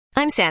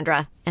I'm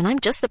Sandra, and I'm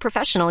just the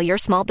professional your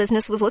small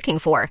business was looking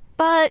for.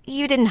 But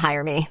you didn't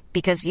hire me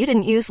because you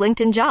didn't use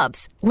LinkedIn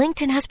Jobs.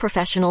 LinkedIn has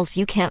professionals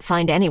you can't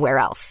find anywhere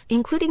else,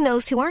 including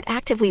those who aren't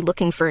actively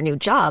looking for a new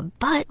job,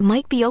 but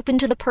might be open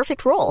to the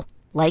perfect role,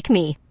 like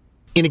me.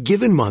 In a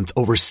given month,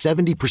 over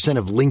 70%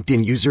 of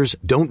LinkedIn users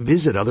don't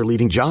visit other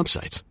leading job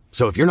sites.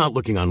 So if you're not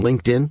looking on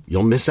LinkedIn,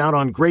 you'll miss out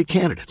on great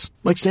candidates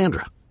like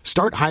Sandra.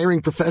 Start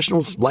hiring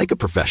professionals like a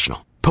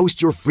professional.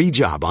 Post your free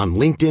job on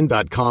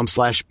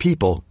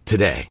linkedin.com/people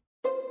today.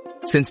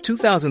 Since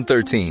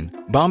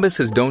 2013, Bombas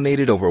has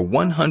donated over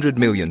 100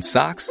 million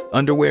socks,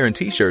 underwear, and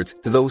T-shirts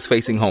to those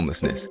facing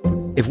homelessness.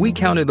 If we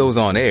counted those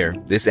on air,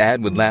 this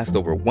ad would last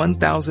over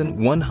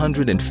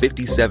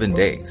 1,157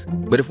 days.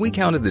 But if we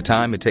counted the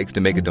time it takes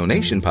to make a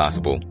donation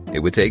possible, it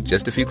would take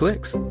just a few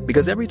clicks.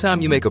 Because every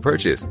time you make a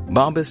purchase,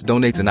 Bombas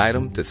donates an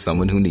item to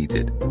someone who needs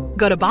it.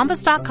 Go to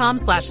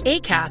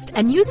bombas.com/ACAST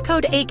and use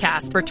code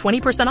ACAST for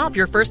 20% off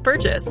your first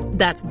purchase.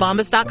 That's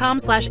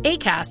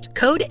bombas.com/ACAST,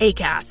 code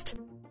ACAST.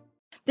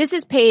 This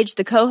is Paige,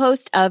 the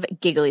co-host of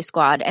Giggly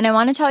Squad, and I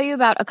want to tell you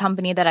about a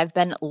company that I've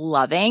been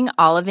loving,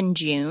 Olive &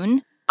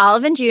 June.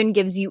 Olive & June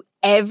gives you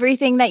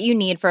everything that you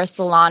need for a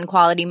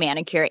salon-quality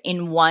manicure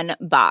in one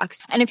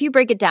box. And if you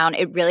break it down,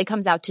 it really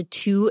comes out to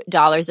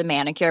 $2 a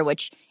manicure,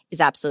 which is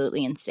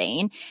absolutely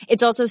insane.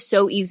 It's also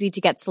so easy to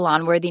get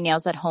salon-worthy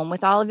nails at home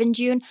with Olive &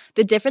 June.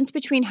 The difference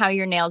between how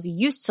your nails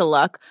used to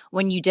look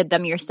when you did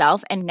them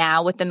yourself and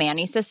now with the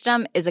Mani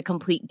system is a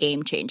complete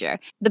game changer.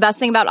 The best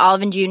thing about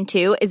Olive & June,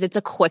 too, is it's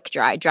a quick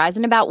dry. Dries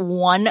in about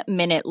 1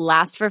 minute,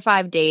 lasts for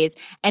 5 days,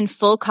 and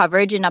full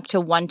coverage in up to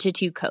 1 to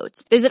 2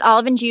 coats. Visit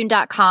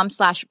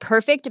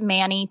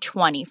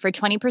oliveandjune.com/perfectmani20 for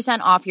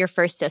 20% off your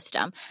first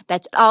system.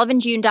 That's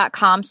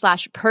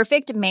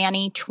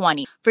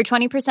oliveandjune.com/perfectmani20 for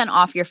 20%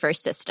 off your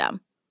first system.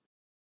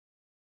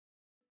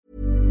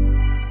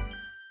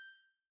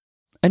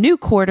 A new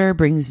quarter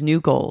brings new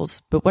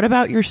goals, but what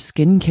about your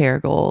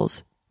skincare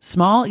goals?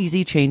 Small,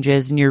 easy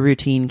changes in your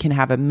routine can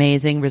have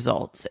amazing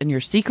results, and your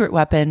secret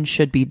weapon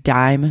should be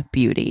Dime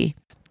Beauty.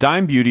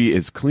 Dime Beauty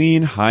is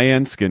clean,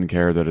 high-end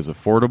skincare that is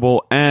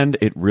affordable, and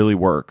it really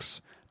works.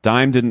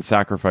 Dime didn't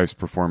sacrifice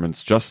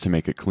performance just to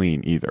make it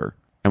clean either.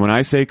 And when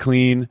I say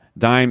clean,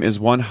 Dime is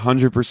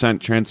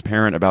 100%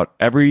 transparent about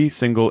every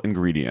single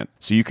ingredient,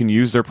 so you can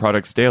use their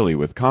products daily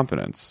with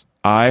confidence.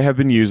 I have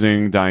been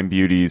using Dime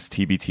Beauty's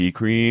TBT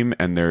cream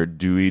and their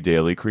Dewy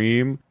Daily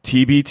Cream.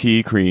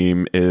 TBT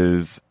cream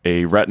is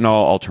a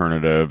retinol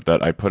alternative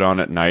that I put on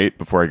at night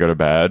before I go to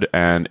bed,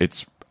 and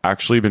it's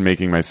actually been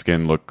making my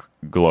skin look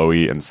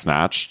glowy and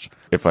snatched,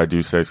 if I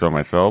do say so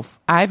myself.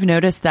 I've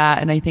noticed that,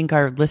 and I think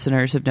our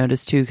listeners have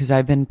noticed too, because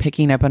I've been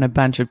picking up on a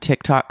bunch of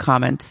TikTok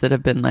comments that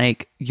have been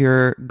like,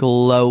 you're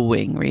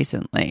glowing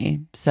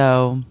recently.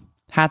 So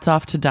hats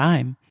off to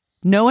Dime.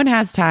 No one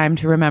has time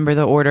to remember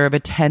the order of a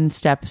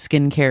 10-step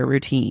skincare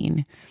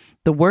routine.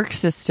 The Work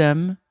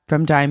System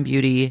from Dime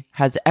Beauty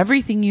has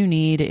everything you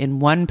need in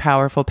one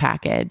powerful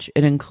package.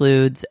 It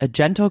includes a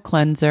gentle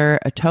cleanser,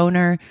 a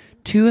toner,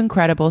 2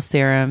 incredible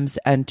serums,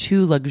 and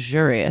 2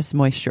 luxurious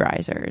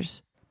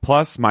moisturizers.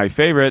 Plus, my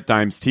favorite,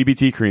 Dime's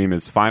TBT cream,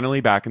 is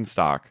finally back in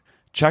stock.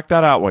 Check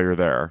that out while you're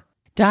there.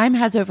 Dime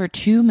has over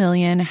 2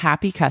 million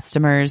happy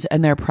customers,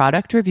 and their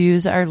product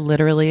reviews are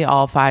literally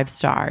all 5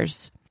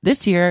 stars.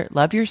 This year,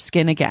 love your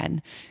skin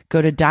again.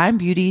 Go to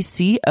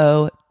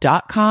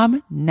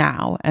dimebeautyco.com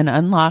now and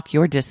unlock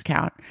your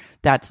discount.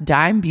 That's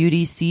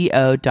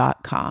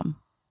dimebeautyco.com.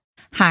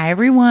 Hi,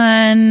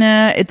 everyone.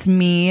 It's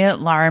me,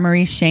 Laura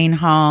Marie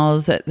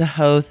Shanehalls, the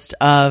host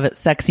of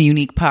Sexy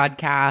Unique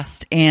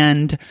Podcast.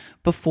 And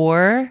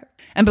before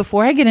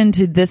I get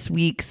into this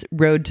week's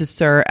Road to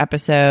Sir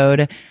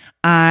episode,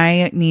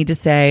 I need to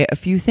say a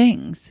few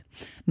things.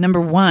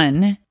 Number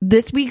one,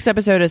 this week's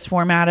episode is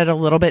formatted a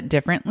little bit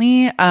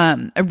differently.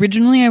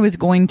 Originally, I was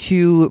going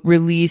to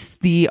release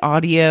the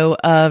audio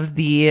of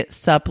the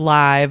Sup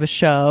Live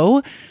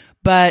show,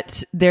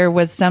 but there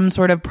was some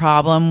sort of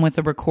problem with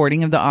the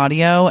recording of the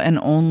audio, and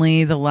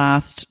only the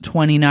last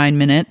 29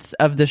 minutes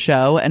of the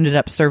show ended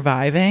up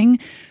surviving.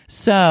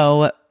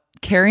 So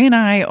Carrie and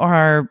I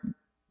are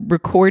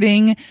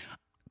recording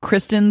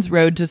Kristen's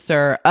Road to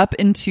Sir up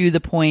into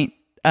the point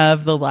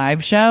of the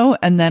live show,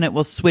 and then it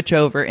will switch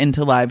over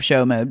into live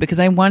show mode because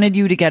I wanted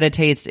you to get a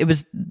taste. It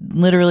was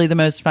literally the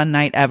most fun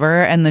night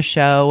ever, and the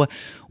show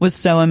was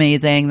so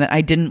amazing that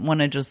I didn't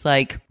want to just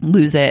like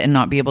lose it and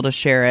not be able to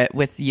share it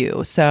with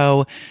you.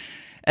 So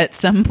at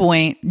some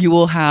point you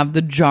will have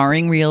the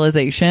jarring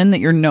realization that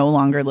you're no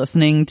longer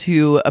listening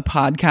to a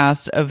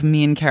podcast of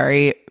me and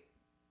Carrie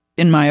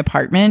in my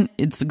apartment.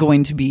 It's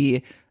going to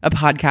be a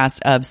podcast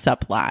of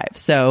Sup Live.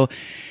 So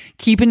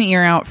keep an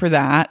ear out for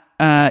that.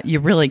 You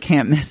really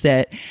can't miss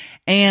it.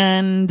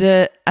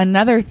 And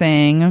another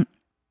thing,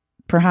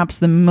 perhaps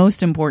the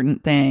most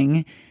important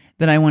thing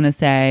that I want to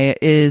say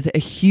is a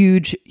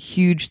huge,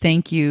 huge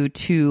thank you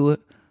to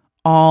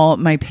all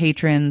my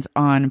patrons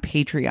on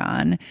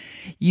Patreon.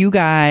 You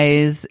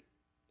guys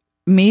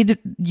made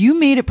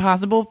it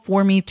possible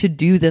for me to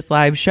do this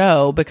live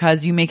show,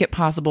 because you make it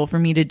possible for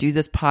me to do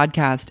this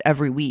podcast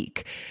every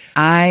week.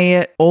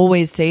 I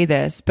always say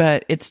this,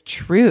 but it's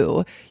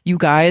true. You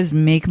guys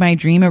make my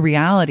dream a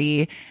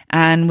reality.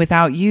 And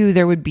without you,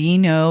 there would be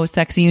no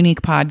Sexy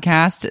Unique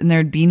podcast, and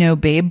there'd be no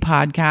Babe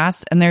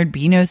podcast, and there'd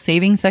be no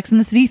Saving Sex and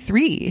the City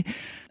 3.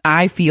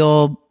 I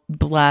feel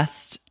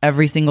blessed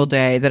every single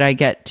day that I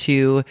get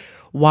to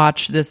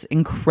watch this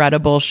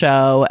incredible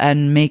show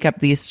and make up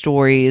these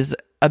stories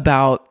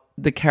about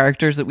the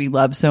characters that we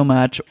love so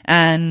much.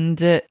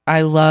 And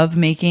I love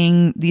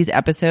making these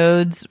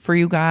episodes for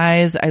you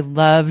guys. I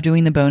love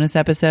doing the bonus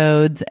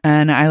episodes,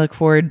 and I look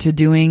forward to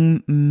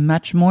doing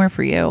much more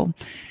for you.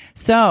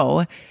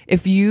 So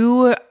if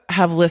you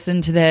have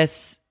listened to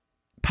this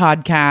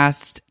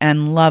podcast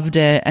and loved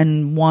it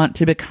and want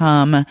to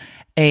become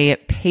a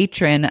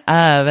patron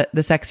of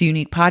the Sexy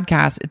Unique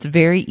podcast, it's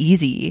very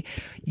easy.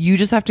 You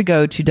just have to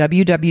go to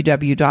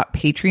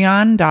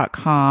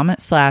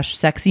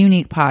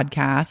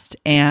www.patreon.com/sexyuniquepodcast,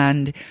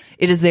 and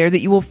it is there that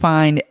you will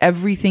find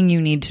everything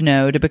you need to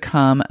know to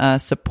become a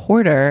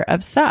supporter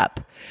of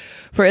SUP.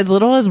 For as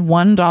little as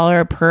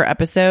 $1 per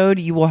episode,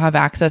 you will have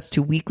access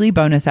to weekly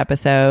bonus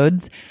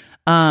episodes.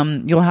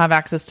 You'll have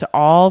access to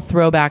all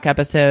throwback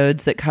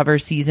episodes that cover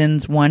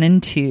seasons 1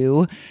 and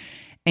 2.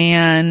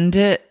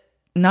 And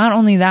not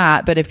only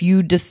that, but if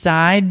you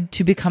decide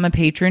to become a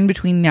patron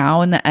between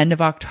now and the end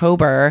of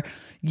October,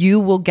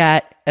 you will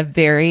get a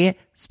very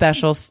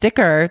special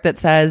sticker that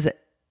says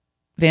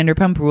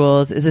Vanderpump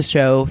Rules is a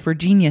show for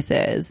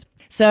geniuses.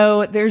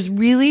 So there's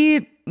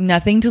really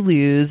nothing to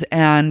lose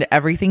and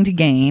everything to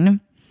gain.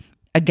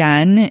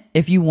 Again,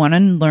 if you want to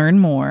learn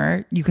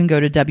more, you can go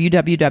to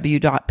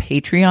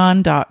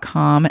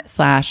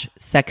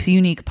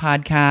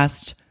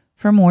www.patreon.com/sexyuniquepodcast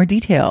for more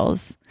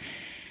details.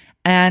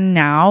 And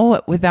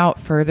now,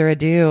 without further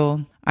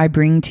ado, I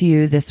bring to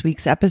you this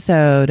week's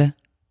episode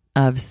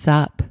of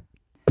SUP.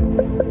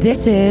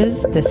 This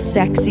is the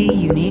Sexy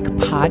Unique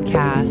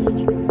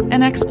Podcast,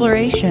 an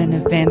exploration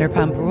of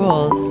Vanderpump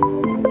Rules.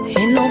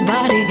 Ain't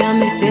nobody got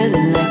me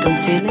feeling like I'm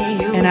feeling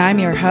you. And I'm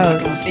your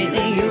host,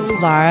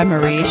 Laura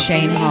Marie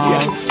Shane Hall.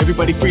 Yeah,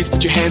 everybody freeze,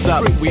 put your hands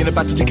up. We ain't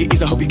about to take it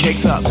easy, I hope your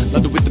cake's up.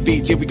 London with the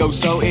beach, here we go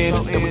so in.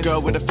 Then we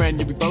go with a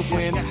friend, yeah, we both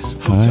win.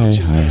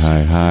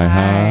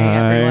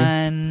 Hi,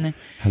 everyone.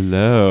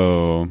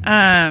 Hello.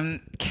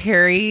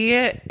 Carrie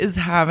is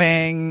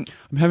I'm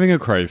having a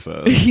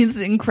crisis. He's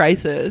in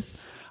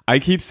crisis. I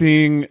keep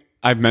seeing,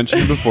 I've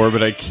mentioned it before,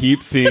 but I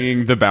keep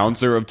seeing the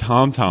bouncer of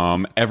Tom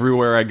Tom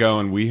everywhere I go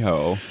in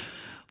WeHo.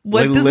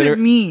 What does it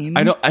mean?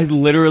 I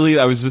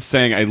was just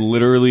saying, I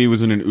literally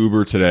was in an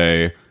Uber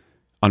today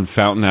on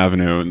Fountain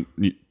Avenue.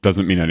 It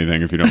doesn't mean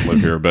anything if you don't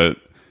live here,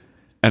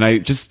 and I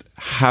just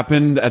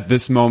happened at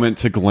this moment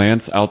to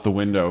glance out the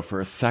window for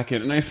a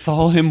second, and I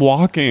saw him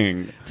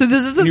walking. So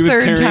this is the he was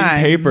third carrying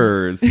time.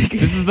 Papers.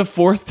 This is the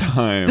fourth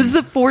time. This is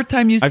the fourth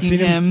time you've seen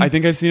him. I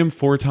think I've seen him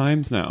 4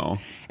 times now.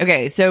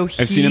 Okay, so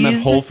I've seen him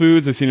at Whole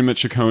Foods. I've seen him at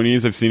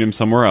Chiconi's. I've seen him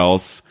somewhere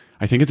else.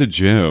 I think at the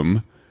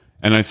gym,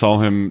 and I saw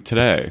him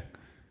today.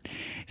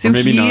 So or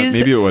maybe he's not.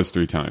 Maybe it was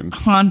 3 times.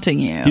 Haunting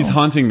you. He's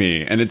haunting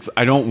me, and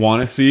I don't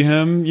want to see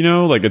him. You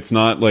know, like it's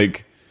not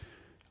like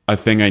a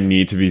thing I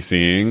need to be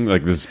seeing,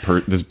 like this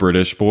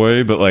British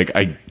boy, but like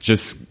I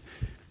just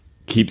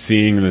keep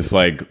seeing this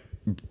like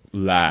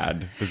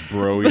lad, this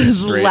broy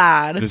straight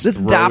lad, this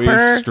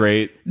dapper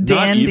straight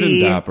dandy. Not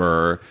even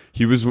dapper.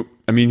 He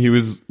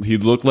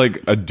looked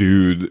like a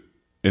dude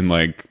in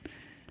like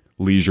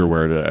leisure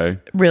wear today.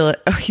 Really?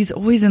 Oh, he's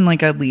always in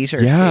like a leisure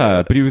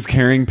suit. But he was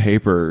carrying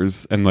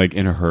papers and like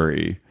in a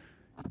hurry.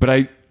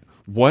 But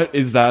what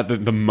is that?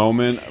 The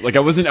moment, like I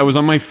was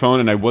on my phone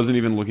and I wasn't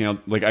even looking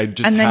out. Like I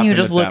just, and then you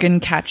just look and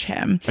catch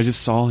him. I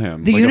just saw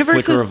him. The like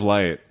universe a flicker is of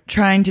light.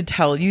 Trying to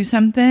tell you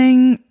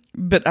something,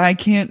 but I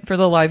can't for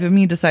the life of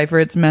me decipher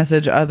its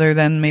message other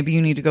than maybe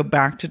you need to go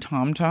back to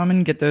Tom Tom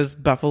and get those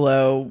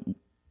buffalo.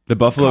 The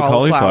buffalo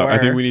cauliflower. I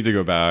think we need to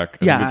go back.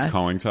 I think it's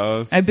calling to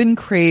us. I've been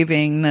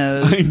craving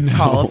those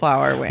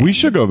cauliflower wings. We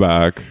should go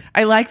back.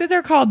 I like that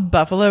they're called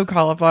buffalo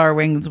cauliflower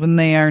wings when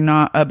they are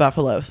not a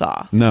buffalo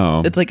sauce.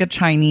 No. It's like a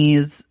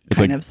Chinese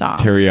kind of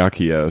sauce.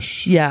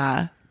 Teriyaki-ish.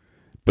 Yeah.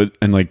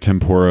 And like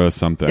tempura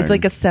something. It's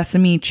like a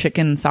sesame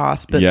chicken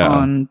sauce, but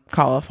on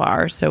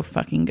cauliflower. So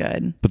fucking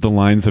good. But the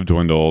lines have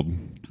dwindled.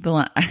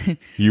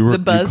 You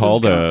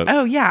called it.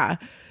 Oh, yeah.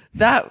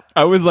 That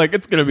I was like,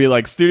 it's gonna be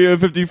like Studio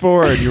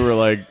 54, and you were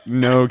like,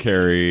 no,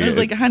 Carrie. I was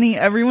like, honey,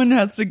 everyone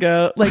has to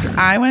go. Like,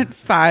 I went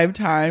 5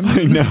 times.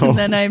 I know. And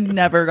then I've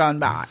never gone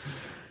back.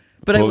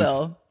 But I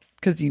will,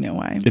 because you know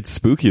why. It's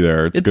spooky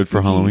there. It's good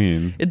for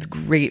Halloween. It's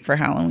great for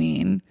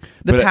Halloween.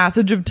 The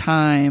passage of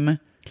time.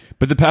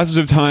 But the passage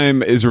of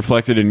time is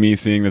reflected in me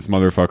seeing this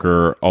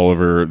motherfucker all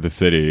over the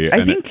city.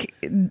 I think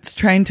it's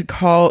trying to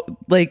call,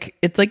 like,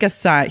 it's like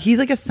he's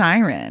like a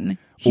siren.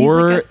 He's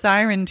like a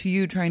siren to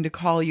you, trying to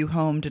call you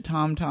home to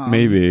Tom Tom.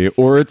 Maybe.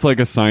 Or it's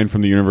like a sign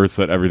from the universe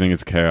that everything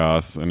is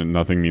chaos and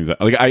nothing means that.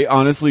 Like, I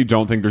honestly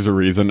don't think there's a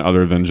reason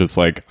other than just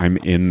like, I'm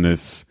in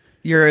this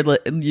you're in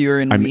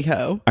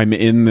WeHo. I'm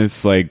in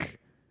this like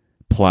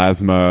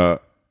plasma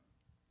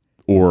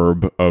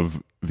orb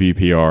of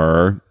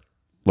VPR,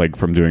 like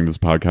from doing this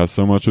podcast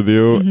so much with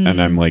you,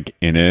 and I'm like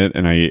in it,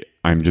 and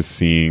I'm just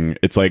seeing.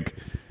 It's like,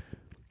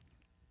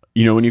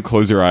 you know, when you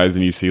close your eyes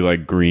and you see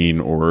like green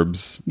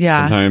orbs. Yeah.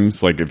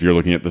 Sometimes, like if you're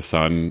looking at the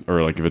sun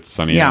or like if it's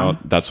sunny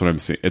out, that's what I'm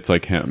seeing. It's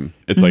like him.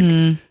 It's like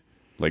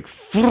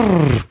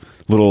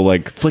little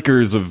like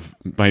flickers of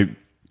my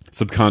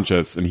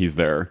subconscious, and he's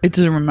there. It's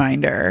a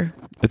reminder.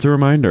 It's a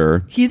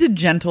reminder. He's a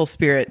gentle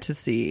spirit to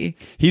see.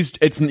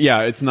 It's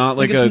not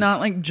like it's not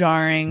like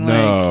jarring.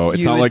 No, like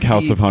it's not like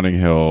House of Haunting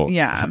Hill.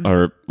 Yeah.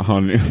 Or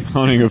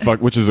Haunting of Fuck,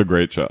 which is a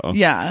great show.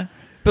 Yeah.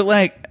 But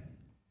like,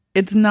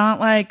 it's not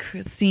like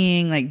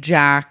seeing like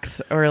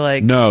Jax or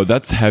like. No,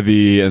 that's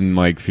heavy and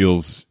like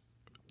feels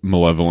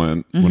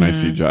malevolent when I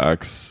see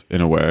Jax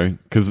in a way.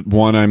 Because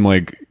one, I'm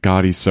like,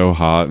 God, he's so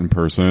hot in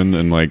person,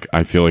 and like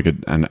I feel like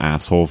an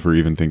asshole for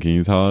even thinking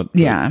he's hot.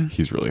 Yeah,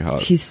 he's really hot.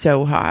 He's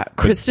so hot.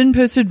 Kristen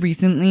posted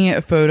recently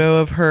a photo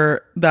of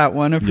her, that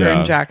one of her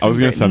and Jax. I was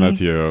gonna send that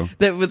to you.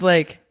 That was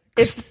like,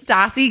 if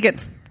Stassi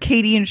gets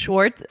Katie and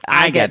Schwartz,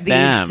 I get these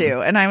them.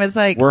 two. And I was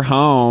like, we're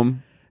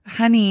home,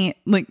 honey.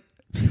 Like,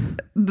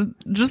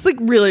 just like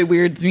really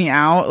weirds me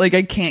out. Like,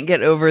 I can't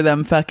get over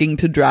them fucking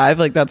to drive.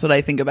 Like, that's what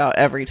I think about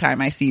every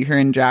time I see her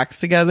and Jax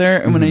together.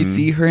 And when I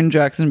see her and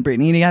Jax and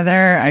Brittany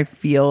together, I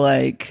feel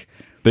like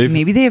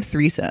maybe they have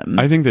threesomes.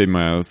 I think they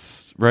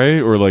must, right?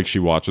 Or like she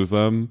watches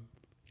them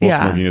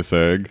while smoking a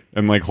cig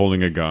and like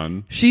holding a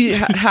gun. She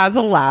has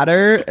a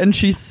ladder and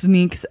she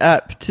sneaks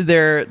up to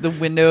the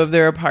window of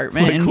their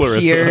apartment like and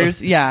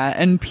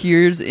Clarissa.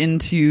 peers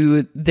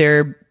into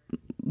their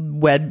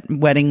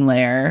wedding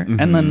lair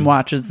and then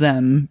watches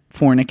them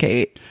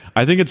fornicate.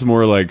 I think it's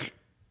more like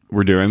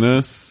we're doing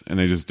this and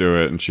they just do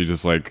it, and she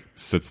just like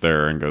sits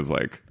there and goes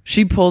like,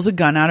 she pulls a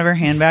gun out of her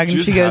handbag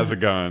and she goes, has a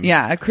gun.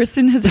 Yeah,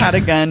 Kristen has had a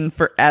gun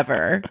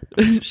forever.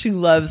 She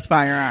loves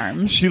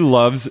firearms. She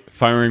loves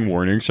firing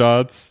warning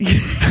shots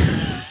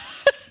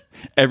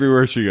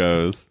everywhere she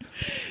goes.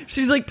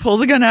 She's like,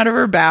 pulls a gun out of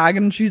her bag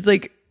and she's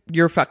like,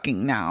 you're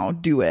fucking now,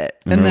 do it.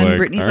 And then like,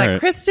 Brittany's like,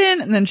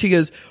 Kristen, and then she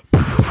goes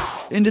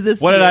into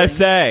this. What did I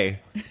say?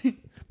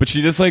 But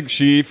she just like,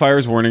 she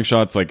fires warning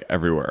shots like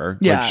everywhere.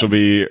 Yeah.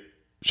 Like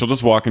she'll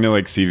just walk into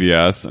like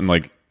CVS and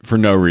like for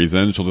no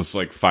reason she'll just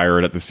like fire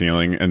it at the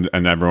ceiling, and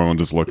everyone will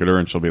just look at her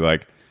and she'll be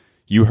like,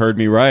 you heard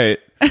me right.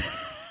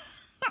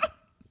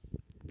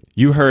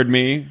 You heard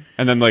me,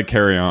 and then like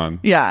carry on.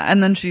 Yeah,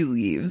 and then she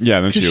leaves.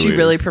 Yeah, then she leaves. She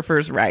really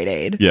prefers Rite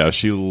Aid. Yeah,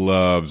 she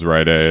loves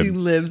Rite Aid. She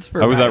lives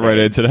for I was at Rite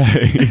Aid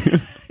today.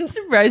 I'm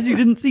surprised you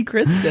didn't see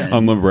Kristen.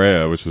 On La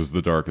Brea, which is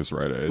the darkest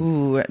Rite Aid.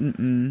 Ooh,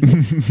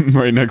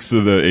 right next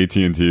to the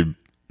AT&T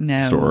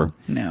store.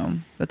 No,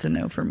 that's a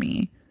no for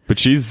me. But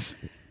she's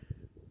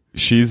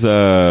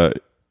special.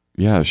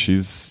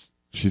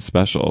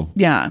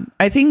 Yeah,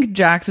 I think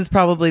Jax is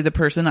probably the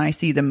person I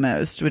see the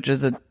most, which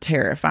is a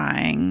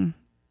terrifying.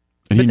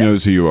 And he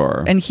knows who you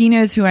are. And he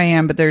knows who I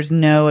am, but there's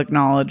no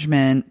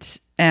acknowledgement.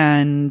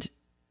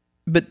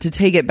 But to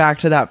take it back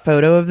to that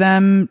photo of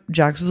them,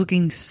 Jax was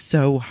looking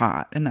so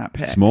hot in that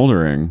pic.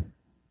 Smoldering.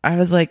 I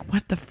was like,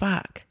 what the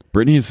fuck?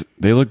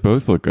 They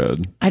both look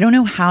good. I don't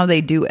know how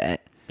they do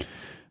it.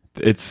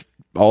 It's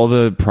all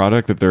the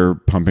product that they're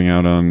pumping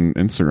out on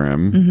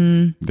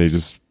Instagram. They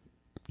just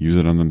use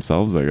it on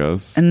themselves, I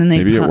guess. And then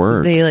maybe it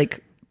works. They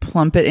like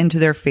plump it into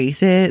their face.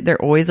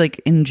 They're always like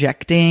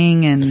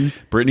injecting, and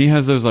Brittany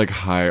has those like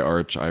high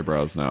arch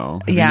eyebrows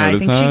now. Have yeah, you I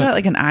think she got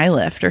like an eye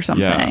lift or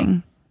something. Yeah.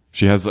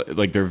 She has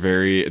like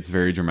it's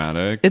very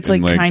dramatic. It's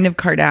like kind of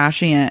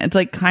Kardashian. It's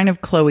like kind of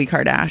Khloe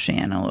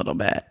Kardashian a little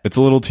bit. It's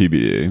a little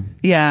TBD.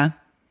 Yeah.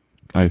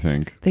 I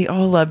think they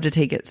all love to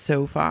take it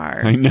so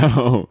far. I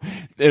know.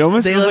 It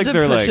almost feels like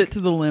they're push it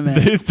to the limit.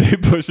 They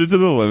push it to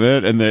the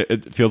limit, and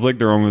it feels like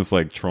they're almost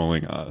like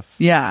trolling us.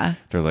 Yeah.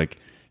 They're like,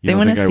 they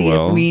want to see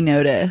if we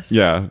notice.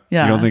 Yeah. You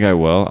don't think I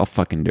will? I'll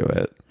fucking do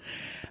it.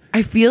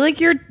 I feel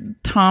like your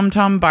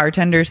TomTom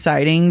bartender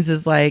sightings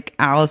is like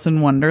Alice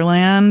in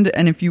Wonderland,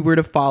 and if you were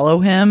to follow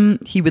him,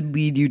 he would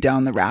lead you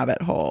down the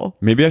rabbit hole.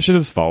 Maybe I should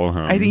just follow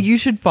him. I think you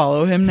should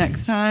follow him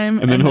next time.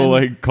 And then he'll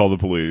like call the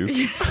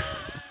police.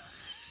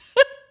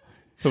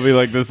 He'll be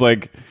like, this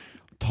like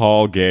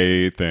tall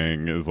gay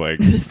thing is like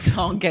this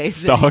tall gay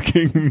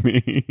stalking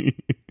me.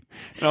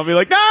 And I'll be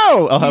like,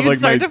 no! I'll have You'd like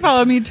start to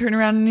follow me, turn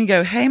around and you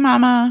go, hey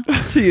mama,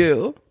 to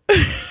you.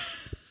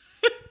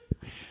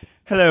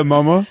 Hello,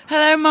 mama.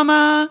 Hello,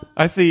 mama.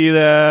 I see you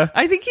there.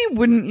 I think he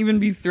wouldn't even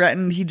be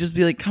threatened. He'd just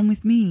be like, come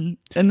with me.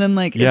 And then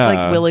like, it's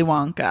like Willy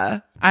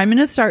Wonka. I'm going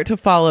to start to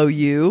follow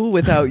you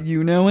without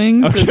you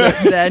knowing. Okay. So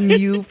that then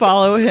you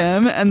follow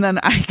him and then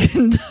I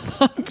can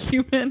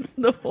document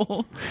the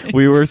whole thing.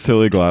 We wear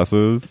silly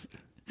glasses.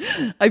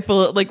 I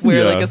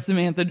wear like a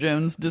Samantha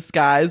Jones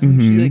disguise when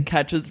she like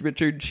catches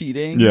Richard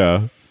cheating.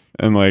 Yeah.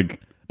 And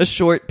like a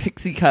short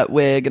pixie cut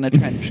wig and a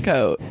trench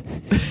coat.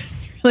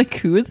 Like,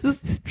 who is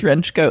this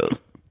trench coat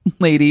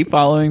lady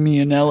following me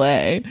in LA.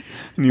 And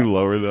you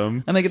lower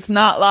them. I'm like, it's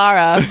not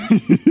Lara.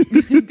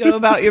 Go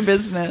about your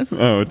business.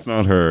 Oh, it's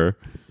not her.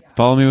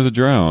 Follow me with a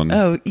drone.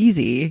 Oh,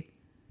 easy.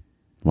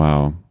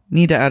 Wow.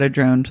 Need to add a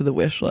drone to the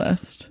wish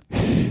list.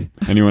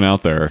 Anyone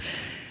out there?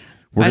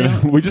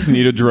 We just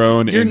need a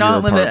drone in your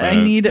apartment. I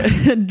need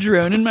a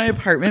drone in my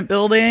apartment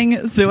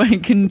building so I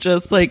can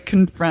just like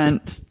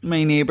confront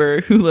my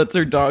neighbor who lets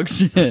her dog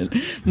shit,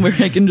 where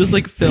I can just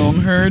like film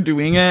her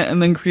doing it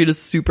and then create a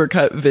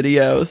supercut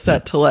video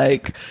set to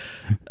like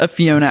a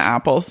Fiona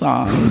Apple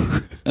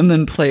song and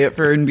then play it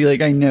for her and be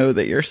like, I know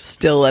that you're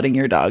still letting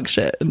your dog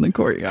shit in the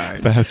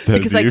courtyard.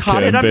 Because I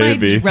caught it on my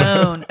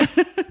drone.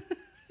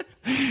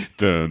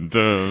 Dun,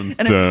 dun,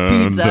 and dun, it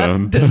speeds up,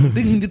 dun, dun,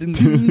 ding, ding, ding,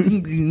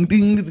 ding, ding,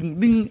 ding,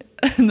 ding,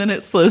 and then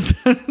it slows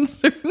down in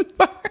certain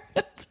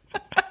parts.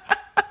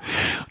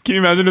 Can you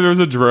imagine if there was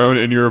a drone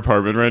in your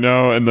apartment right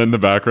now, and then the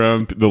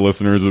background, the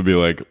listeners would be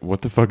like,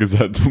 "What the fuck is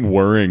that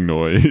whirring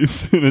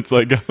noise?" And it's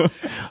like,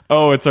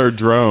 "Oh, it's our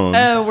drone.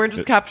 Oh, we're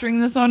just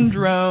capturing this on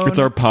drone. It's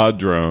our pod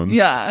drone."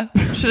 Yeah.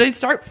 Should I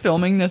start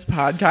filming this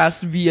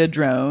podcast via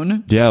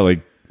drone? Yeah,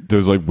 like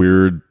those like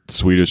weird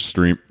Swedish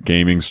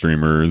gaming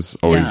streamers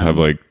always have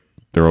like,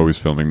 they're always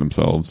filming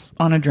themselves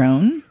on a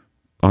drone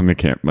on the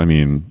camp. I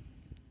mean,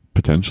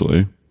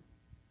 potentially.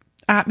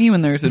 At me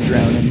when there's a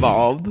drone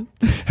involved.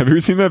 Have you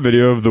ever seen that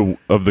video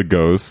of the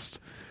ghost?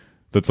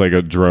 That's like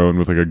a drone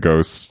with like a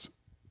ghost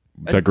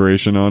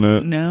decoration on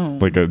it. No,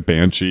 like a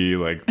banshee,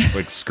 like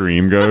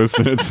scream ghost,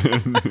 and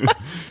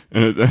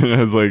it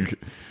has like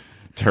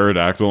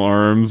pterodactyl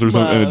arms or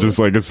something, and it just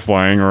like is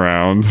flying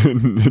around.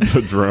 And it's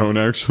a drone,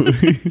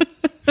 actually.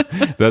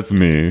 That's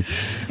me.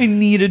 I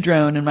need a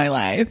drone in my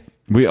life.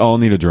 We all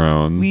need a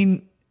drone.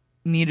 We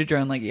need a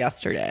drone like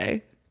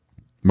yesterday.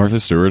 Martha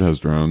Stewart has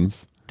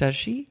drones. Does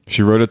she?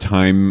 She wrote a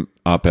Time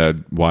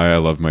op-ed, "Why I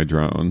Love My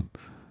Drone,"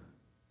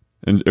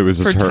 and it was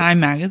just for her, Time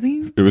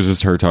magazine. It was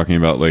just her talking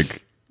about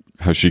like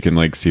how she can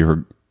like see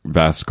her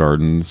vast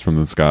gardens from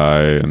the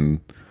sky, and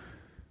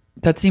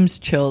that seems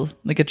chill,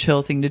 like a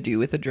chill thing to do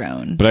with a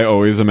drone. But I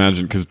always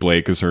imagine, because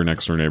Blake is her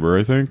next door neighbor,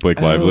 I think,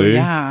 Blake Lively,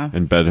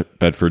 in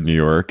Bedford, New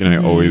York, and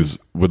I always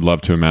would love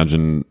to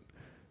imagine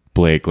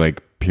Blake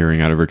like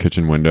peering out of her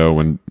kitchen window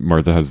when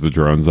Martha has the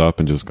drones up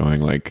and just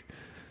going like,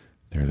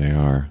 "There they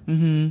are.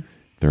 Mm-hmm.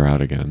 They're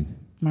out again.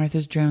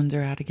 Martha's drones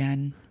are out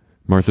again.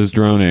 Martha's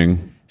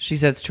droning," she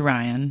says to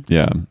Ryan.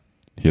 Yeah,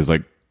 he has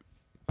like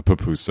a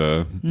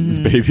papusa,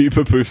 baby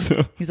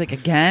papusa. He's like,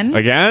 again?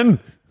 And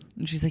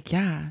she's like,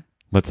 yeah.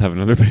 Let's have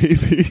another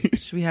baby.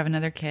 Should we have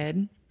another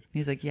kid?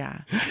 He's like,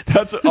 yeah.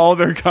 That's all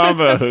their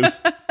combos.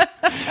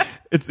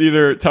 It's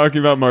either talking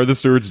about Martha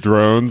Stewart's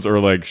drones or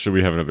like, should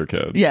we have another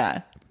kid?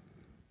 Yeah.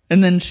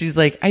 And then she's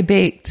like, I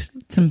baked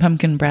some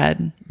pumpkin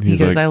bread. He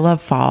goes, like, I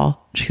love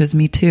fall. She goes,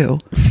 me too.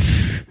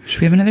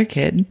 Should we have another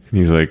kid? And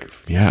he's like,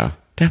 yeah.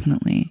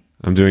 Definitely.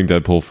 I'm doing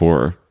Deadpool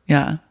 4.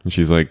 Yeah. And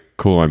she's like,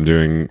 cool, I'm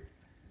doing...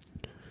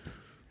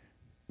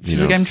 She's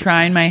like, I'm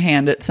trying my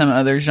hand at some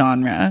other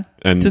genre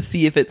to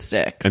see if it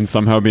sticks. And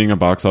somehow being a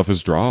box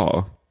office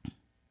draw.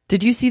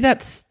 Did you see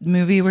that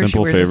movie where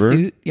Simple she wears Favor? a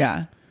suit?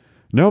 Yeah.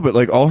 No, but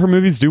like all her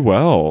movies do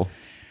well.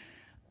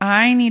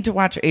 I need to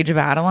watch Age of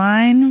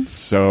Adeline.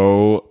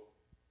 So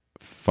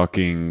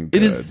fucking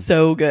good. It is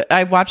so good.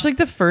 I watched like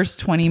the first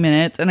 20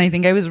 minutes and I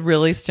think I was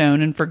really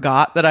stoned and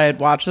forgot that I had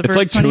watched the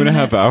first 20 minutes.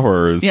 It's like 2.5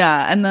 hours.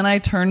 Yeah. And then I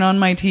turned on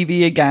my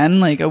TV again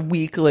like a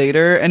week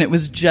later and it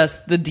was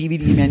just the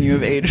DVD menu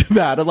of Age of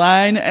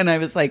Adeline. And I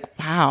was like,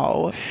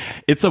 wow.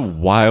 It's a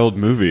wild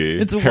movie.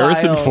 It's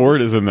Harrison wild.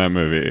 Ford is in that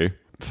movie.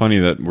 Funny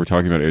that we're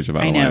talking about Age of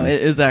Adeline. I know.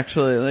 It is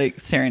actually like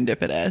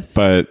serendipitous.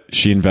 But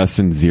she invests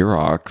in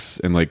Xerox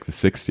in like the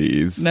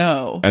 60s.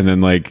 No. And then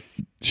like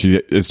she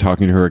is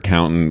talking to her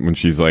accountant when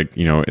she's like,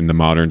 you know, in the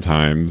modern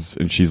times,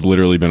 and she's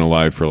literally been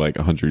alive for like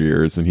 100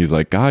 years. And he's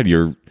like, God,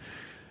 your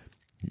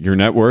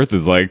net worth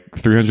is like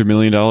 $300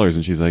 million.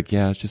 And she's like,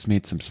 yeah, I just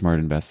made some smart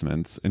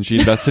investments. And she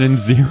invested in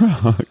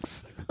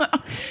Xerox.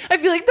 I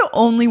feel like the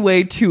only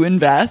way to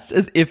invest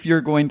is if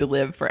you're going to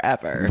live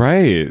forever.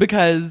 Right.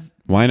 Because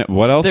why not?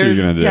 What else are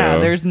you going to do? Yeah,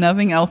 there's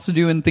nothing else to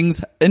do and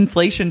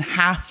inflation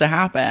has to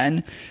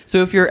happen.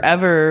 So if you're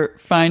ever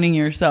finding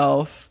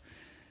yourself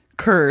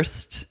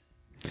cursed.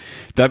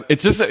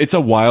 It's a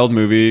wild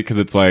movie because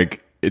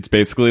it's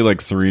basically like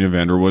Serena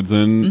van der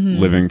Woodsen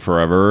living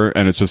forever.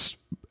 And it's just,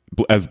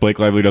 as Blake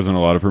Lively does in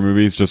a lot of her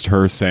movies, just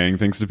her saying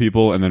things to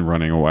people and then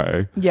running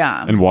away.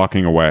 Yeah. And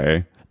walking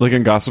away. Like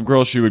in Gossip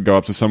Girl, she would go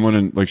up to someone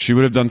and like she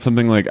would have done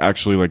something like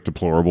actually like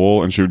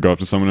deplorable, and she would go up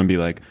to someone and be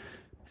like,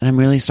 and I'm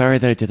really sorry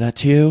that I did that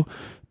to you,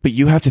 but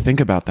you have to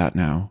think about that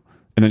now.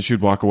 And then she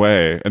would walk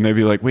away and they'd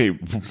be like, wait,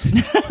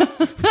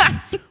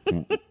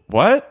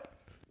 what?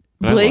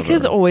 Blake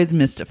has always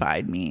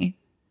mystified me.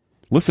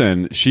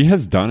 Listen, she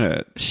has done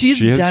it. She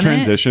has done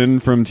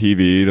transitioned from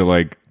TV to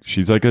like,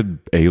 she's like a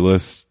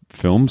A-list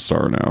film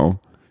star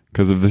now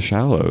because of The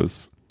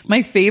Shallows.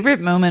 My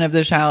favorite moment of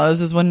The Shallows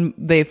is when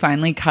they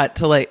finally cut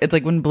to like, it's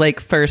like when Blake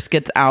first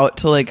gets out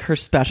to like her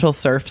special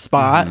surf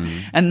spot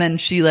and then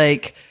she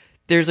like,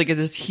 there's like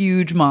this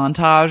huge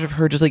montage of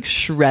her just like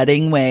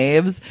shredding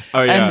waves.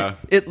 Oh, yeah. And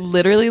it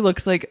literally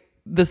looks like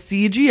the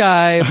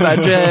CGI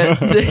budget.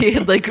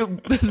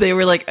 They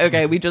were like,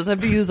 okay, we just have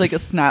to use like a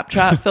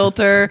Snapchat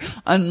filter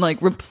and like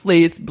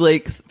replace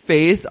Blake's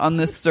face on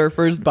this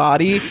surfer's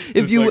body.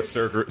 If you like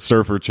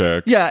surfer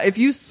chick. Yeah, if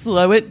you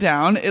slow it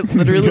down, it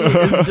literally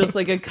is just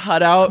like a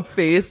cutout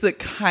face that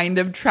kind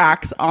of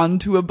tracks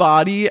onto a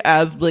body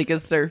as Blake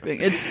is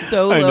surfing. It's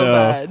so low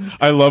budge.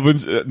 I love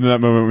in that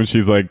moment when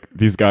she's like,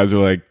 these guys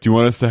are like, do you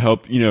want us to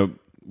help? You know,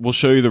 we'll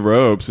show you the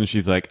ropes. And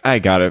she's like, I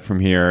got it from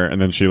here.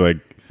 And then she like,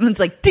 and it's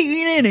like in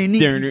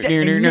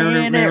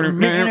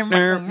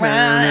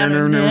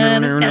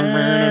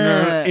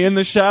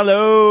the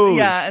shallows.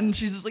 Yeah, and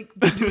she's just like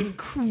doing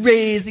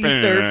crazy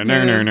surf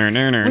moves,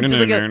 which is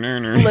like a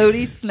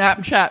floaty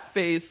Snapchat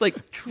face,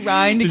 like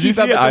trying to keep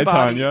up with the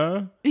body.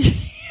 Tanya? Yeah,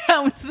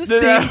 it was the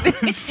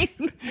same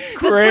thing.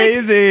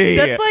 Crazy.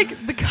 That's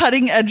like the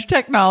cutting edge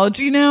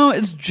technology now.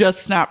 It's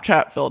just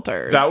Snapchat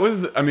filters. That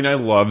was, I mean, I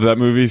love that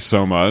movie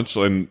so much,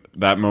 and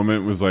that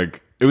moment was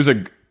like, I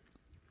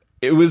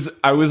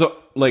was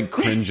like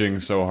cringing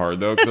so hard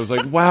though, because I was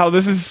like, wow,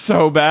 this is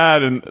so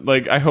bad. And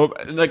like, I hope,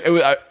 like,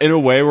 in a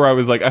way where I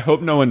was like, I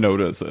hope no one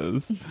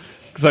notices,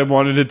 because I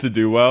wanted it to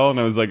do well. And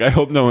I was like, I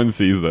hope no one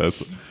sees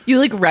this. You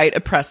like write a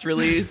press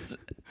release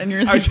and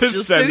you're like, I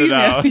just send so it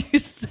out. You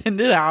send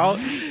it out.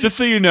 Just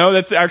so you know,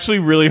 that's actually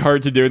really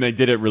hard to do, and they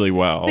did it really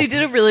well. They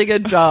did a really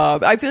good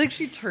job. I feel like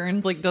she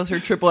turns, like, does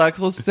her triple X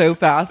so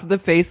fast that the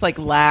face like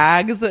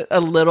lags a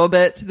little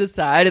bit to the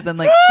side, and then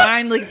like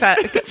finally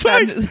finds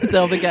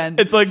itself again.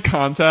 It's like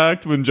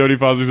Contact when Jodie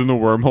Foster's in the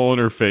wormhole and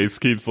her face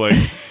keeps like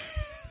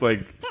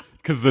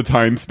because the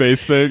time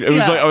space thing. It was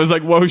like, I was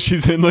like, whoa,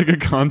 she's in like a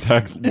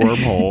Contact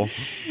wormhole.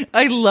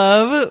 I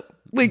love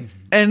like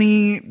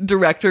any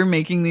director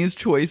making these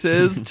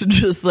choices to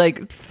just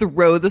like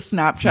throw the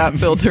Snapchat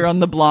filter on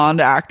the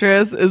blonde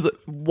actress is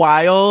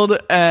wild,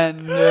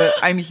 and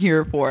I'm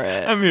here for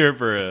it. I'm here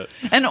for it.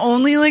 And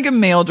only like a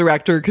male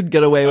director could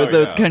get away with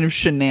those kind of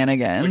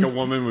shenanigans. Like a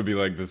woman would be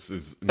like, this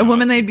is a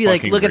woman, they'd be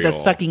like, look real. at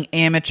this fucking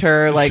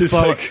amateur, like,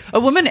 a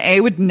woman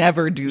would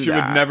never do that. She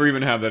would never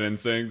even have that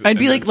instinct. I'd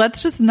be like,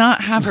 let's just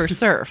not have her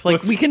surf.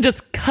 Like, we can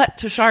just cut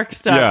to shark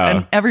stuff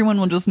and everyone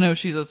will just know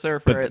she's a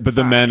surfer. But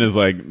the man's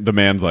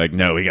like,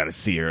 no, we gotta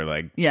see her.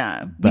 Like,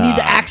 yeah, we need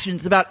the action.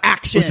 It's about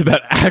action. It's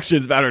about action.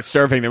 It's about her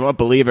surfing. They won't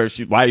believe her.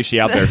 Why is she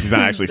out there? She's not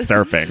actually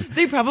surfing.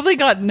 They probably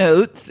got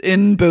notes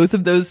in both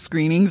of those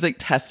screenings, like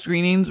test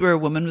screenings, where a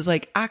woman was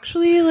like,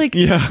 actually, like,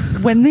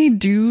 when they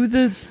do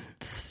the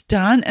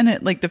stunt and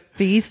it like the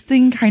face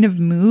thing kind of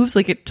moves,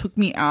 like it took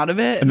me out of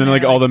it. And then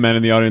like all the men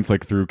in the audience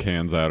like threw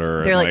cans at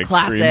her. They're and, like,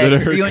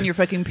 classic. Are you on your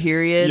fucking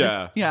period?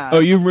 Yeah. Oh,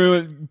 you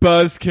ruined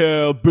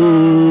Buzzkill.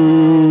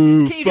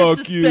 Boo. Can you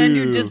just suspend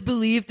your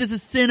disbelief? This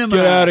is cinema.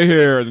 Get out of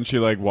here. And then she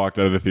like walked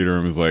out of the theater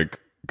and was like,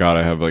 God,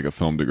 I have like a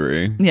film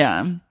degree.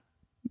 Yeah.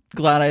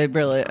 Glad I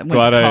went to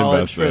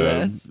college for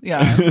this.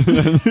 Yeah.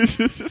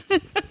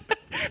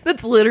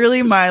 That's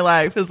literally my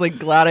life, is like,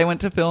 glad I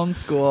went to film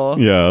school.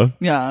 Yeah.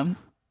 Yeah.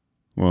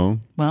 Well,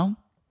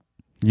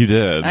 you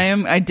did.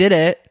 I did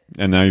it.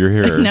 And now you're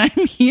here. And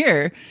I'm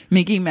here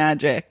making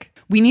magic.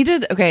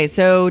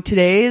 So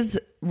today's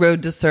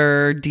Road to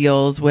Sir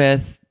deals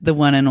with the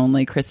one and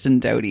only Kristen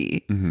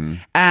Doute. Mm-hmm.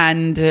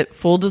 And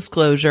full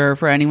disclosure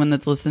for anyone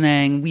that's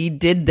listening, we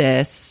did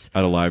this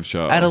at a live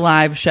show. Which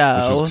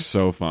was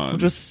so fun.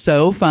 Which was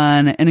so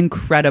fun and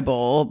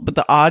incredible. But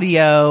the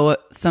audio,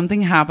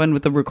 something happened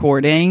with the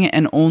recording,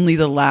 and only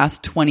the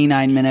last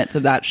 29 minutes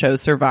of that show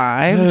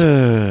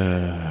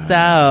survived.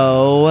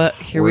 So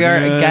here we are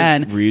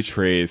again.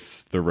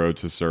 Retrace the Road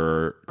to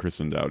Sir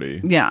Kristen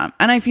Doute. Yeah.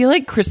 And I feel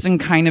like Kristen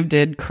kind of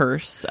did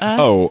curse us.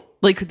 Oh.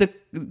 Like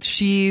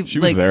she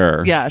was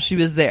there. Yeah, she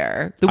was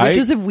there. The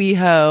Witches of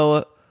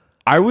WeHo.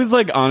 I was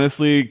like,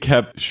 honestly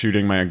kept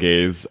shooting my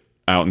gaze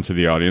out into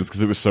the audience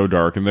because it was so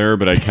dark in there,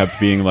 but I kept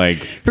being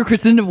like, for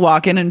Kristen to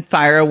walk in and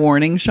fire a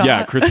warning shot.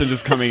 Yeah, Kristen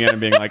just coming in and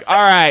being like, all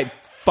right,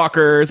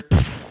 fuckers.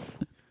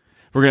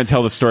 We're going to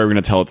tell the story. We're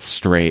going to tell it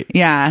straight.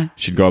 Yeah.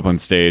 She'd go up on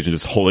stage and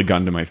just hold a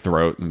gun to my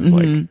throat and was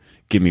like,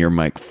 give me your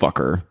mic,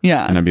 fucker.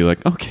 Yeah. And I'd be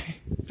like,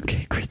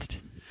 okay, Kristen.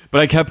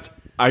 But I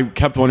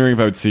kept wondering if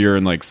I would see her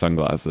in like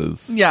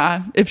sunglasses.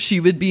 Yeah, if she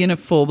would be in a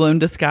full-blown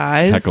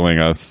disguise. Heckling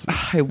us.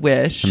 I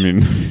wish. I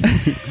mean,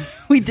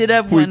 we did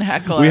have one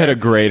heckler. We had a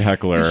great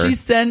heckler. She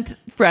sent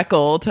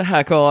Freckle to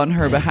heckle on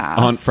her behalf.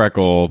 Aunt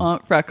Freckle.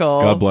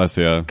 God bless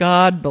you.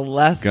 God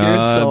bless your soul.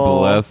 God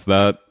bless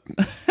that,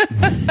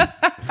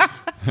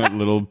 that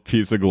little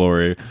piece of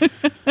glory.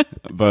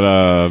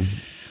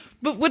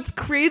 But what's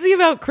crazy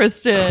about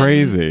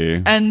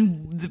Kristen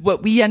and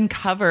what we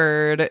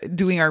uncovered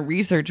doing our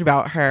research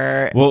about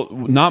her, well,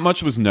 not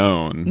much was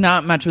known.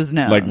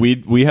 Like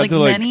we had to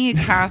like, many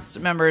cast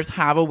members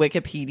have a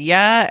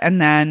Wikipedia, and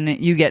then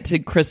you get to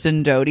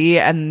Kristen Doute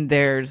and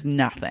there's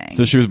nothing.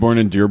 So she was born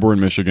in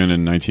Dearborn, Michigan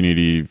in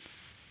 1984.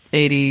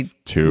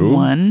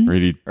 81 or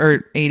 80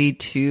 or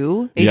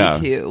 82. Yeah.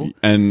 82.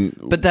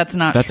 But that's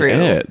not that's true.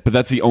 it. But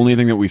that's the only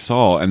thing that we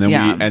saw. And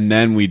Yeah.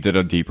 then we did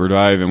a deeper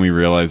dive and we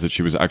realized that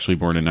she was actually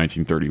born in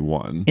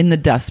 1931 In the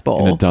Dust Bowl.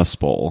 in the Dust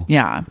Bowl.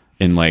 Yeah.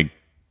 In like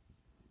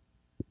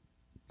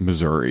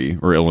Missouri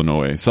or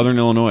Illinois, Southern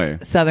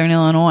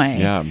Illinois.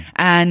 Yeah.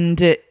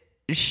 And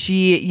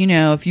she,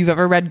 if you've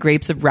ever read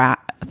Grapes of Wrath,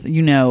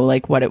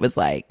 like what it was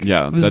like.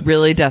 Yeah, It was that's-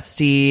 really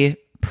dusty,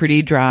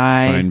 pretty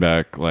dry.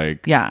 Steinbeck,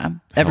 like Yeah.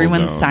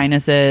 Everyone's zone.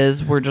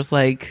 sinuses were just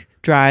like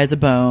dry as a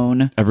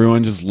bone.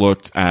 everyone just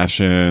looked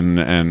ashen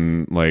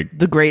and like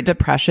The Great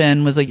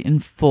Depression was like in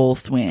full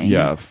swing.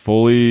 yeah,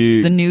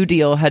 fully. The New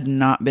Deal had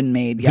not been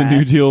made The yet.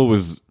 New Deal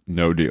was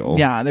no deal.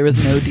 Yeah, there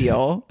was no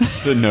deal.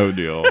 The no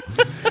deal.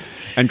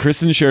 And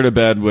Kristen shared a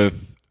bed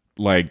with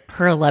like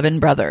Her 11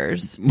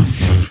 brothers.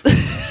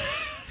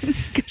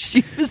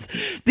 She was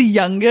the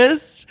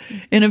youngest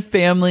in a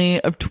family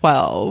of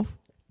 12.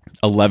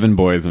 11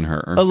 boys and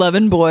her.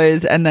 11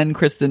 boys and then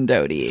Kristen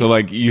Doty. So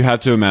like you have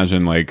to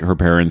imagine like her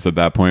parents at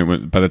that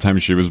point by the time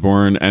she was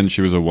born, and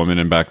she was a woman,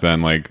 and back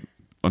then like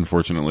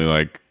unfortunately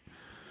like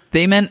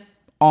they meant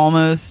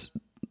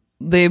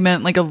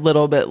like a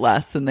little bit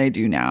less than they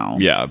do now.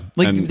 yeah,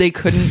 Like and they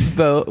couldn't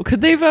vote.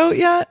 Could they vote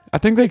yet? I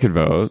think they could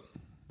vote.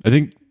 I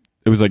think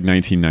it was like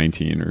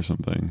 1919 or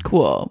something.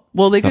 Cool.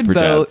 Well, they could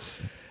vote.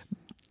 Suffragettes.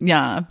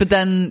 Yeah, but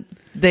then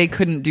they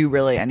couldn't do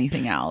really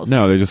anything else.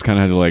 No, they just kind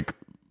of had to like,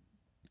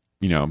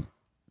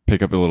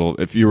 pick up a little.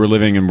 If you were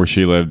living in where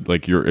she lived,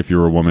 like if you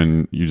were a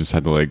woman, you just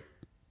had to like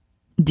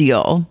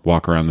Deal.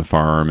 walk around the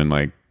farm and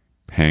like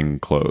hang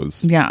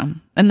clothes. Yeah.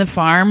 And the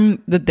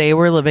farm that they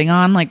were living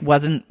on like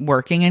wasn't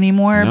working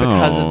anymore No.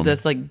 because of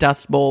this like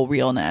Dust Bowl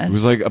realness. It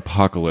was like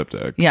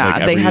apocalyptic. yeah,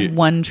 Like, they every- had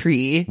one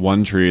tree.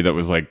 one tree that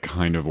was like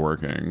kind of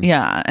working.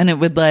 Yeah, and it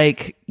would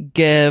like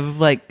give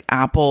like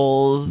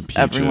apples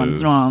every once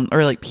in a while,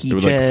 or like peaches.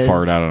 It would like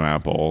fart out an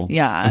apple.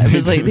 Yeah, it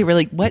was like they were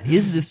like, "What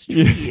is this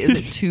tree? Is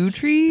it two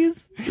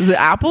trees? Is it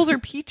apples or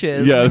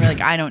peaches?" Yeah. And they were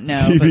like, "I don't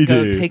know, but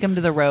go TBD. take them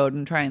to the road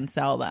and try and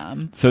sell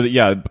them." So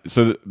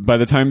by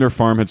the time their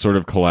farm had sort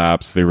of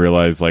collapsed, they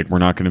realized like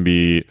we're not going to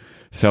be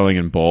selling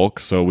in bulk,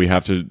 so we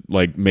have to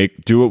like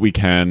do what we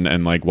can.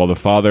 And like while the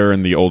father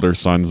and the older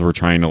sons were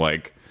trying to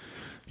like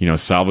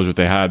salvage what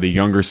they had, the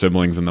younger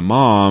siblings and the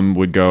mom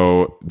would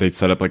go. They'd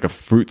set up like a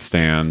fruit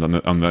stand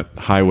on the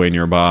highway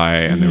nearby,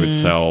 and they would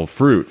sell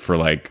fruit for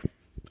like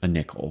a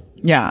nickel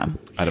Yeah,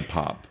 at a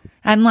pop.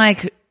 and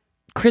like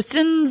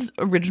Kristen's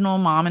original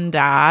mom and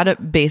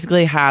dad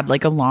basically had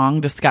like a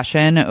long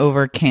discussion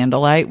over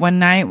candlelight one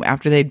night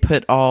after they'd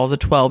put all the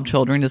 12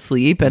 children to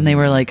sleep, and they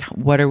were like,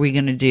 "What are we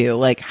going to do?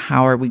 Like,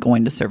 how are we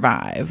going to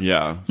survive?"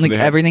 Yeah, so Like they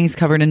had- everything's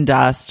covered in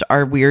dust.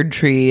 Our weird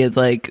tree is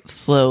like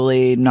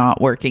slowly not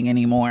working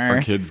anymore.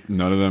 Our kids,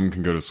 none of them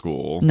can go to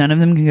school. None of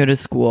them can go to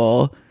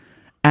school.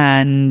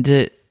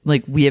 And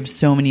like we have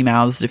so many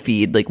mouths to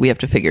feed. Like we have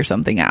to figure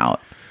something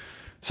out.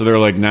 So they're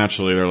like,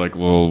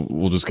 well,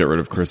 we'll just get rid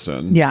of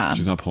Kristen. Yeah.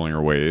 She's not pulling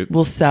her weight.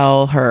 We'll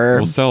sell her.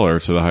 We'll sell her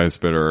to the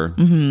highest bidder.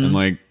 Mm-hmm. And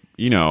like,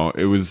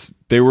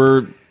 they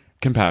were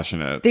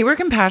compassionate. They were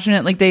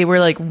compassionate. Like they were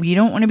like, we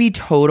don't want to be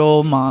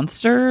total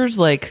monsters.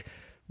 Like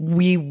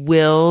we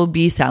will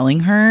be selling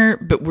her,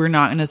 but we're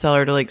not going to sell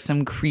her to like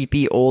some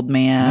creepy old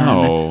man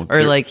No,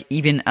 or like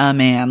even a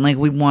man. Like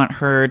we want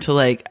her to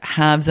like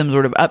have some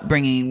sort of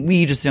upbringing.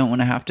 We just don't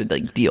want to have to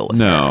like deal with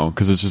her. No,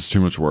 because it's just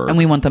too much work. And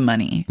we want the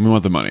money. We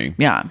want the money.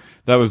 Yeah.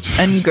 That was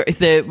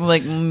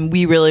And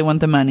we really want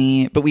the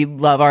money, but we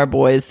love our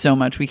boys so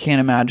much we can't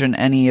imagine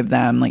any of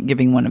them like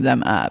giving one of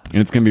them up.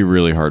 and it's gonna be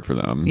really hard for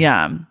them.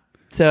 Yeah.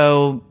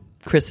 So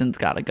Kristen's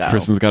got to go.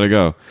 Kristen's got to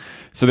go.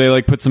 So they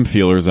like put some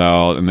feelers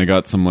out, and they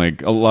got some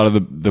like a lot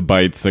of the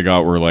bites they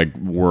got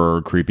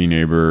were creepy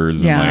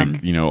neighbors, and Yeah.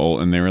 like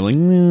and they were like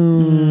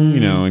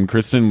and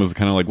Kristen was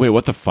kind of like, wait,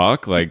 what the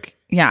fuck, like.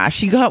 Yeah,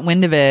 she got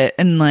wind of it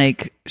and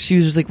like she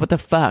was just like, "What the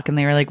fuck?" And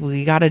they were like,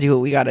 "We got to do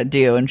what we got to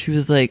do." And she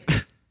was like,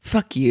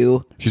 "Fuck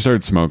you." She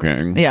started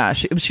smoking. Yeah,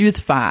 she was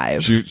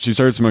 5. She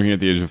started smoking at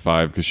the age of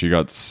 5 because she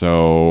got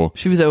so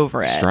She was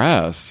over it.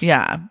 stressed.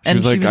 Yeah, She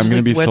was like, I'm just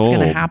gonna be "What's sold.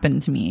 gonna happen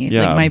to me?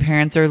 Yeah. Like my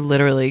parents are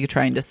literally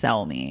trying to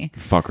sell me."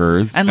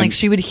 Fuckers. And like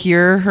she would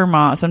hear her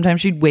mom,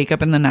 sometimes she'd wake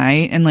up in the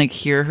night and like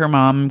hear her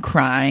mom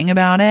crying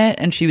about it,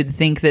 and she would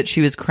think that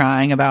she was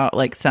crying about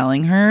like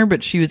selling her,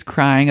 but she was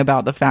crying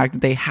about the fact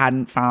that they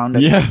hadn't found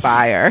a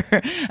buyer.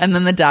 And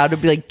then the dad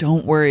would be like,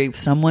 "Don't worry,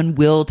 someone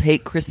will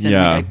take Kristen.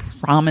 Yeah. Like, I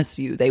promise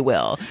you they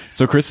will."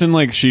 So Kristen,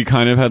 like, she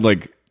kind of had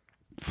like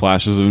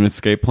flashes of an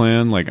escape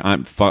plan. Like,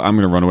 I'm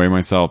gonna run away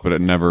myself, but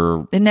it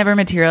never. It never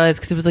materialized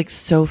because it was like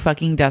so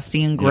fucking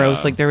dusty and gross.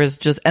 Yeah. Like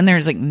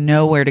there's like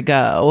nowhere to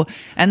go.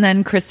 And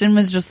then Kristen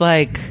was just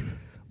like,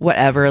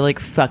 whatever, like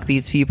fuck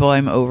these people,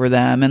 I'm over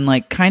them, and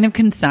like kind of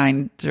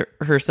consigned to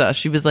herself.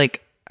 She was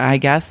like, I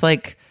guess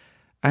like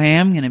I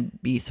am gonna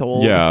be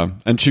sold. Yeah,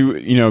 and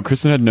she,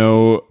 Kristen had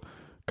no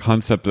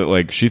concept that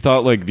like she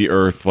thought like the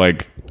earth,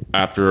 like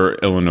after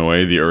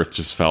Illinois, the earth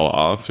just fell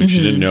off. Like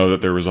she didn't know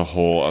that there was a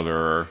whole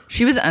other.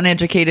 She was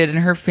uneducated, and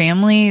her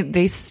family,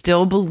 they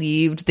still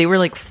believed they were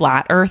like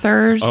flat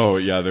earthers. Oh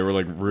yeah, they were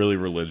like really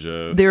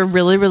religious. They were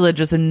really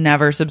religious and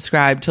never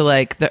subscribed to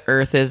like the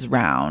earth is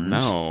round.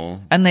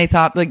 No. And they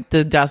thought like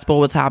the Dust Bowl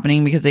was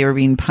happening because they were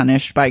being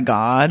punished by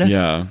God.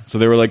 Yeah. So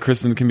they were like,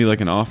 Kristen can be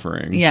like an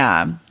offering.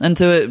 Yeah. And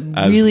so it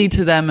really,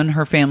 to them and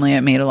her family,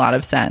 it made a lot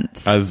of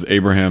sense. As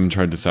Abraham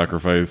tried to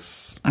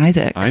sacrifice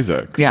Isaac.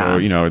 Yeah.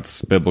 So,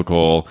 it's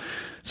biblical.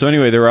 So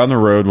anyway, they were on the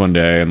road one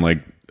day, and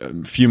like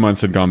a few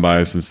months had gone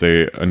by since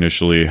they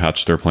initially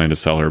hatched their plan to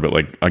sell her. But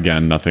like,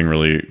 again, nothing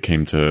really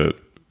came to,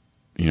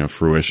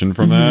 fruition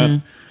from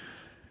that.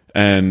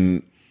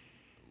 And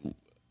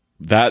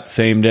that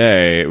same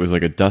day, it was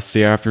like a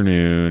dusty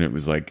afternoon. It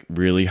was like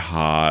really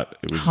hot.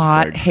 It was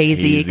hot, just, like,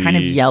 hazy, kind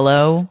of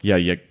yellow.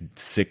 Yeah,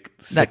 sick.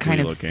 That kind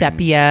of looking.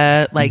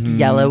 sepia, like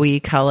yellowy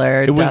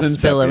color. It was dust in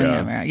sepia. billowing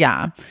everywhere.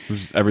 Yeah,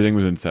 Everything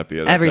was in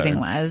sepia. Everything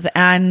was,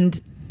 and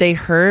they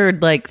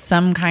heard like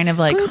some kind of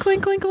like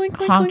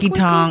honky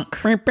tonk.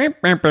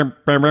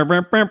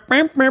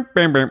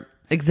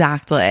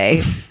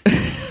 Exactly.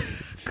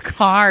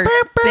 Car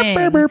thing.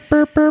 They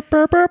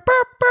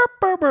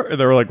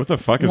were like, what the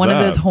fuck is one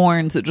that? of those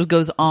horns that just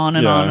goes on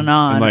and on and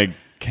on. And like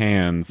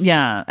cans.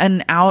 Yeah.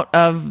 And out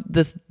of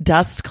this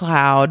dust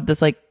cloud,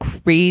 this like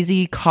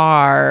crazy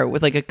car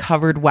with like a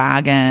covered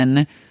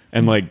wagon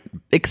and like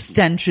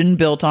extension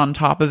built on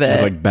top of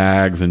it. With like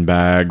bags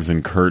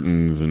and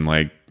curtains and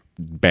like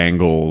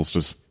bangles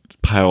just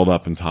piled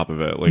up on top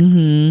of it. Like,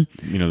 the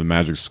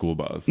Magic School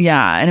Bus.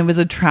 Yeah. And it was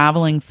a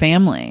traveling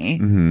family.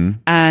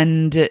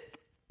 And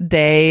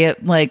they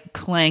like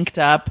clanked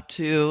up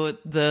to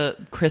the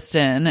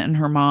Kristen and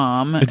her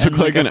mom. It took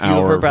like an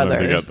hour for them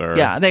to get there.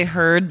 Yeah, they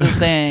heard the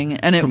thing,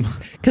 and it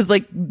because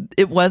like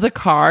it was a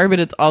car,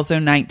 but it's also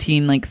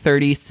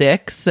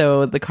 1936,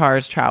 so the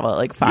cars travel at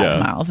like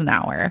 5 miles an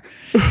hour.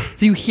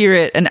 So you hear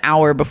it an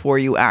hour before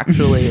you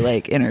actually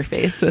like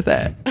interface with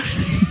it.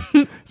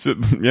 So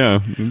yeah.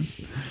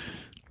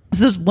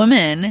 So this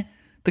woman,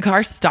 the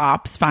car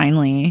stops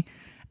finally,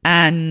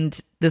 and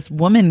this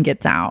woman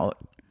gets out.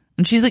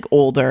 And she's like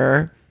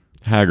older,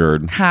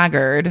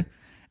 haggard,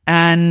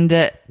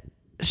 and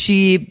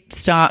she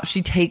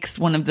takes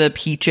one of the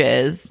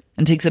peaches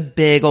and takes a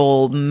big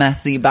old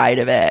messy bite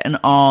of it, and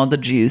all the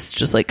juice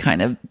just like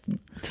kind of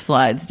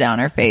slides down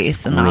her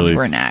face and really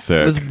onto her neck.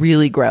 Sick. It was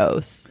really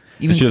gross.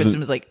 Even Kristen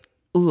was like,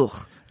 ugh.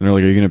 And they're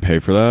like, are you gonna pay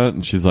for that?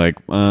 And she's like,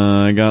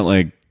 I got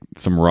like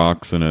some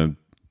rocks and a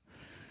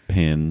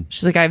pin.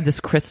 She's like, I have this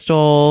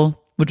crystal,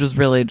 which was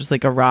really just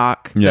like a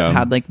rock that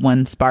had like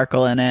one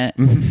sparkle in it.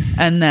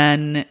 And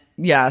then,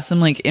 some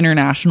like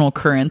international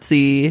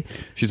currency.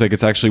 She's like,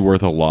 it's actually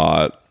worth a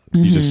lot.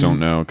 You just don't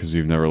know because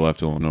you've never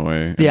left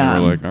Illinois. And we're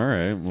like, all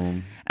right,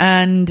 well.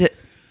 And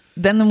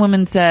then the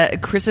woman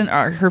said, Kristen's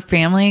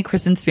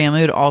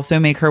family would also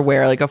make her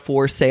wear like a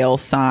for sale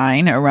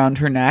sign around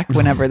her neck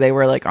whenever they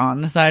were like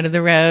on the side of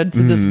the road.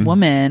 So this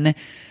woman,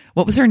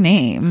 what was her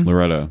name?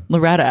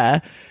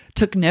 Loretta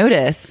took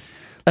notice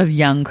of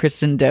young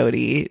Kristen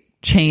Doty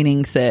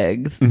chaining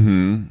cigs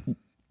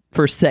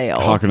for sale,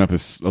 hawking up a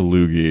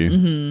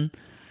loogie.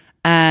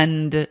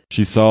 And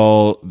she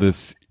saw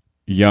this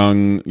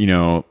young,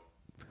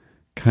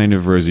 kind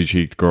of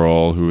rosy-cheeked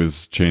girl who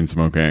was chain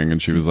smoking, and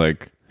she was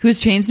like, who's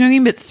chain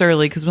smoking but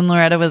surly, because when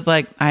Loretta was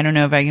like, I don't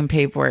know if I can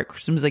pay for it,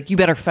 Kristen was like, you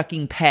better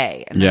fucking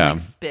pay, and then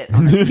like spit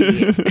on her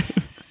feet.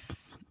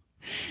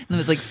 And it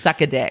was like,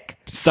 suck a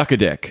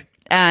dick,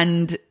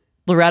 and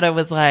Loretta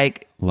was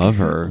like, love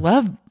her.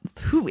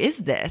 Who is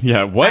this?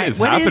 Yeah, what is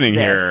happening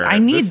here? I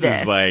need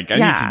this. Is like, I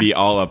need to be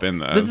all up in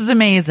this. This is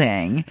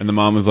amazing. And the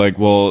mom was like,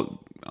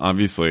 well,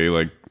 obviously,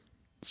 like,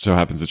 so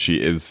happens that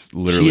she is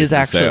literally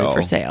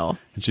for sale.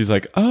 And she's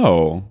like,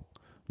 oh,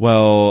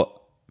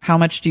 well, how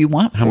much do you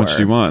want? How much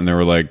do you want? And they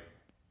were like,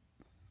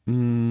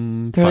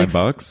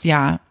 $5.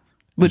 Yeah,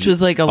 which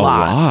was like a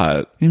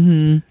lot.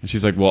 And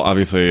she's like, well,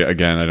 obviously,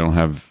 again, I don't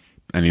have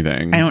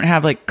anything. I don't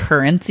have like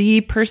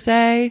currency per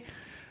se,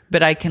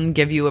 but I can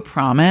give you a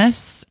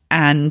promise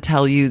and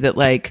tell you that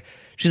like,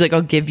 she's like,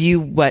 I'll give you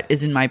what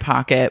is in my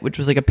pocket, which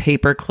was like a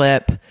paper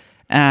clip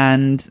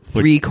and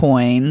 3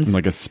 coins.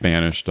 Like a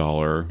Spanish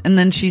dollar. And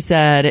then she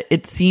said,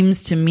 it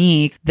seems to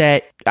me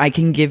that I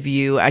can give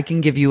you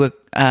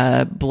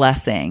a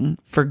blessing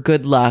for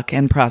good luck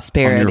and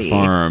prosperity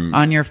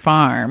on your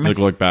farm. Like,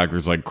 look back,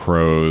 there's like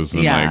crows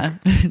and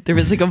like there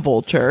was like a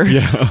vulture.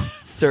 Yeah.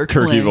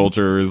 Circling. Turkey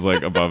vulture is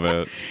like above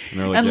it.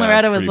 And, and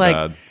Loretta was like,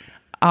 bad.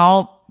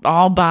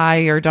 I'll buy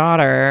your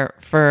daughter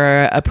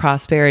for a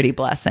prosperity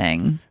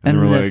blessing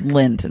and this like,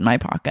 lint in my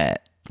pocket.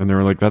 And they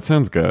were like, that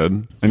sounds good.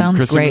 And sounds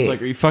Kristen great. was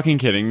like, are you fucking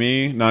kidding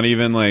me? Not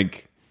even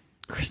like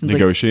Kristen's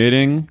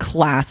negotiating.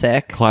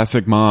 Like,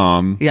 classic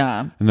mom.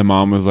 Yeah. And the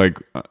mom was like,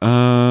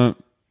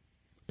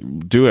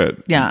 do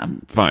it. Yeah.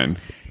 Fine.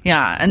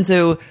 Yeah. And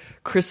so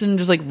Kristen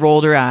just like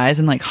rolled her eyes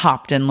and like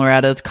hopped in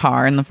Loretta's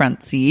car in the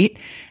front seat.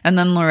 And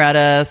then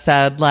Loretta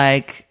said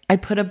like, I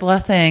put a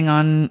blessing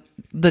on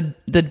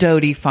the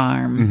Doty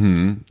farm.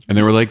 Mm-hmm. And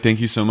they were like, thank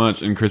you so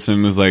much. And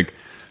Kristen was like,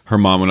 her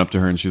mom went up to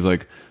her and she's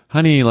like,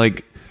 honey,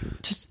 like,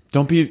 just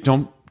don't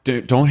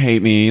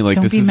hate me.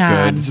 Like, this is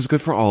good. This is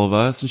good for all of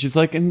us. And she's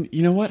like, and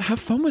you know what? Have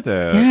fun with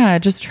it. Yeah,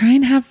 just try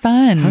and have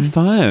fun. Have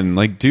fun.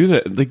 Like, do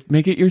that. Like,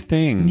 make it your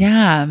thing.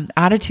 Yeah.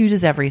 Attitude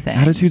is everything.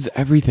 Attitude's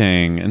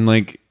everything. And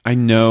like, I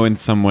know in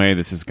some way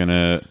this is going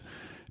to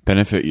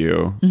benefit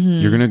you.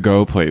 You're going to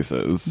go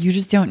places. You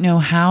just don't know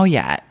how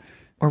yet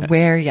or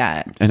where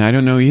yet. And I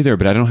don't know either,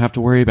 but I don't have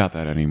to worry about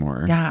that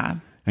anymore. Yeah.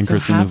 And so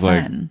Kristen was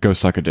fun. like, go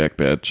suck a dick,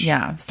 bitch.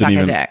 Yeah, suck didn't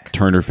a even dick.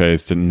 Turned her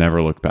face, didn't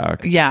never look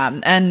back. Yeah.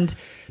 And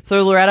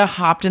so Loretta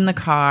hopped in the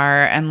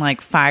car and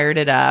like fired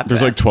it up.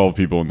 There's like 12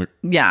 people in the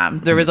Yeah.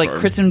 There was like car.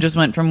 Kristen just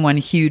went from one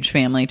huge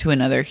family to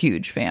another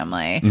huge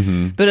family.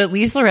 Mm-hmm. But at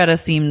least Loretta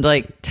seemed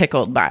like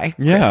tickled by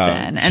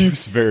Kristen. She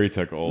was very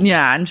tickled.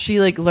 Yeah. And she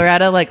like,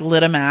 Loretta like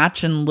lit a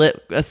match and lit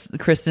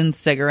Kristen's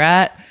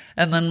cigarette.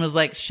 And then was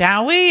like,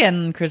 shall we?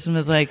 And Kristen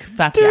was like,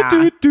 fuck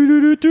yeah.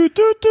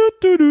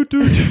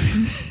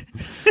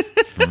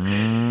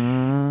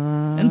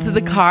 And so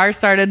the car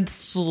started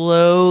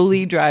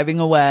slowly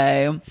driving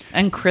away.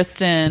 And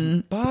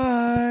Kristen...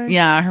 Bye.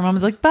 Yeah, her mom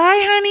was like, bye,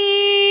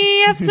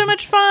 honey. Have so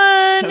much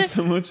fun. Have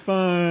so much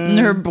fun. And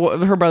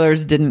her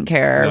brothers didn't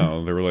care.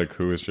 No, they were like,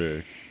 who is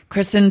she?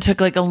 Kristen took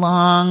like a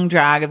long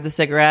drag of the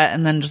cigarette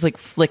and then just like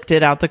flicked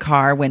it out the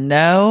car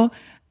window.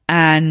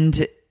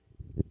 And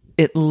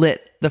it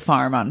lit the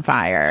farm on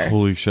fire.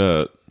 Holy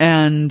shit.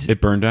 And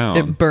it burned down.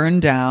 It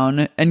burned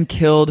down and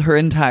killed her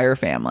entire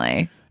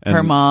family. And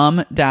her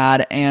mom,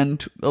 dad,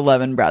 and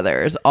 11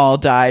 brothers all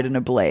died in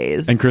a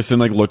blaze. And Kristen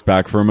like looked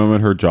back for a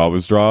moment, her jaw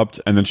was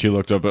dropped, and then she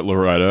looked up at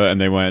Loretta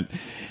and they went,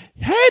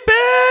 hey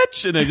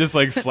bitch, and they just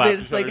like slapped they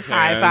just, like, each other's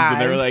hands, high-fived.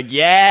 and they were like,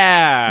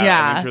 yeah.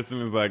 Yeah. And then Kristen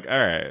was like, all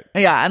right.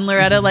 Yeah, and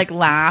Loretta like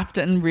laughed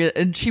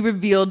and she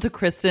revealed to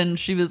Kristen,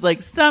 she was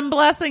like, some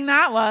blessing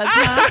that was,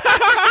 huh?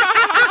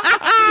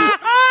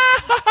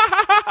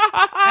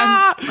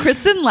 And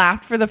Kristen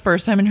laughed for the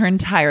first time in her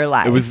entire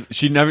life. It was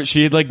she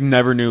had like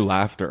never knew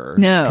laughter.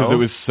 No, because it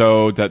was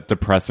so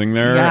depressing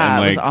there. Yeah,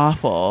 and, like, it was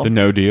awful. The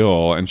no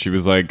deal, and she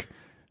was like,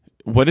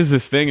 what is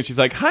this thing? And she's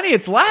like, honey,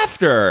 it's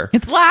laughter.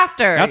 It's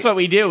laughter. That's what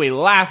we do. We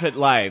laugh at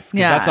life.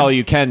 Yeah. That's all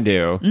you can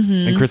do.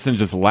 Mm-hmm. And Kristen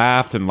just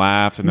laughed and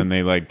laughed, and then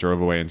they like drove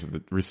away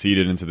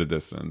receded into the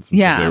distance. And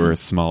Yeah. so they were a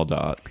small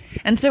dot.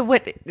 And so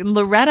what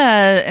Loretta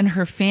and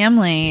her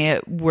family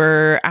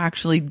were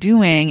actually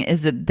doing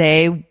is that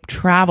they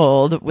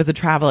traveled with a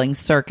traveling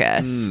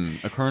circus.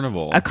 A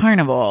carnival.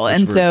 Which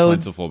and were so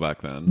plentiful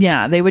back then.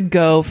 Yeah, they would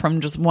go from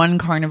just one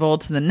carnival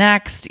to the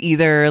next,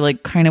 either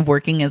like kind of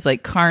working as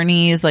like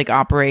carnies, like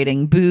operating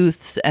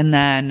booths, and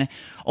then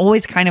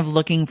always kind of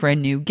looking for a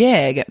new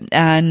gig.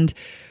 And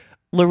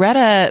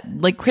Loretta,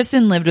 like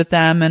Kristen lived with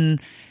them,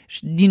 and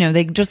you know,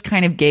 they just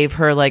kind of gave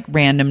her like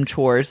random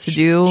chores to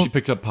do. She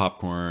picked up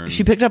popcorn.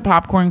 She picked up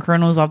popcorn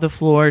kernels off the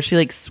floor. She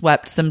like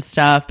swept some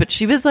stuff, but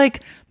she was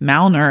like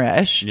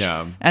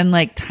malnourished, and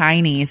like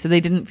tiny, so they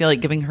didn't feel like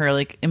giving her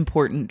like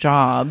important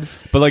jobs.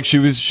 But like she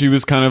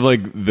was kind of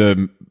like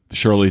the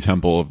Shirley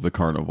Temple of the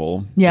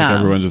carnival. Yeah, like,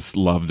 everyone just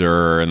loved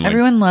her, and like,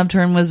 everyone loved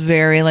her and was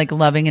very like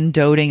loving and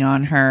doting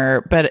on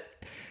her, but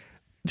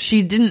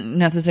she didn't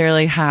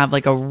necessarily have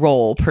like a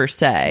role per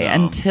se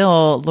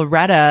until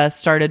Loretta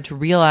started to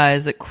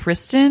realize that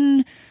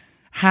Kristen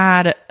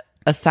had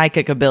a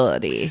psychic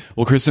ability.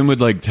 Well, Kristen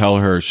would like tell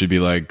her, she'd be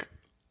like,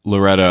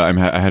 Loretta,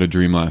 I had a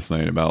dream last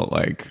night about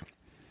like,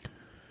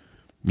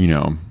 you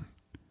know,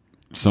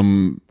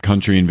 some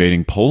country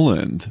invading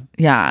Poland.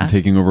 Yeah. And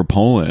taking over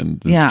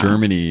Poland. Yeah.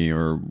 Germany,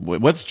 or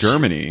what's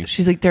Germany?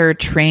 She's like, there are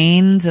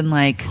trains and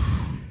like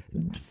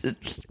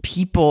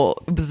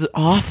people. It was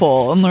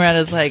awful. And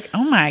Loretta's like,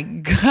 oh my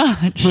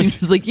God. She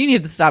was like, you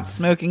need to stop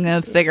smoking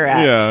those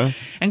cigarettes. Yeah.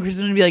 And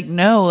Kristen would be like,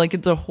 no, like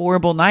it's a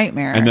horrible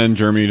nightmare. And then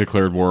Germany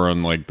declared war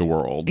on like the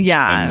world.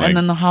 Yeah. And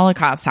then the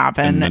Holocaust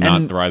happened.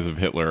 And the rise of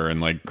Hitler.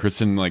 And like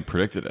Kristen like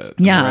predicted it.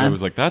 Yeah. And Loretta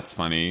was like, that's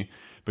funny.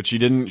 But she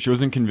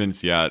wasn't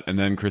convinced yet. And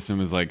then Kristen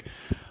was like,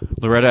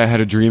 Loretta, I had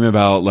a dream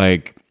about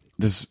like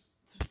this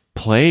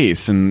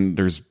place, and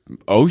there's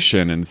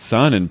ocean and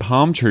sun and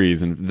palm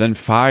trees, and then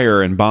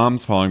fire and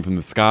bombs falling from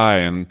the sky,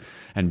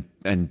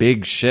 and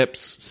big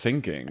ships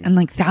sinking, and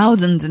like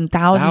thousands and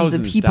thousands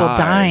of people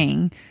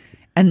dying.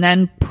 And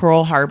then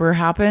Pearl Harbor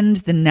happened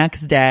the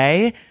next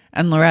day,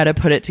 and Loretta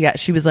put it together.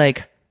 She was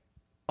like,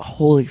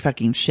 holy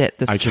fucking shit,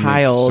 this I can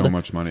child make so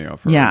much money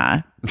off her.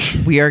 Yeah.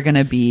 We are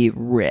gonna be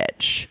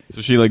rich.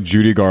 So she like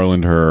Judy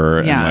Garland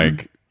her, Yeah. and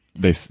like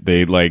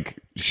they like,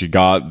 she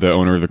got the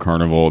owner of the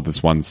carnival at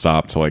this one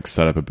stop to like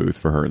set up a booth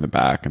for her in the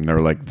back, and they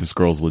were like, this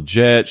girl's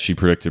legit. She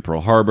predicted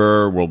Pearl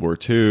Harbor, World War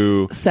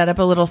II. Set up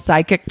a little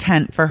psychic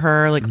tent for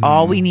her. Like,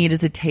 all we need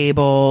is a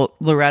table.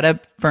 Loretta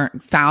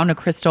found a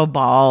crystal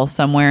ball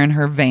somewhere in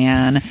her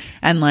van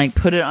and like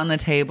put it on the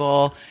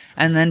table,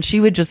 and then she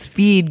would just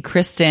feed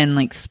Kristen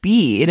like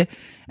speed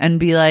and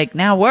be like,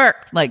 now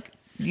work, like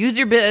use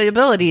your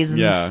abilities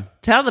and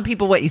tell the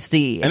people what you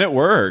see. And it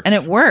worked.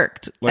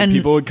 Like, and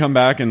people would come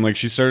back and, like,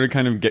 she started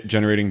kind of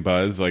generating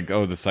buzz. Like,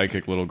 oh, the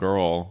psychic little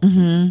girl.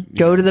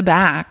 Go to the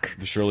back.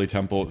 The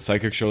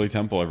Psychic Shirley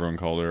Temple, everyone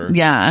called her.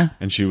 Yeah.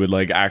 And she would,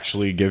 like,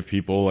 actually give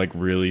people, like,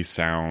 really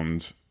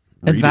sound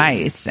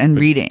advice and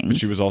readings. But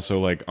she was also,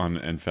 like, on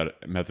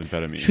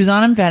methamphetamine. She was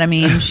on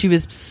amphetamine. She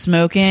was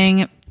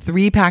smoking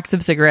 3 packs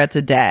of cigarettes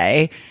a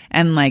day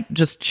and, like,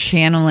 just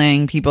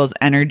channeling people's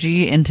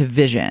energy into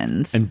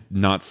visions. And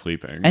not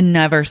sleeping. And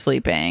never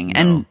sleeping. No.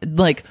 And,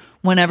 like,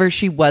 whenever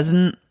she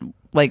wasn't,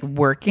 like,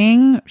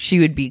 working, she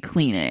would be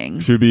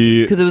cleaning. She would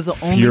be because it was the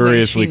only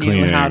way she knew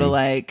cleaning. how to,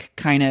 like,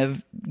 kind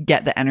of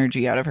get the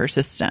energy out of her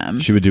system.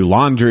 She would do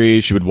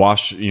laundry. She would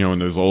wash, you know, in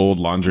those old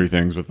laundry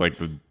things with, like,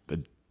 the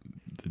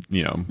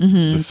you know,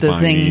 the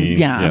spiny,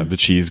 the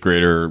cheese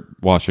grater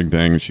washing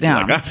thing. She'd be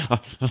like,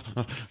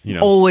 you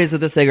know, always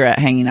with a cigarette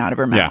hanging out of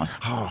her mouth.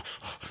 Yeah.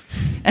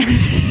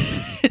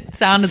 It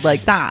sounded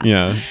like that.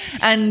 Yeah.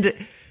 And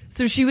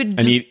so she would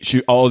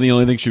the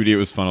only thing she would eat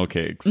was funnel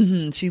cakes.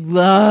 She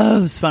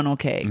loves funnel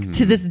cake.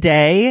 To this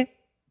day,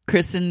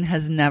 Kristen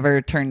has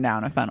never turned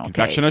down a funnel cake.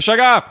 Confection of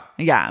sugar.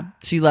 Yeah,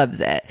 she loves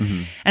it.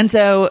 And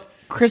so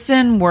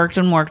Kristen worked,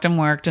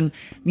 and,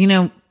 you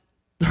know,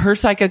 her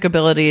psychic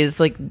abilities,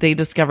 like, they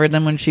discovered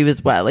them when she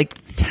was like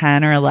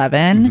 10 or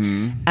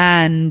 11.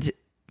 And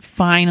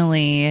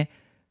finally,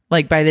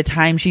 like, by the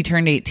time she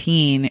turned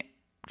 18,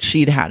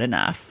 she'd had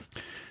enough.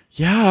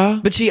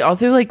 Yeah. But she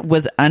also, like,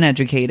 was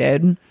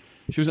uneducated.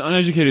 She was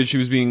uneducated. She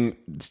was being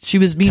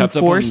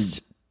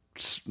forced,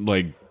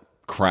 like,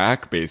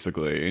 crack,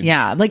 basically.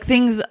 Yeah. Like,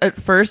 things at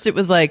first, it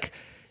was like,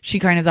 she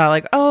kind of thought,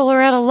 like, oh,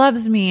 Loretta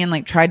loves me, and,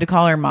 like, tried to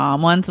call her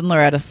mom once, and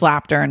Loretta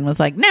slapped her and was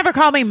like, never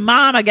call me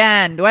mom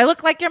again. Do I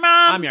look like your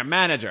mom? I'm your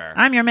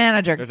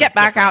manager. Get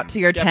back out to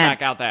your tent. Get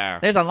back out there.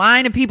 There's a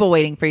line of people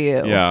waiting for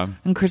you. Yeah.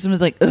 And Kristen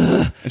was like,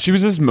 ugh. And she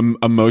was just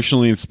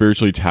emotionally and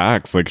spiritually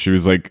taxed. Like, she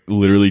was, like,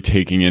 literally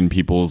taking in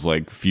people's,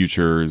 like,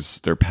 futures,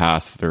 their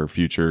past, their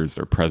futures,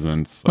 their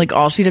presents. Like,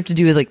 all she'd have to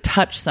do is, like,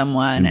 touch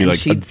someone, and like,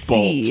 she'd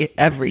see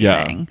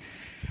everything.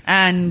 Yeah.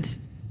 And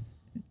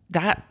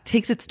that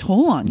takes its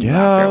toll on you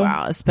after a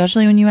while,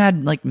 especially when you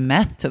add, like,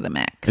 meth to the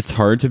mix. It's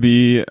hard to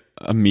be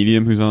a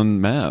medium who's on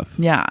meth.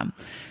 Yeah.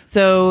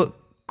 So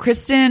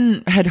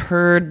Kristen had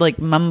heard, like,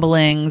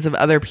 mumblings of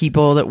other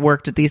people that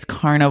worked at these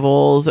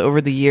carnivals over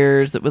the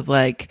years that was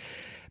like,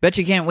 bet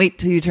you can't wait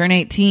till you turn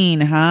 18,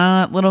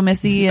 huh, little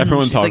missy? And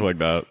everyone talked like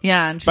that.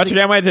 Yeah. And bet you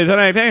can't wait till you turn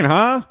 18,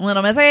 huh?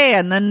 Little missy.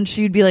 And then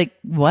she'd be like,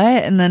 what?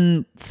 And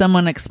then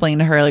someone explained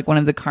to her, like, one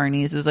of the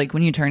carnies was like,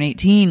 when you turn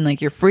 18, like,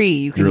 you're free.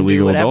 You can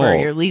do whatever. Adult.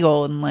 You're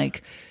legal. And,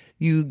 like,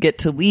 you get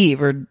to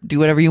leave or do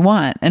whatever you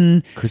want.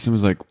 And Kristen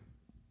was like,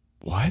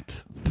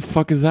 what the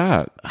fuck is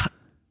that?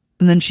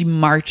 And then she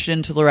marched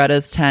into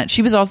Loretta's tent.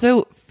 She was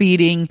also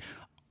feeding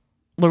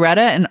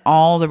Loretta, and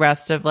all the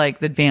rest of, like,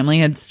 the family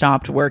had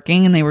stopped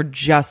working, and they were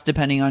just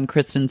depending on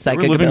Kristen's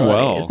psychic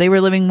abilities. They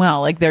were living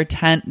well. Like, their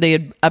tent, they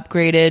had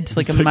upgraded to,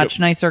 like, a much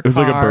nicer car. It was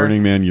like a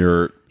Burning Man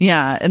yurt.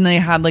 Yeah, and they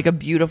had, like, a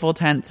beautiful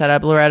tent set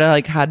up. Loretta,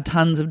 like, had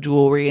tons of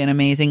jewelry and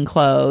amazing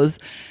clothes.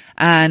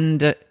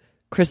 And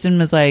Kristen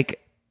was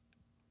like,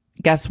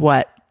 guess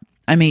what?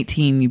 I'm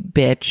 18, you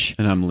bitch.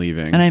 And I'm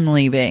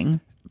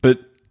leaving. But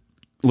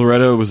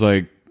Loretta was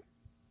like,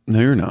 no,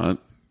 you're not.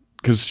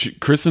 Because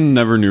Kristen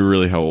never knew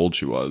really how old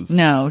she was.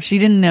 No, she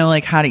didn't know,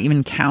 like, how to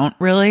even count,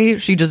 really.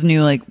 She just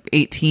knew, like,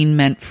 18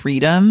 meant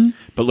freedom.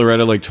 But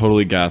Loretta, like,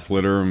 totally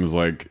gaslit her and was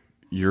like,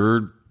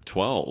 you're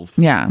 12.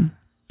 Yeah.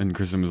 And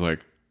Kristen was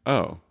like,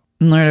 oh.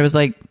 And Loretta was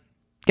like,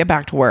 get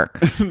back to work.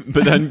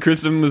 But then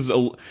Kristen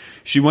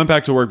she went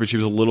back to work, but she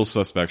was a little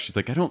suspect. She's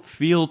like, I don't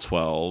feel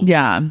 12.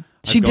 Yeah.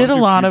 She did a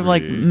lot of,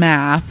 like,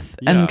 math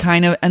and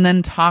and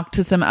then talked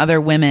to some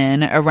other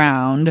women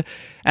around,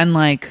 and,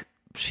 like,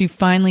 she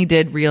finally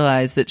did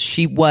realize that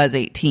she was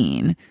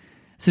 18.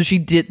 So she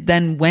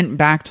then went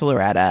back to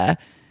Loretta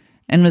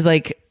and was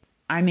like,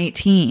 I'm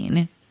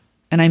 18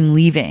 and I'm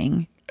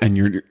leaving. And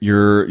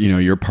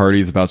your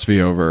party's about to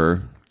be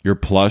over. You're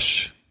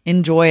plush.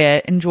 Enjoy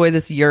it. Enjoy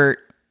this yurt.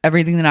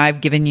 Everything that I've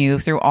given you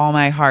through all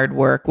my hard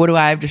work. What do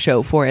I have to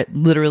show for it?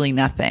 Literally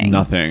nothing.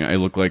 Nothing. I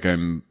look like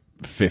I'm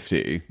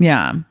 50.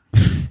 Yeah.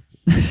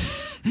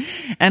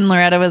 And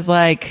Loretta was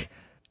like,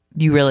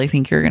 you really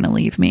think you're going to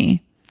leave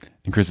me?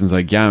 And Kristen's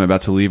like, yeah, I'm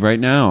about to leave right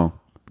now.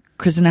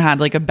 Kristen had,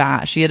 like, a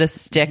bat. She had a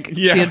stick.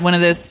 Yeah. She had one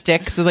of those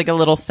sticks with, like, a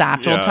little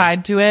satchel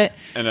tied to it.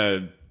 And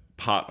a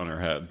pot on her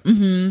head.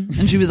 Mm-hmm.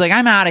 And she was like,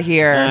 I'm out of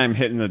here. I'm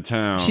hitting the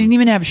town. She didn't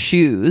even have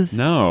shoes.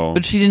 No.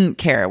 But she didn't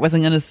care. It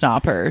wasn't going to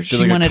stop her. She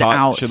like wanted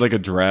out. She had, like, a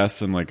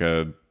dress and, like,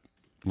 a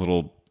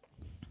little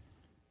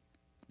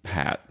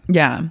hat.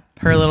 Yeah.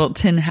 Her little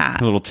tin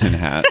hat. A little tin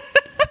hat.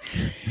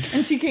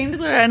 And she came to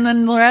Loretta. And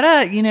then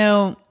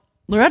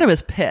Loretta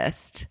was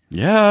pissed.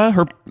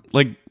 Yeah.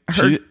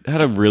 She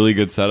had a really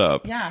good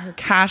setup. Yeah, her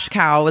cash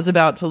cow was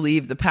about to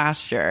leave the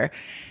pasture.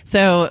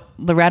 So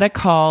Loretta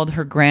called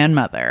her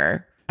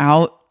grandmother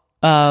out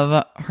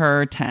of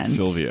her tent.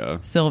 Sylvia.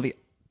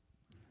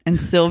 And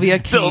Sylvia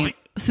came.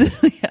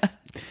 Sylvia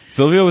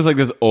Sylvia was like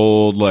this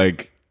old,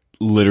 like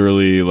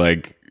literally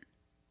like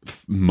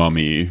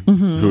mummy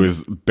who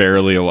is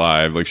barely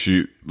alive. Like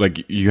she,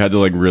 like you had to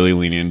like really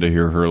lean in to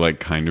hear her like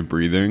kind of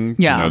breathing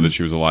to know that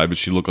she was alive, but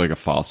she looked like a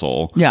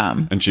fossil. Yeah.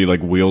 And she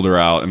like wheeled her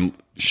out, and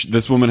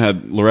this woman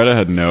Loretta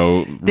had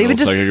no real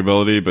psychic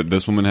ability, but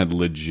this woman had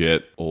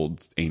legit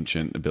old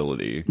ancient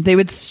ability. They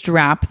would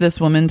strap this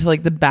woman to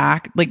like the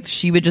back, like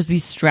she would just be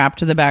strapped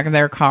to the back of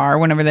their car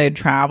whenever they'd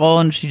travel,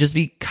 and she'd just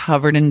be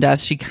covered in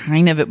dust.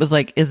 It was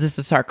like, is this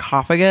a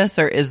sarcophagus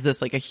or is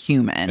this like a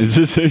human? Is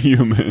this a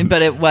human?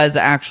 But it was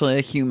actually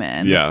a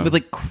human. Yeah. With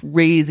like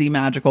crazy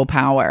magical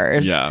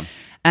powers. Yeah.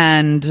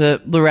 And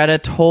Loretta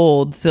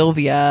told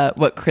Sylvia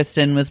what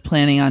Kristen was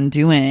planning on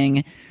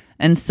doing.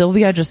 And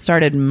Sylvia just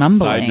started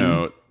mumbling. Side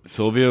note,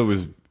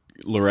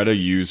 Loretta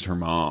used her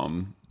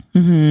mom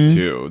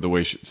too. The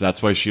way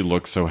that's why she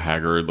looked so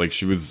haggard. Like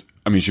she was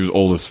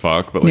old as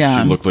fuck, but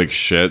like she looked like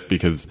shit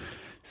because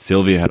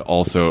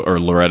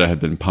Loretta had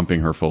been pumping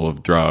her full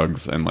of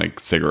drugs and like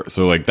cigarettes.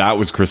 So like that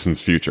was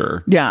Kristen's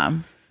future. Yeah.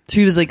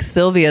 She was like,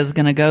 Sylvia's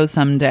going to go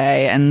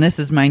someday, and this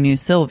is my new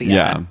Sylvia.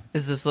 Yeah.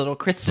 Is this little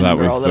Kristen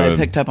girl that I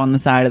picked up on the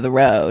side of the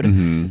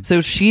road.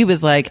 So she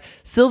was like,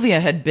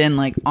 Sylvia had been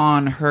like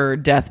on her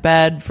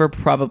deathbed for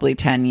probably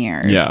 10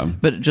 years. Yeah.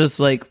 But just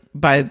like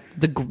by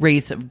the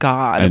grace of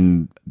God.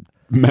 And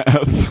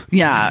meth.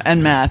 Yeah,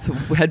 and meth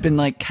had been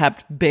like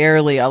kept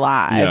barely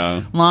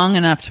alive. Long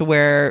enough to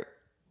where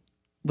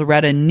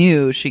Loretta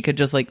knew she could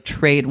just like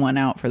trade one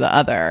out for the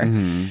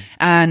other.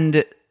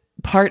 And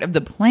part of the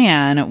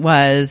plan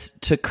was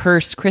to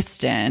curse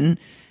Kristen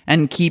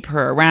and keep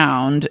her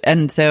around.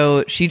 And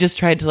so she just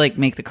tried to like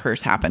make the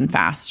curse happen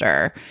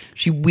faster.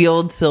 She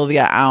wheeled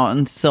Sylvia out,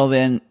 and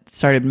Sylvia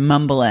started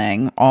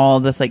mumbling all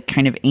this like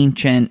kind of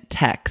ancient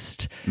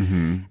text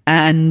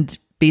and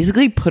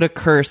basically put a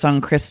curse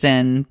on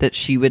Kristen that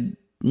she would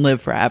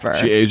live forever.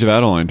 She Age of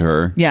Adelined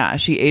her. Yeah,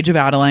 she Age of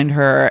Adelined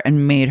her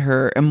and made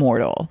her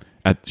immortal.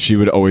 She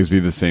would always be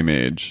the same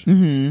age.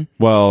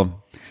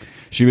 Well,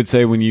 she would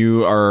say when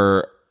you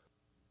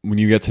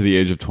get to the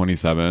age of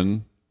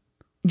 27,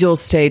 you'll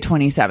stay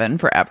 27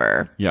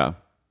 forever. Yeah.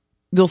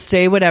 You'll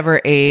stay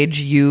whatever age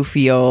you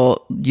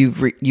feel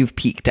you've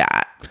peaked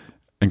at.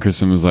 And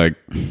Kristen was like,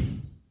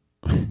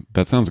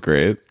 that sounds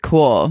great.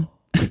 Cool.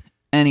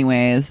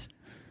 Anyways.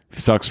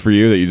 Sucks for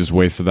you that you just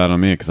wasted that on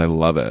me because I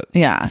love it.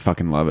 Yeah. I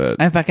fucking love it.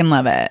 I fucking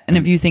love it. And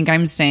if you think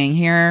I'm staying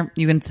here,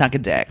 you can suck a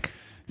dick.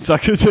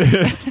 Suck a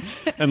dick.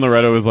 And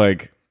Loretta was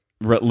like,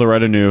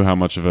 Loretta knew how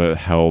much of a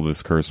hell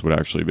this curse would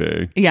actually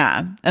be.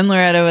 Yeah. And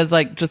Loretta was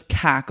like, just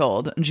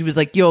cackled. And she was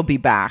like, you'll be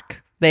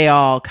back. They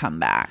all come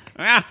back.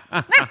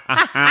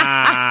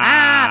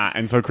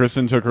 And so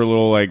Kristen took her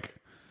little like,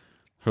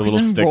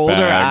 little stick rolled bag.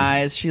 Her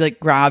eyes. She like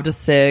grabbed a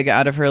cig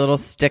out of her little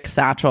stick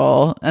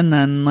satchel and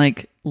then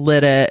like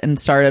lit it and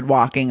started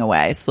walking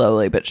away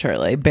slowly but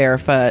surely,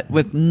 barefoot,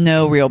 with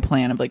no real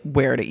plan of like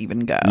where to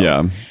even go.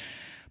 Yeah.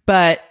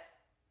 But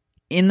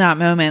in that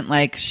moment,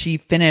 like she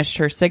finished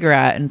her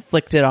cigarette and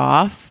flicked it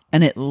off,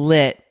 and it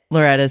lit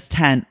Loretta's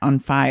tent on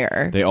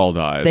fire. They all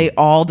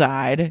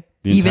died.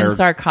 Even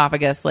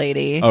sarcophagus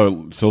lady.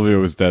 Oh, Sylvia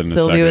was dead in a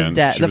second. Sylvia was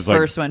dead. She The was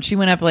first one. She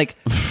went up like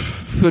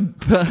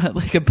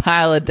like a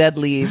pile of dead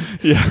leaves.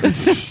 Yeah.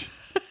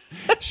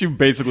 She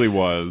basically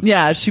was.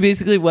 Yeah, she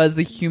basically was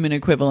the human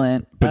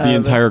equivalent. But the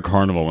entire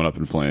carnival went up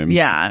in flames.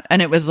 Yeah,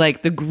 and it was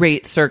like the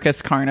Great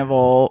Circus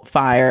Carnival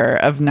fire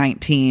of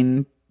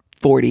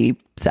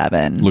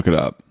 1947. Look it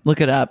up.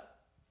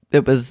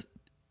 It was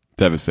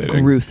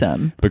devastating.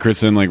 Gruesome. But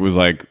Kristen like was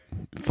like,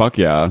 fuck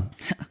yeah.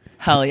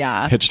 Hell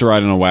yeah. Hitched a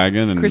ride in a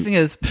wagon. And Kristen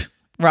goes,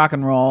 rock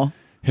and roll.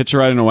 Hitched a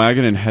ride in a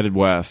wagon and headed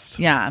west.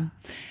 Yeah.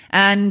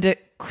 And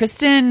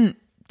Kristen,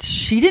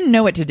 she didn't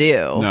know what to do.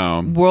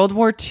 No. World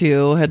War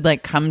II had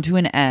like come to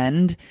an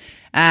end,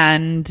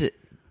 and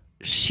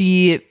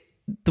the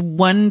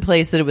one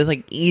place that it was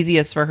like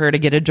easiest for her to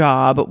get a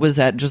job was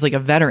at just like a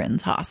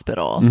veterans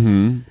hospital.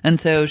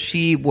 And so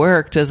she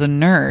worked as a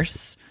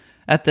nurse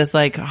at this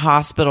like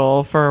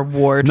hospital for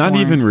war. Not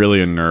even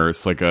really a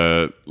nurse,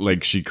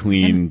 she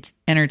cleaned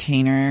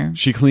entertainer.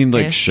 She cleaned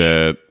like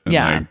shit and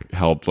like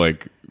helped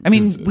like. I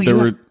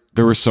mean,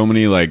 there were so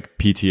many like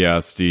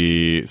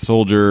PTSD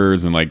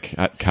soldiers and like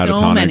catatonic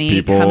so many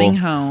people coming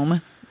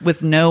home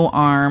with no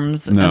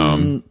arms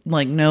and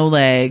like no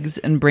legs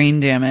and brain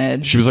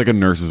damage. She was like a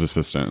nurse's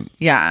assistant.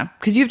 Yeah,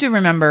 because you have to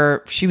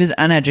remember she was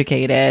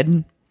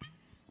uneducated.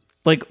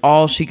 Like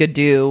all she could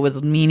do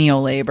was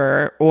menial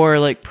labor or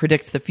like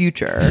predict the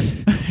future.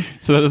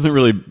 So that doesn't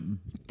really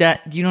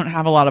you don't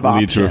have a lot of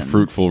lead options. to a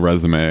fruitful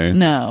resume.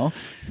 No.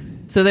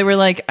 So they were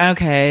like,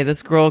 okay,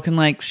 this girl can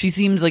like, she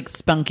seems like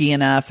spunky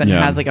enough and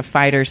has like a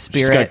fighter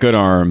spirit. She's got good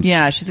arms.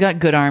 Yeah, she's got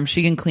good arms.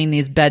 She can clean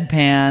these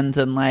bedpans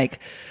and like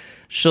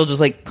she'll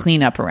just like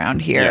clean up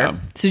around here. Yeah.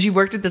 So she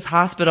worked at this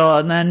hospital,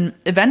 and then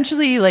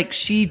eventually like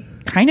she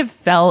kind of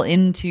fell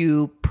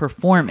into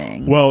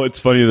performing. Well,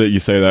 it's funny that you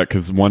say that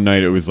because one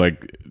night it was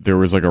like there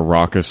was like a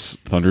raucous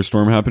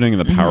thunderstorm happening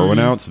and the power went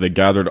out. So they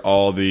gathered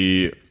all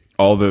the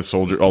all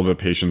the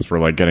patients were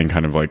like getting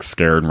kind of like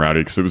scared and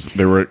rowdy because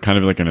they were kind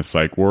of like in a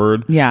psych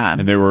ward. Yeah.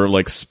 And they were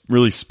like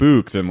really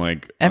spooked and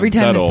like every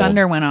unsettled. time the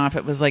thunder went off,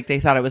 it was like they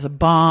thought it was a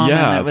bomb.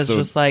 Yeah, and it was so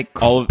just like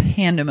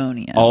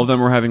pandemonium. All of them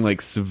were having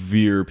like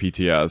severe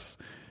PTS.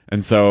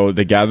 And so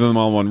they gathered them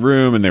all in one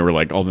room, and they were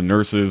like, all the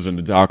nurses and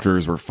the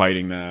doctors were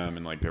fighting them,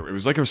 and like it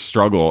was like a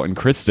struggle. And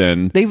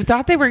Kristen, they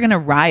thought they were gonna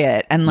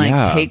riot and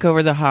like take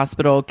over the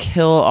hospital,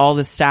 kill all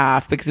the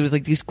staff, because it was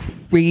like these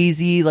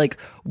crazy like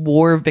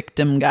war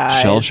victim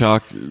guys, shell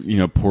shocked,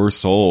 poor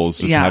souls,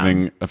 just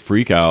having a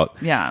freak out.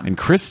 Yeah. And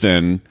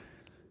Kristen,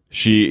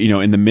 she,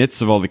 in the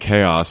midst of all the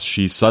chaos,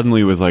 she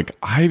suddenly was like,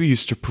 I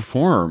used to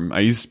perform.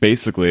 I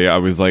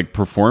was like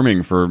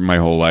performing for my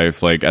whole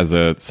life, like as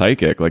a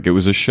psychic. Like it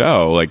was a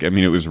show. Like, I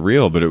mean, it was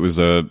real, but it was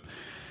a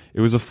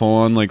full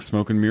on like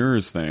smoke and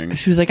mirrors thing.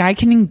 She was like, I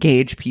can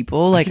engage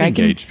people. Like I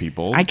can engage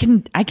people.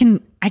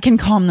 I can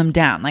calm them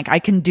down. Like I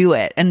can do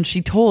it. And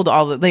she told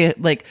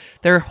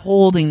they're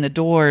holding the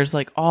doors,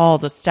 like all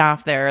the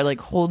staff there,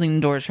 like holding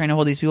the doors, trying to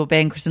hold these people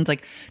back. And Kristen's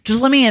like,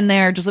 just let me in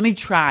there. Just let me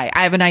try.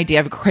 I have an idea. I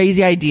have a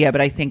crazy idea,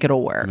 but I think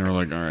it'll work. And they're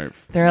like, all right.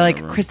 They're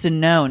like, Kristen,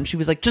 no. And she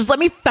was like, just let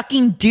me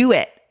fucking do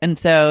it. And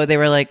so they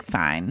were like,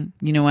 fine.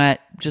 You know what?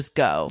 Just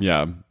go.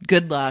 Yeah.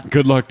 Good luck.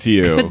 Good luck to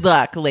you. Good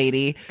luck,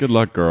 lady. Good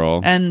luck,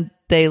 girl. And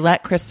they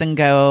let Kristen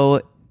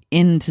go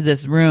into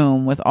this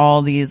room with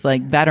all these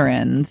like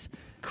veterans.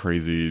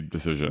 Crazy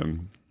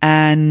decision.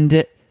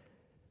 And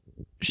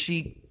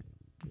she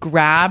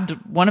grabbed,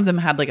 one of them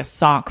had like a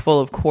sock full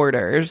of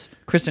quarters.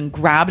 Kristen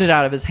grabbed it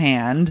out of his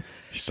hand.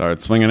 She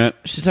started swinging it.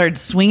 She started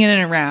swinging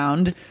it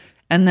around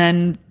and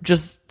then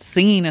just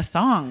singing a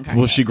song.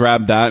 Well, she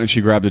grabbed that and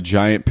she grabbed a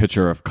giant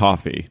pitcher of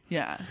coffee.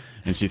 Yeah.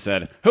 And she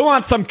said, who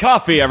wants some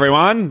coffee,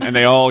 everyone? And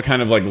they all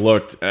kind of like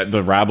looked at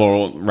the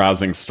rabble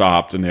rousing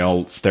stopped and they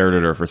all stared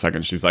at her for a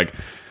second. She's like,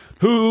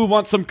 who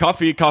wants some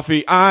coffee?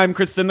 Coffee. I'm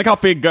Kristen, the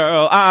coffee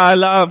girl. I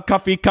love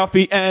coffee,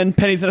 and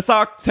pennies in a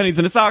sock,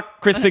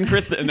 Kristen.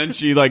 And then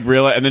she like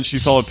realized, and then she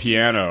saw a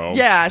piano.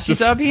 Yeah, she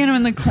saw a piano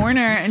in the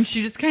corner, and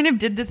she just kind of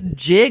did this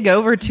jig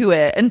over to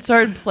it and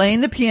started playing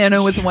the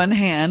piano with one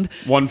hand,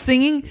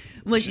 singing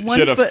like one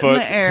she had a foot in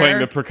the air, playing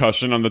the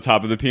percussion on the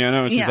top of the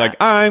piano, and she's like,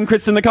 I'm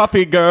Kristen, the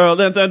coffee girl.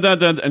 Dun, dun, dun,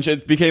 dun. And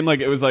it became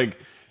like, it was like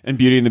in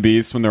Beauty and the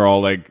Beast when they're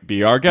all like,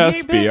 be our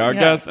guest,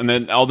 guest. And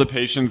then all the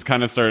patients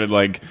kind of started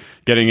like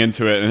getting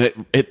into it,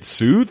 and it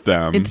soothed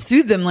them. It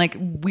soothed them, like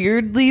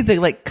weirdly, the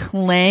like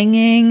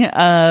clanging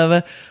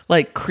of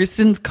like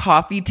Kristen's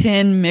coffee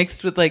tin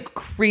mixed with like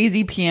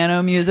crazy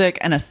piano music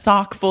and a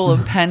sock full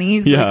of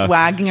pennies like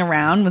wagging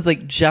around was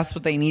like just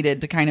what they needed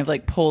to kind of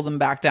like pull them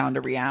back down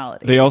to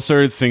reality. They all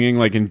started singing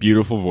like in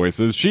beautiful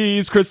voices.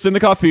 She's Kristen,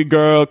 the coffee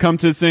girl, come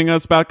to sing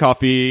us about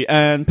coffee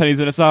and pennies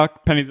in a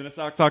sock, pennies in a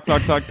sock, sock,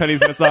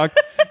 pennies in a sock.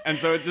 And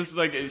so it just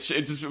like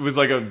it was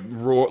like a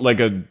roar, like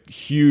a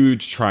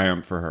huge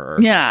triumph for her.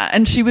 Yeah,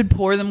 and she would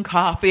pour them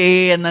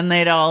coffee, and then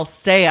they'd all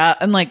stay up,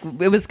 and like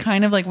it was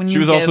kind of like when she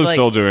was also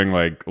still doing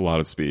like a lot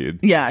of speed.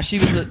 Yeah, she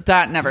was.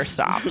 That never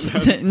stopped.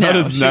 that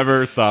has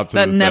never stopped.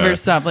 That never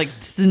stopped. Like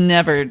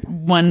never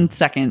 1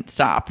 second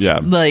stopped. Yeah,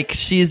 like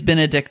she's been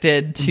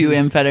addicted to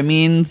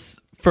amphetamines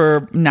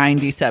for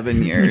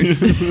 97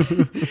 years,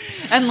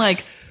 and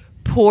like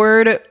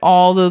poured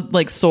all the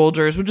like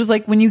soldiers, which is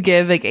like when you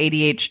give like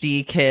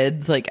ADHD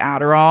kids like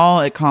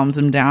Adderall, it calms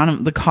them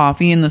down. The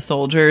coffee and the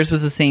soldiers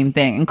was the same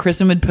thing. And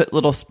Kristen would put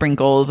little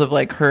sprinkles of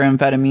like her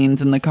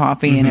amphetamines in the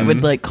coffee, and it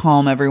would like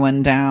calm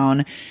everyone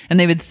down. And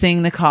they would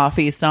sing the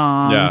coffee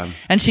song. Yeah.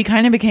 And she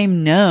kind of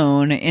became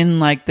known in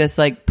like this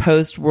like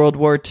post World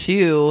War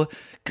II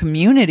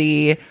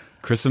community.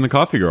 Kristen the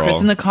coffee girl.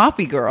 Kristen the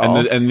coffee girl.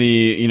 And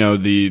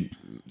the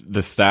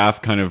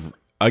staff kind of,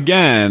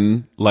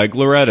 again, like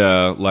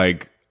Loretta,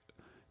 like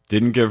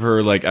didn't give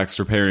her like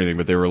extra pay or anything,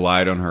 but they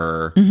relied on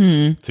her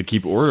to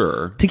keep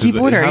order. To keep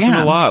order, it happened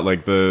a lot.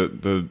 Like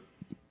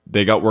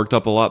they got worked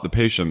up a lot, the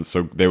patients.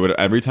 So they would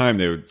every time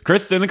they would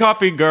Kristen the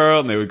coffee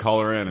girl, and they would call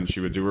her in, and she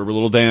would do her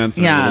little dance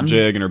and her little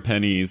jig and her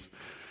pennies,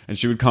 and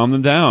she would calm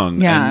them down.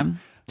 Yeah. And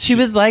she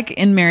was like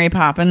in Mary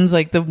Poppins,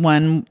 like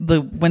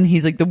when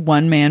he's like the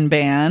one man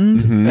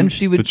band, and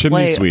she would the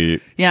chimney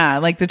sweep. Yeah,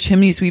 like the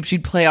chimney sweep.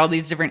 She'd play all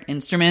these different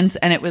instruments,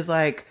 and it was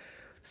like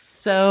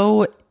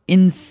so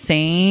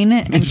insane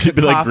and she'd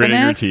be like gritting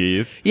her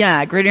teeth.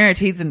 Yeah, gritting her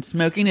teeth and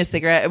smoking a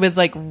cigarette. It was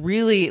like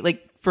really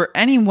like for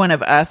any one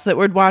of us that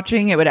were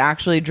watching, it would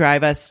actually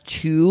drive us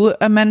to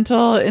a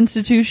mental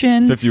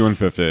institution.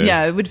 5150.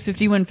 Yeah, it would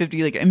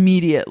 5150 like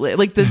immediately.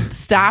 Like the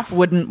staff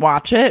wouldn't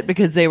watch it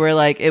because they were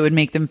like it would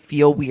make them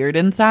feel weird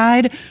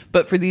inside.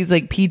 But for these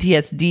like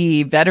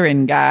PTSD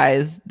veteran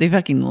guys, they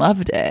fucking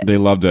loved it. They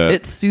loved it.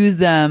 It soothed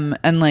them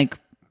and like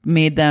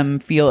made them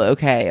feel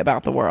okay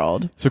about the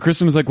world. So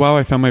Kristen was like, wow,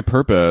 I found my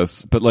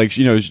purpose. But like,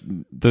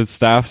 the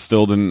staff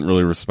still didn't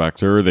really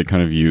respect her. They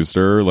kind of used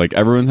her. Like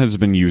everyone has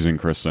been using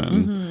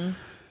Kristen.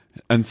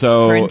 And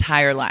so her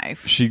entire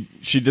life. She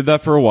did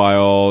that for a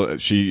while.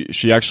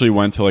 She actually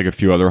went to like a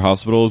few other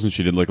hospitals and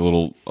she did like a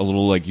little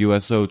like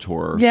USO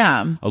tour.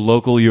 Yeah. A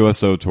local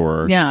USO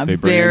tour. Yeah, They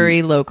bring very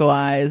in,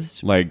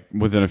 localized. like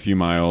within a few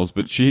miles.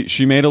 But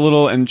she made a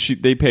little, and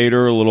they paid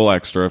her a little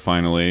extra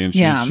finally, and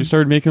she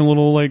started making a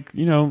little like,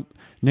 you know,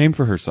 name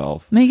for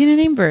herself. Making a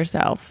name for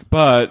herself.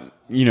 But,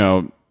 you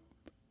know,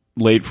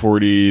 late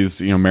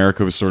 40s, you know,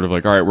 America was sort of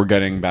like, all right, we're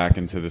getting back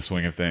into the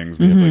swing of things.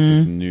 We have like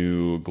this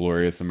new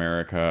glorious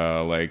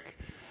America, like,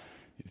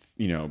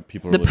 you know,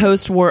 people are the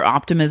post-war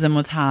optimism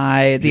was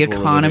high. The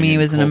economy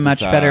was in a much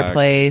better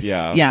place.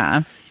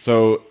 Yeah.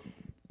 So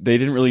they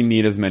didn't really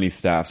need as many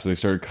staff, so they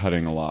started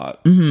cutting a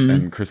lot.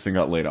 And Kristen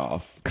got laid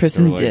off.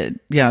 Kristen did.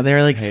 Yeah, they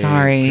were like, hey,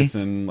 sorry.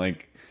 Kristen,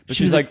 like, but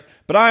she's like,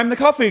 but I'm the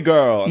coffee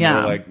girl. And yeah.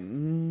 they're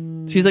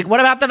like, she's like, what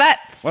about the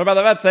vets? What about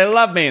the vets? They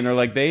love me. And they're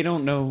like, they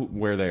don't know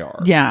where they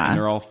are. Yeah. And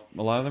they're all,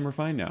 a lot of them are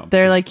fine now.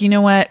 They're like, you know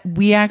what?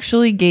 We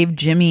actually gave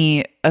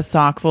Jimmy a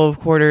sock full of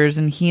quarters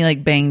and he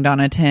like banged on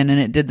a tin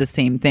and it did the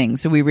same thing.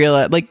 So we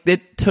realized, like,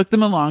 it took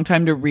them a long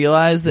time to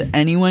realize that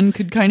anyone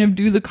could kind of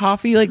do the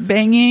coffee like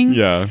banging.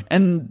 Yeah.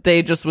 And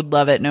they just would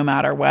love it no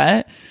matter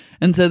what.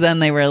 And so then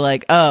they were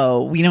like,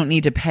 oh, we don't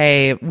need to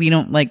pay. We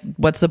don't like,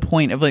 what's the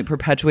point of like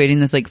perpetuating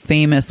this like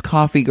famous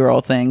coffee girl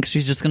thing? 'Cause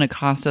she's just going to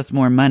cost us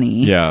more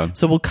money. Yeah.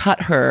 So we'll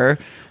cut her.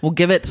 We'll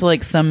give it to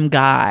like some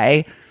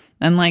guy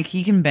and like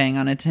he can bang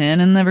on a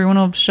tin and everyone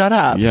will shut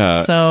up.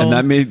 Yeah. So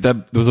and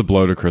that was a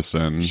blow to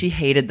Kristen. she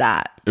hated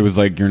that. It was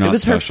like, you're not It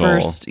was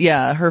special.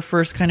 her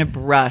first kind of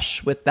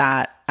brush with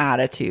that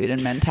attitude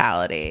and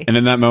mentality. And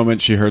in that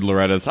moment, she heard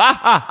Loretta's ha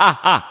ha ha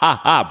ha ha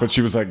ha. But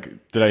she was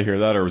like, "Did I hear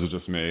that, or was it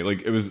just me?"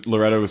 Like, it was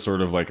Loretta was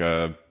sort of like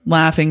a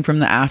laughing from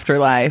the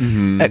afterlife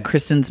at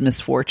Kristen's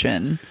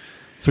misfortune.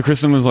 So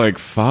Kristen was like,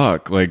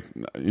 "Fuck!" Like,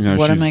 you know,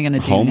 What she's am I gonna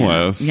do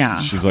homeless. now?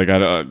 Yeah. She's like,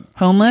 I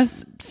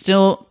Homeless,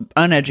 still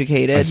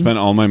uneducated. spent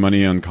all my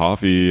money on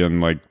coffee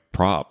and like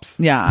props.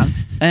 Yeah.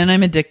 And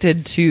I'm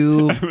addicted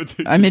to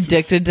I'm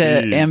addicted to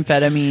speed.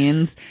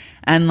 amphetamines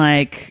and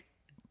like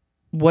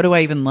what do I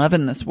even love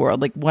in this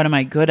world? Like what am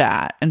I good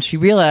at? And she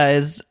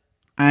realized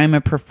I'm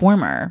a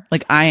performer.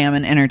 Like I am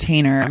an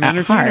entertainer. I'm at an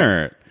entertainer.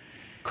 heart.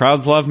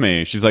 Crowds love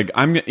me. She's like,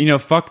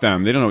 fuck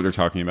them. They don't know what they're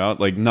talking about.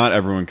 Like, not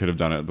everyone could have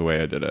done it the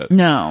way I did it.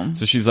 No.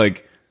 So she's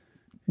like,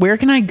 Where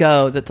can I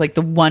go that's like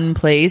the one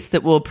place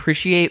that will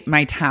appreciate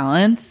my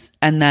talents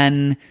and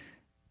then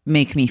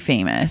make me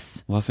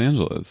famous? Los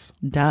Angeles.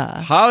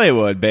 Duh.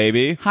 Hollywood,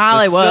 baby.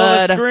 Hollywood.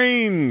 The silver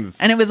screens.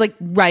 And it was like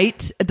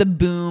right at the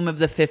boom of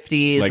the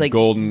 50s, Like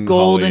golden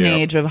Hollywood.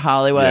 age of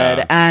Hollywood.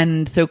 Yeah.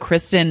 And so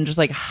Kristen just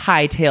like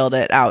hightailed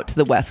it out to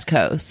the West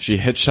Coast. She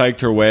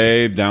hitchhiked her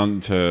way down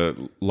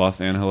to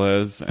Los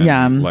Angeles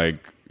and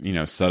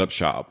set up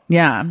shop.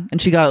 Yeah.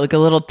 And she got like a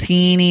little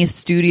teeny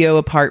studio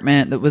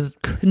apartment that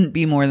couldn't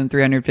be more than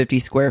 350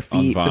 square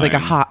feet with like a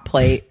hot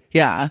plate.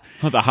 Yeah.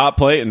 The hot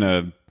plate and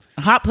a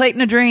hot plate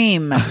and a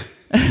dream.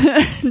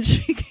 And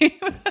she came.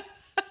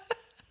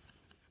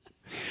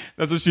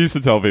 That's what she used to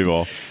tell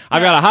people.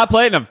 I've got a hot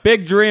plate and a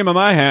big dream on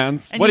my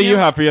hands. And what do you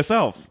have for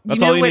yourself?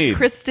 That's all you what need.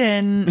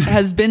 Kristen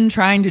has been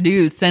trying to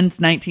do since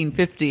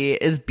 1950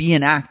 is be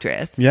an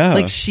actress. Yeah.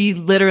 Like she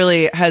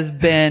literally has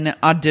been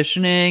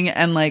auditioning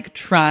and like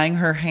trying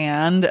her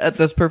hand at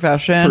this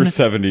profession For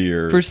 70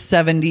 years. For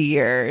 70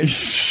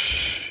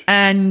 years.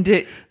 And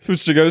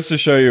Which goes to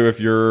show you,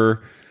 if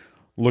you're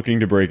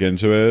looking to break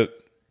into it,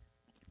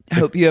 I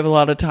hope you have a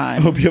lot of time.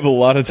 I hope you have a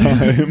lot of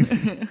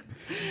time.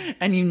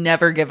 And you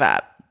never give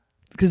up.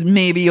 Because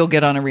maybe you'll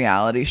get on a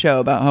reality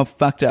show about how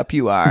fucked up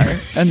you are.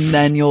 And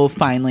then you'll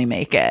finally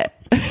make it.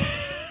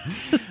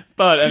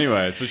 But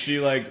anyway, so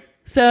she like...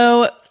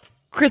 So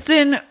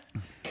Kristen,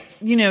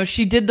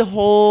 she did the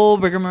whole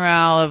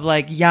rigmarole of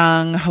like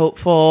young,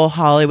 hopeful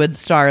Hollywood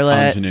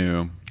starlet.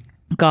 Ingenue.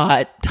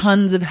 Got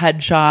tons of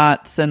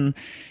headshots and...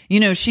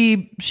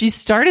 she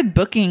started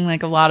booking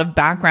like a lot of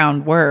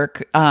background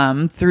work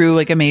through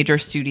like a major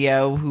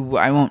studio who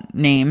I won't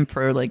name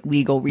for like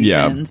legal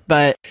reasons,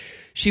 but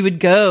she would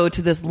go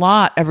to this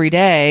lot every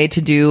day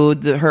to do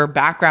her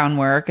background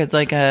work as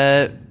like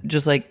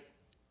just like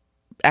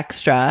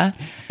extra.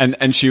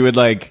 And she would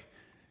like,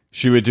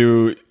 she was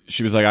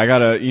like, I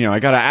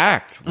gotta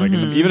act. Like,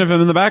 even if I'm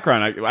in the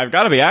background, I've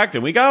got to be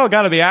acting. We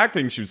gotta be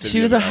acting.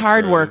 She was a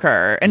hard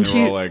worker. And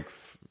she was all like,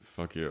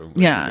 fuck you. Like,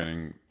 yeah.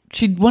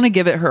 She'd want to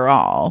give it her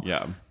all.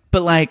 Yeah.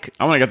 But like,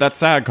 I want to get that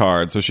SAG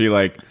card. So she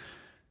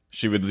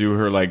would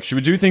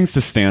do things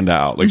to stand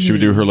out. Like she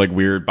would do her like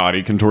weird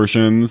body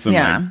contortions and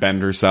like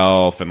bend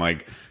herself and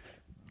like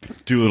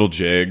do little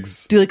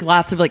jigs. Do like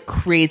lots of like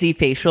crazy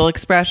facial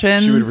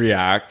expressions. She would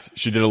react.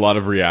 She did a lot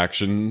of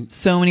reaction.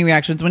 So many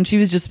reactions when she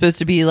was just supposed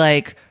to be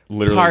like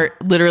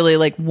literally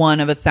like one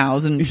of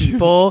 1,000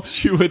 people.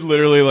 She would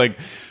literally like,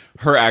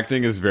 her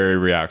acting is very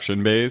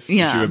reaction based.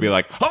 Yeah. She would be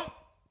like, oh,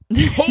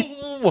 you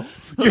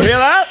hear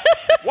that?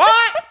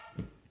 What?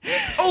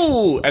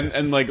 oh,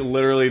 and like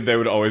literally they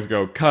would always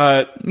go,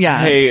 cut. Yeah.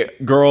 Hey,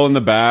 girl in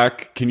the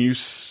back, can you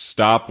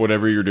stop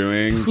whatever you're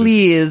doing?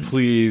 Please.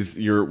 Please.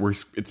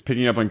 It's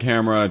picking up on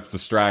camera. It's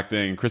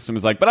distracting. Kristen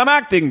was like, but I'm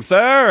acting,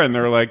 sir. And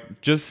they're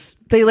like, just.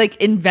 They like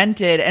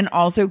invented, and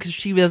also because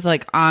she was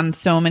like on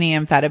so many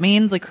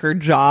amphetamines, like her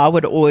jaw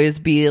would always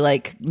be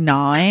like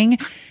gnawing,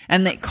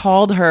 and they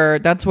called her,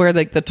 that's where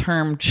like the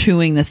term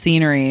chewing the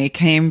scenery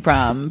came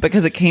from,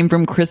 because it came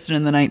from Kristen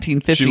in the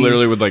 1950s. She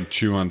literally would like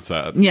chew on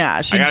sets.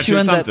 Yeah, she'd chew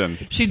on something.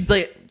 She'd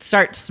like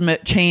start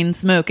chain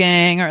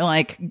smoking, or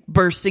like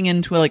bursting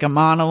into like a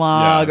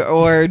monologue,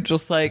 or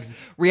just like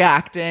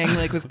reacting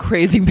like with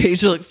crazy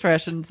facial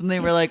expressions. And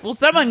they were like, will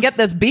someone get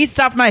this beast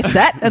off my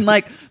set? And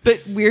like, but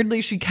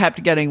weirdly she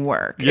kept getting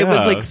work. It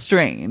was like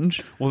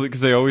strange. Well, because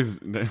they always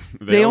needed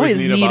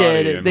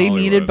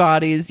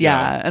bodies.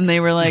 Yeah. And they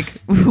were like,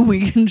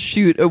 we can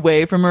shoot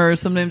away from her.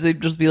 Sometimes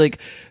they'd just be like,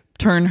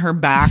 turn her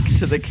back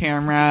to the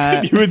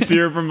camera. You would see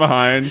her from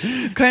behind,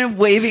 kind of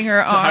waving her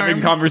arms,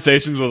 having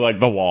conversations with like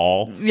the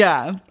wall.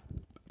 Yeah.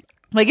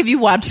 Like if you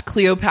watch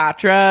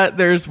Cleopatra,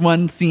 there's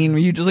one scene where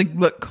you just like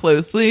look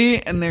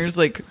closely and there's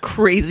like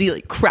crazy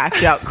like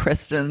cracked out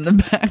Kristen in the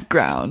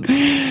background.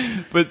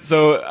 But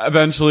so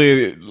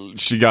eventually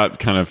she got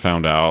kind of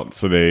found out,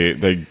 so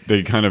they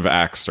kind of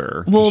axed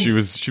her. Well,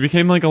 she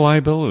became like a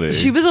liability.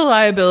 She was a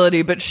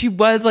liability, but she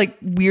was like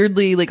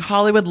weirdly like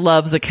Hollywood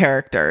loves a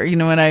character, you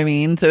know what I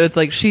mean? So it's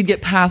like she'd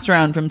get passed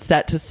around from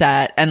set to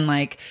set, and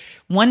like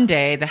one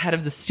day the head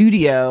of the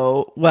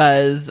studio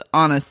was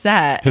on a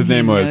set. His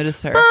name was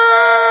noticed her.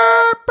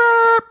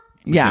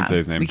 We can't say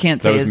his name. We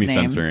can't say his name. That was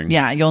me censoring.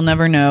 Yeah, you'll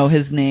never know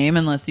his name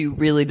unless you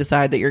really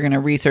decide that you're going to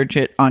research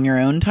it on your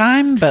own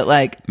time. But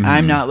like,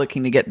 I'm not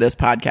looking to get this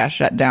podcast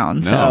shut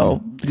down,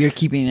 so you're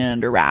keeping it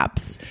under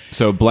wraps.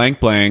 So blank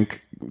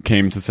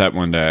came to set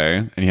one day,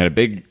 and he had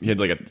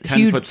like a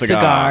 10-foot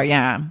cigar.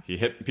 Yeah,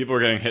 people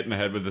were getting hit in the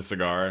head with the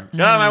cigar.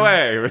 Get out of my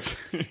way!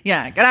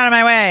 Yeah, get out of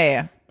my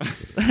way!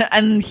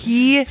 And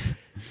he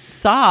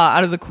saw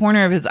out of the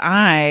corner of his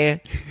eye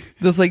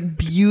this like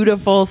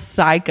beautiful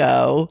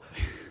psycho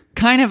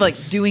kind of like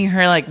doing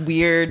her like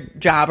weird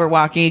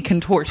Jabberwocky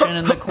contortion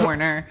in the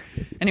corner,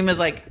 and he was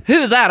like,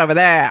 who's that over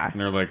there? And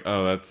they're like,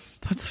 oh, that's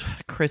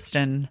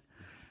Kristen.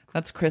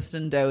 That's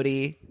Kristen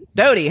Doty.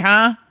 Doty,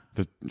 huh?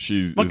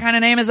 What kind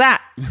of name is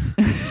that?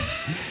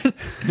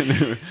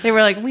 They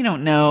were like, we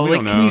don't know. We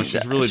don't know.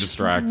 She's really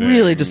distracting.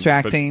 Really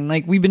distracting.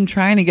 Like, we've been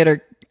trying to get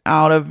her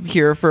out of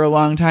here for a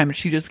long time, but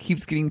she just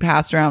keeps getting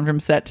passed around from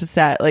set to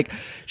set. Like,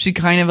 she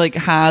kind of like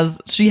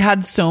she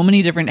had so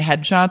many different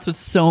headshots with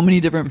so many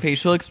different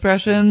facial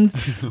expressions.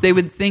 They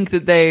would think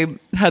that they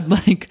had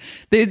like,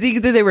 they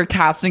think that they were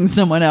casting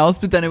someone else,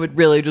 but then it would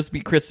really just be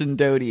Kristen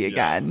Doty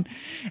again.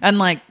 Yeah. And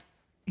like,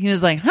 he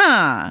was like,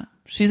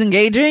 she's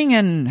engaging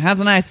and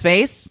has a nice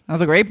face,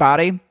 has a great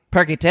body,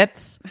 perky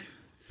tits.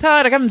 Tell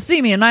her to come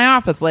see me in my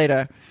office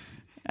later.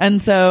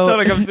 And so tell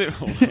her to come see me.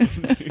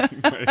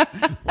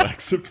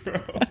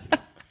 Lexapro.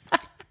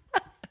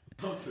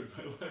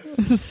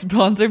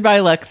 Sponsored by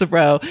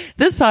Lexapro.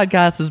 This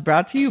podcast is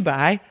brought to you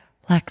by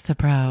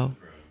Lexapro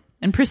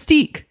and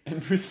Prestique.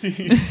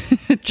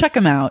 Check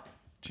them out.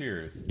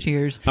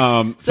 Cheers.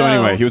 So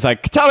anyway, he was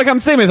like, tell her to come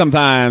see me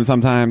sometime.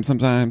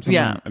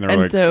 Yeah. And they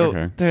were like,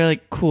 okay. They're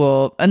like,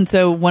 cool. And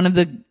so one of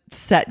the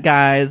set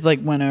guys, like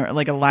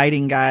like a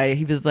lighting guy,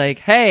 he was like,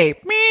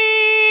 hey,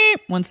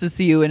 wants to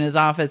see you in his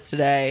office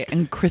today.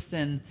 And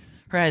Kristen,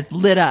 her eyes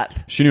lit up.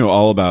 She knew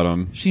all about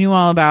him. She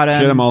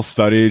had them all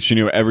studied. She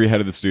knew every head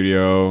of the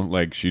studio.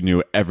 Like, she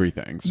knew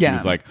everything. So she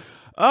was like,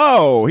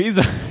 oh, he's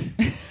a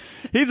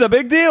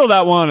big deal,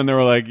 that one. And they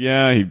were like,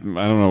 yeah, I don't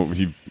know,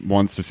 he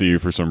wants to see you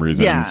for some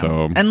reason. Yeah.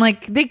 So, and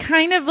like, they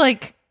kind of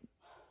like,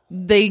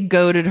 they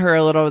goaded her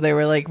a little. They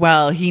were like,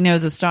 well, he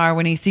knows a star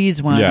when he sees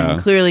one. Yeah.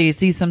 And clearly he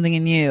sees something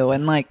in you.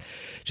 And like,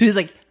 she was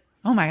like,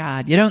 oh my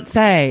God, you don't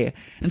say.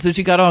 And so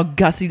she got all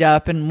gussied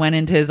up and went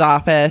into his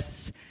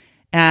office,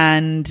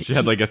 and she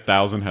had like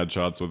 1,000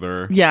 headshots with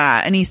her.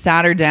 Yeah. And he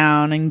sat her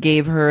down and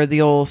gave her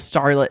the old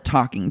starlet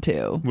talking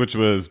to, which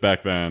was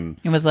back then.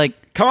 It was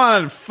like, come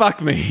on,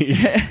 fuck me.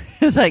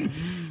 It was like,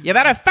 you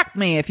better fuck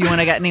me if you want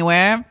to get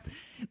anywhere.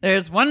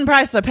 There's one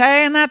price to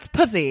pay, and that's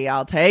pussy.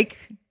 I'll take.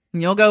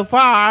 You'll go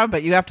far,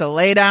 but you have to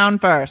lay down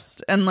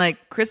first. And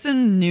like,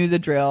 Kristen knew the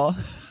drill.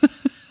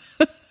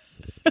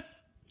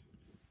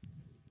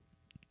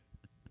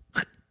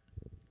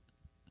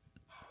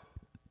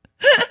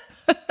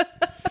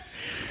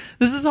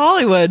 This is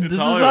Hollywood. This is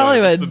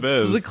Hollywood. It's the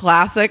biz. This is a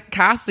classic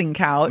casting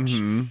couch.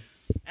 Mm-hmm.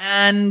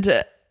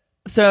 And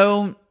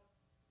so,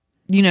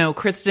 you know,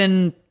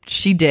 Kristen,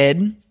 she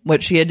did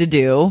what she had to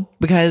do,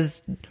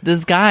 because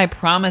this guy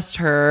promised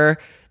her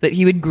that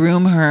he would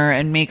groom her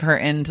and make her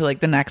into like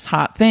the next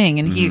hot thing.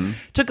 And he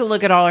took a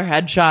look at all her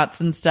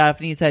headshots and stuff,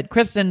 and he said,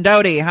 Kristen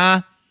Doty,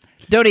 huh?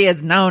 Doty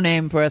is no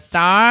name for a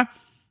star.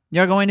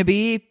 You're going to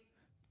be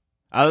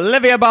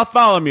Olivia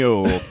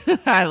Bartholomew.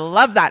 I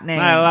love that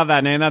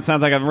name. That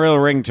sounds like a real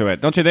ring to it,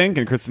 don't you think?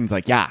 And Kristen's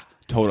like, yeah,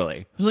 totally.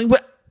 I was like,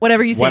 what?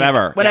 whatever you think.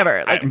 Whatever. Whatever.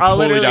 Yeah, like, I'm I'll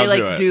totally literally down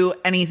to like it. do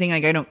anything.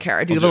 Like, I don't care.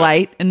 I do I'll the do it.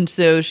 light. And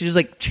so she just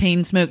like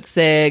chain smoked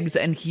cigs,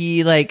 and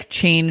he like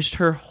changed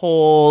her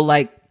whole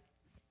like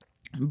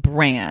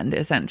brand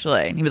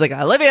essentially. And he was like,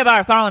 Olivia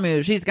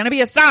Bartholomew, she's gonna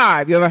be a star.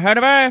 Have you ever heard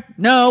of her?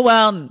 No.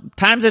 Well,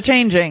 times are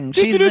changing.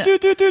 She's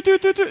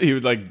He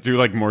would like do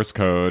like Morse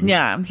code.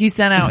 yeah, he's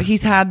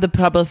had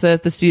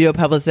the studio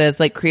publicist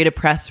like create a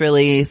press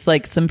release.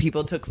 Like, some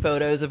people took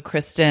photos of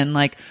Kristen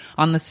like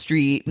on the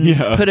street and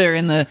Yeah. put her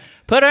in the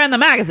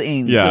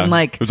magazines. Yeah. And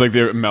like, it was like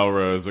the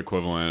Melrose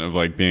equivalent of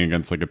like being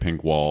against like a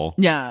pink wall.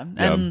 yeah.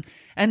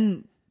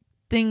 And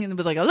thing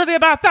was like, Olivia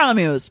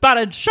Bartholomew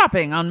spotted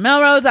shopping on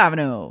Melrose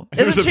Avenue.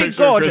 There's Isn't a she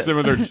picture of gorgeous? Kristen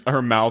with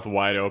her mouth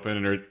wide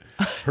open and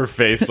her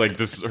face like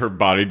just her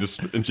body just,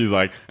 and she's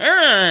like,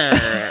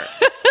 "Arr."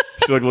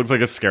 She like looks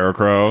like a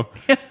scarecrow.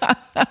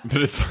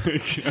 But it's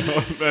like, you know,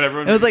 that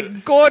everyone. It was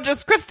like,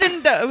 gorgeous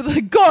Kristen. It was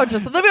like,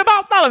 gorgeous Olivia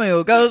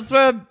Bartholomew goes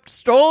for a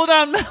stroll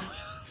down Melrose.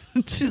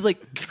 She's like,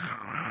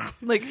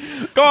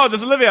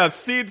 gorgeous Olivia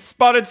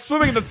spotted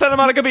swimming at the Santa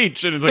Monica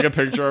beach, and it's like a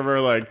picture of her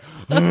like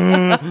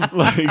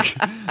like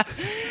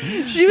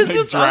she was like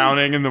just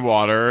drowning in the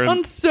water.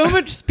 on so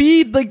much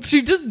speed. Like,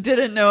 she just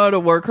didn't know how to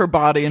work her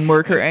body and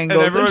work her angles.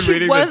 And everyone she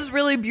reading was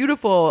really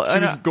beautiful.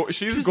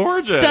 She's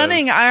gorgeous,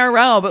 stunning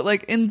IRL, but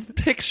like in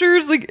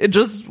pictures, like it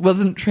just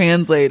wasn't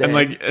translating.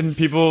 and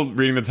people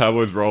reading the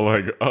tabloids were all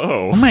like,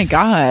 oh my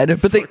god!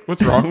 But they,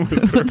 what's wrong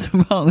with her? what's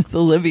wrong with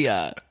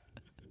Olivia?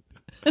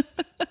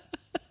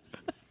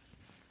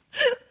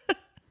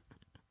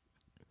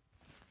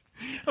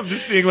 I'm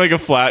just seeing like a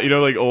flat, you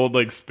know, like old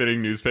like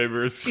spitting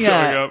newspapers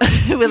showing up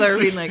with her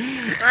being like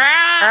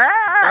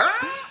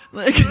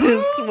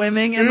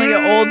swimming in like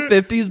an old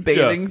 50s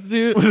bathing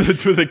suit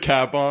with a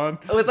cap on,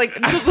 with like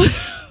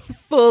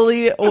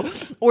fully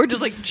or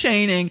just like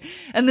chaining.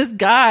 And this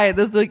guy,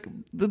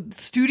 the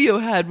studio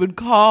head would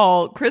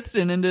call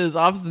Kristen into his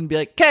office and be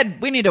like,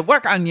 "Kid, we need to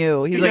work on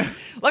you." He's like,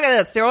 "Look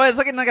at this, you're always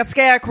looking like a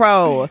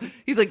scarecrow."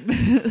 He's like,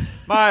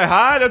 "My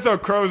hi, there's no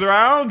crows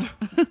around.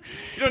 You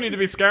don't need to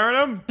be scaring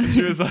them." And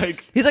she was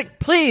like, he's like,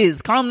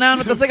 "Please calm down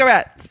with the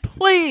cigarettes,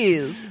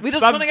 please. We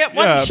just want to get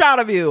one shot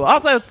of you.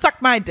 Also,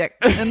 suck my dick."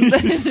 And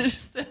then,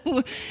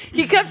 so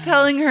he kept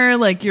telling her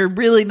like, "You're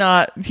really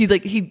not." He's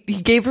like, he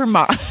gave her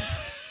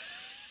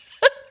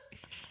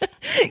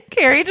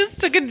Carrie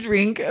just took a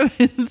drink of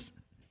his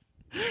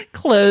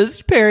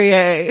closed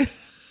Perrier,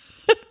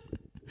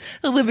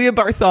 Olivia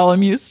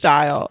Bartholomew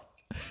style.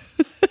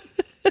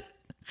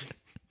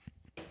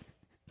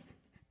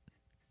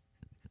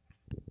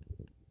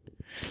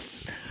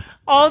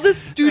 All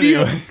this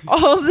executive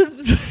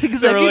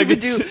like, would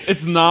do.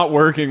 It's not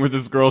working with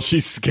this girl.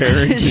 She's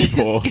scaring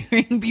people. She's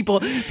scaring people.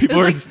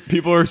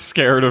 People are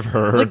scared of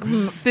her. Like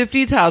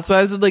 50s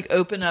Housewives would like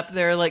open up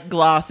their like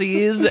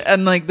glossies,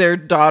 and like their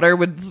daughter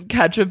would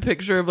catch a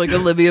picture of like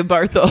Olivia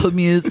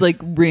Bartholomew's like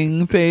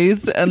ring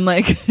face, and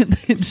like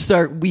they'd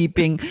start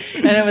weeping.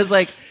 And it was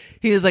like,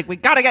 he was like, "We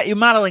gotta get you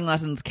modeling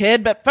lessons,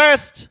 kid, but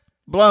first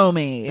blow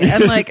me."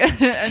 And like,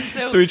 and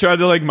so he tried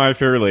to like My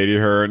Fair Lady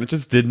her, and it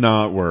just did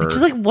not work. It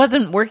just like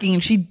wasn't working.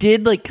 And she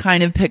did like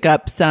kind of picked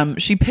up some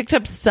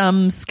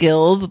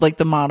skills with like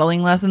the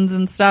modeling lessons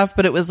and stuff,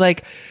 but it was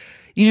like,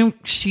 you know,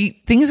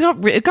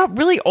 it got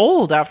really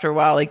old after a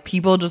while. Like,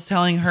 people just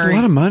telling her, it's a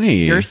lot of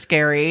money. You're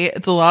scary.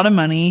 It's a lot of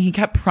money.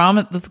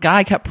 This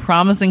guy kept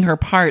promising her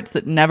parts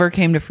that never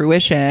came to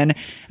fruition.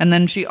 And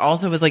then she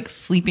also was like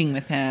sleeping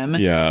with him.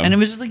 Yeah. And it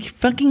was just like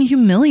fucking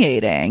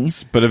humiliating.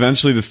 But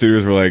eventually the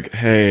studios were like,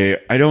 "Hey,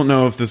 I don't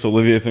know if this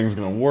Olivia thing's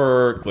going to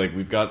work. Like,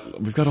 we've got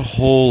a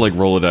whole like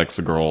Rolodex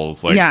of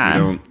girls. Like,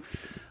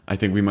 I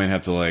think we might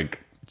have to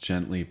like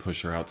gently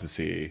push her out to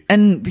sea."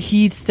 And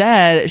he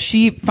said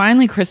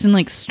Kristen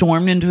like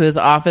stormed into his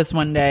office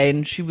one day,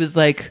 and she was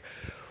like,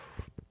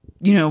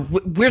 you know,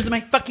 where's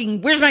my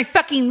fucking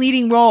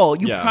leading role?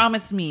 You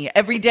promised me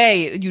every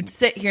day you'd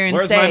sit here and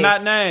where's say, my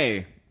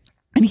matinee?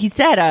 And he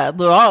said,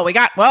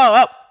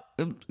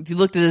 he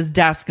looked at his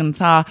desk and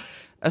saw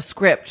a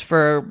script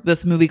for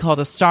this movie called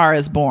A Star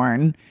Is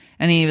Born.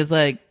 And he was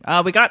like,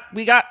 "Oh, we got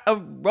a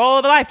role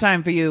of a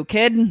lifetime for you,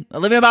 kid.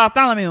 Olivia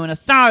Bartholomew in A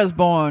Star Is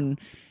Born.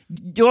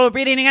 You're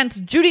reading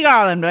against Judy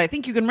Garland, but I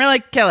think you can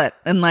really kill it."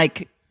 And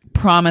like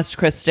promised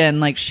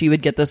Kristen like she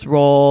would get this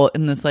role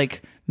in this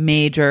like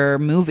major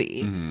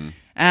movie. Mm-hmm.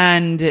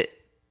 And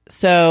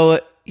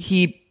so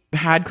he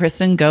had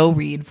Kristen go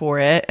read for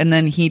it, and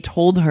then he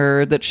told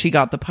her that she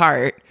got the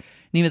part.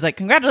 And he was like,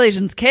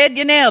 "Congratulations, kid,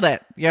 you nailed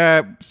it.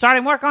 You're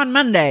starting work on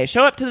Monday.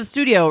 Show up to the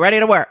studio ready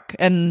to work."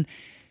 And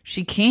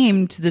she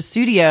came to the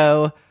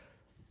studio,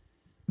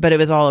 but it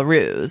was all a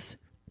ruse.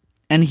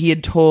 And he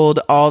had told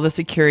all the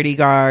security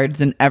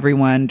guards and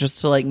everyone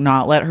just to like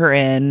not let her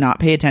in, not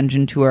pay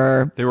attention to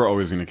her. They were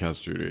always going to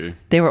cast Judy.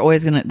 They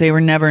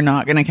were never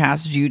not going to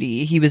cast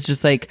Judy. He was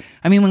just like,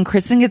 I mean, when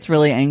Kristen gets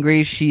really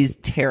angry, she's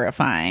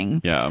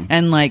terrifying. Yeah.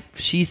 And like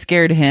she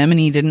scared him, and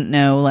he didn't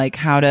know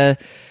how to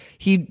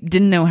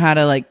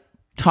like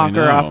talk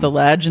Say her no. off the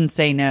ledge and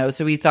say no.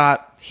 So we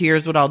thought,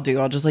 here's what I'll do.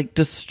 I'll just like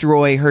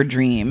destroy her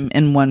dream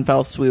in one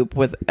fell swoop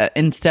with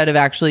instead of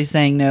actually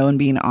saying no and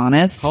being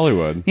honest.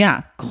 Hollywood.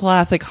 Yeah,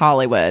 classic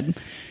Hollywood.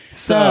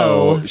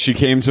 So she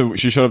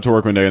showed up to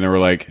work one day and they were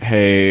like,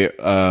 hey,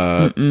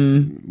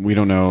 we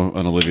don't know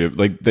an Olivia.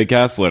 Like, they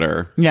gaslit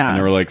her. Yeah. And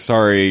they were like,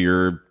 sorry,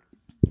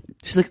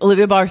 She's like,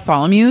 Olivia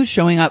Bartholomew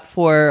showing up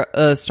for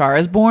A Star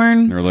Is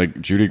Born. they're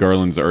like, Judy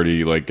Garland's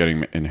already like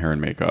getting in hair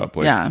and makeup.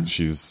 Like, Yeah.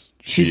 She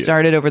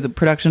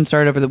Production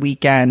started over the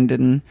weekend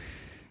and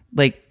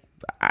like,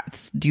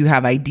 do you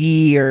have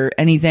ID or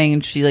anything?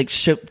 And she like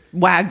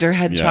wagged her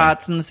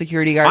headshots in the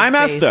security guard's I'm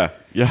face. Esther.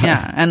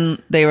 Yeah.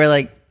 And they were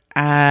like,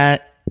 No.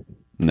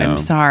 I'm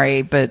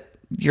sorry, but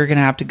you're going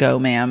to have to go,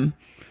 ma'am.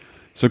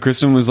 So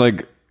Kristen was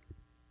like,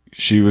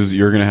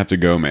 you're going to have to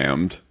go,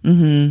 ma'amed.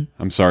 Mm-hmm.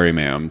 I'm sorry,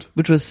 ma'amed.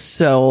 Which was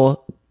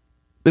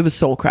it was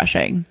soul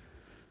crushing.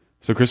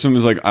 So Kristen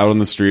was like out on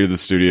the street of the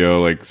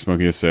studio, like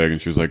smoking a cig, and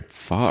she was like,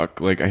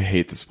 fuck, like I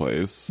hate this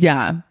place.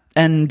 Yeah.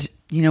 And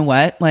you know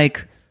what?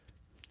 Like,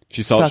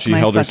 she fuck my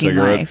held her fucking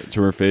cigarette life.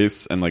 to her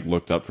face and like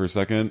looked up for a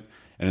second.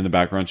 And in the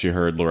background, she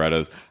heard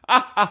Loretta's.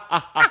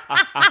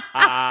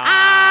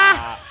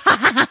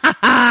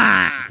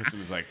 Kristen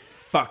was like,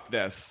 fuck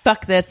this.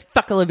 Fuck this.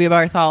 Fuck Olivia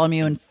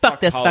Bartholomew and fuck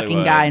this Hollywood.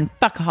 fucking guy and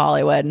fuck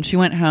Hollywood. And she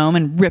went home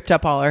and ripped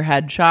up all her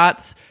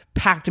headshots,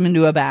 packed them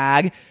into a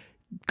bag,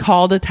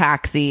 called a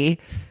taxi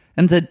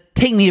and said,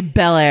 take me to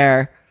Bel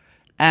Air.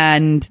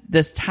 And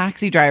this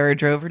taxi driver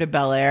drove her to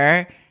Bel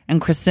Air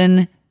and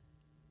Kristen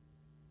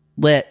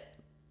lit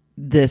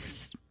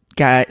this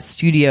guy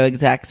studio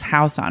exec's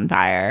house on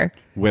fire.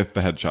 With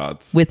the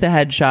headshots. With the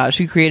headshot.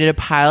 She created a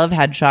pile of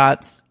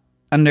headshots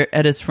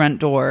at his front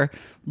door,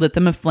 lit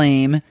them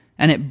aflame,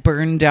 and it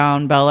burned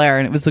down Bel Air.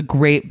 And it was a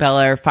great Bel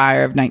Air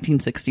fire of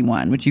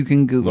 1961, which you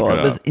can Google. Look it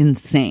It was up.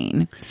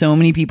 insane. So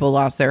many people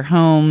lost their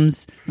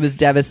homes. It was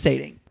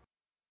devastating.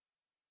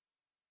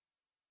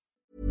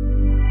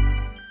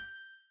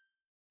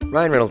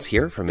 Ryan Reynolds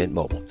here from Mint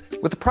Mobile.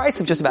 With the price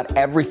of just about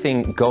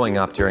everything going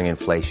up during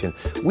inflation,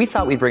 we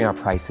thought we'd bring our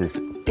prices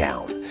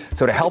down.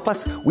 So to help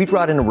us, we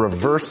brought in a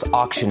reverse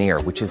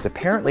auctioneer, which is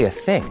apparently a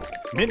thing.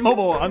 Mint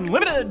Mobile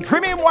Unlimited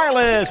Premium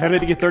Wireless. How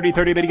to get 30,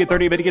 30, bit to get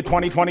 30, bit to get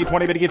 20, 20,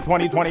 20, bit to get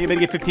 20, 20, bit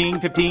to get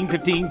 15, 15,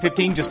 15,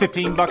 15, just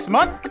 $15 a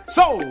month?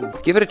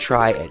 Sold! Give it a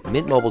try at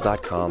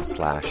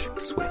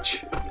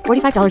mintmobile.com/switch.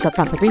 $45 up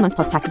front for 3 months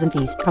plus taxes and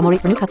fees. Promo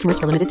rate for new customers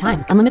for limited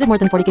time. Unlimited more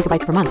than 40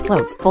 gigabytes per month.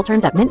 Slows full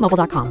terms at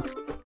mintmobile.com.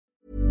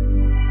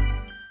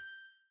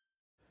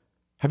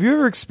 Have you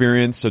ever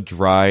experienced a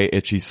dry,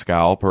 itchy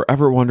scalp or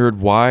ever wondered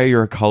why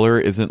your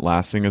color isn't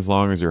lasting as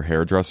long as your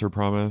hairdresser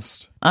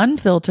promised?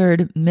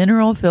 Unfiltered,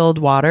 mineral-filled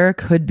water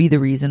could be the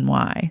reason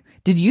why.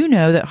 Did you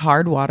know that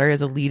hard water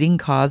is a leading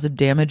cause of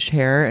damaged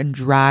hair and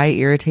dry,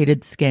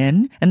 irritated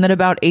skin? And that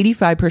about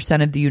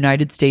 85% of the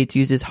United States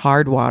uses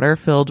hard water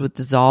filled with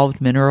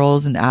dissolved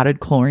minerals and added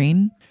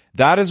chlorine?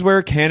 That is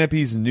where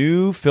Canopy's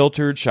new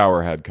filtered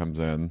showerhead comes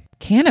in.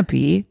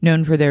 Canopy,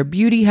 known for their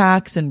beauty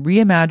hacks and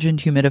reimagined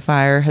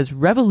humidifier, has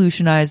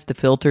revolutionized the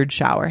filtered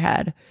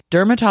showerhead.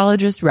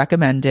 Dermatologists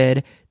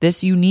recommended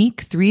this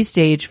unique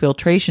 3-stage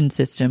filtration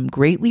system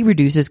greatly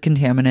reduces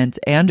contaminants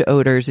and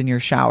odors in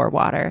your shower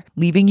water,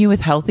 leaving you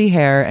with healthy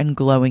hair and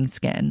glowing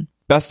skin.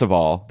 Best of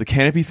all, the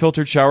Canopy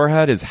filtered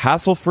showerhead is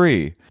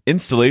hassle-free.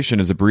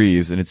 Installation is a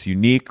breeze, and its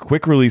unique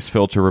quick-release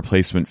filter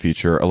replacement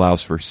feature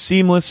allows for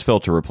seamless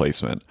filter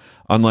replacement,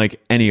 unlike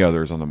any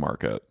others on the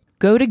market.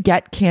 Go to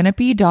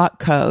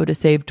getcanopy.co to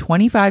save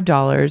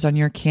 $25 on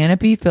your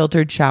Canopy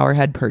filtered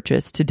showerhead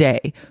purchase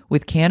today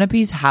with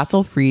Canopy's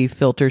hassle-free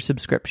filter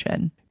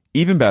subscription.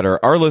 Even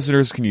better, our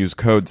listeners can use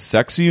code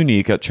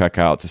SEXYUNIQUE at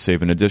checkout to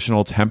save an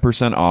additional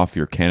 10% off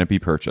your Canopy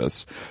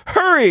purchase.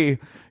 Hurry!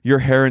 Your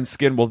hair and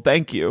skin will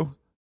thank you.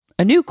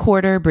 A new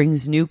quarter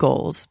brings new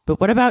goals, but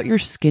what about your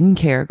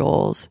skincare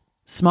goals?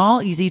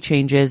 Small, easy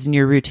changes in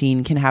your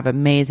routine can have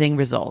amazing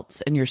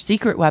results, and your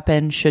secret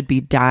weapon should be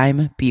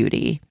Dime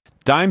Beauty.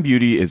 Dime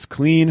Beauty is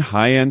clean,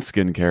 high-end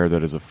skincare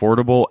that is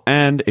affordable,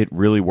 and it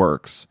really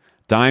works.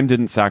 Dime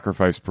didn't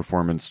sacrifice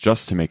performance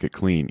just to make it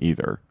clean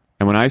either.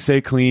 And when I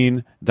say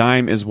clean,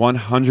 Dime is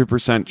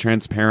 100%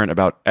 transparent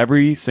about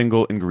every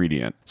single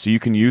ingredient, so you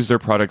can use their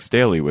products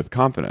daily with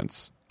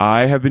confidence.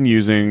 I have been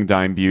using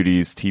Dime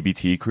Beauty's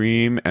TBT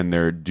cream and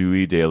their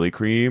Dewy Daily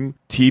Cream.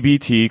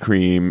 TBT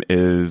cream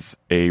is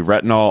a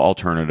retinol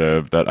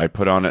alternative that I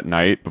put on at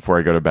night before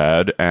I go to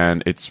bed,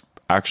 and it's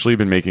actually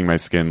been making my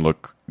skin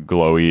look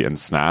glowy and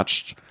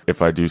snatched,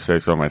 if I do say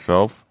so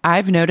myself.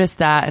 I've noticed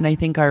that, and I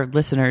think our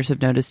listeners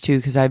have noticed too,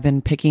 because I've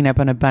been picking up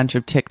on a bunch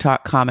of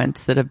TikTok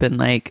comments that have been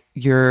like,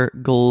 you're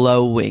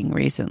glowing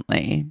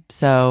recently.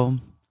 So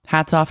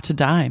hats off to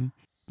Dime.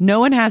 No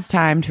one has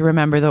time to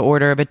remember the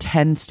order of a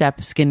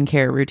 10-step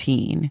skincare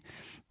routine.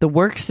 The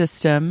work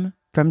system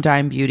from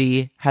Dime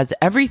Beauty has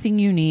everything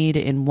you need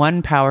in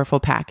one powerful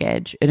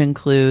package. It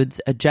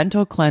includes a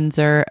gentle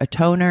cleanser, a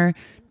toner,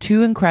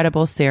 2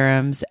 incredible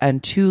serums,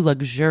 and 2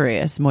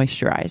 luxurious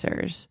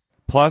moisturizers.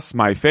 Plus,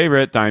 my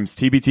favorite, Dime's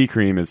TBT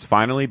cream, is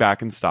finally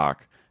back in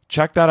stock.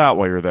 Check that out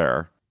while you're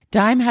there.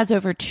 Dime has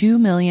over 2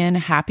 million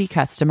happy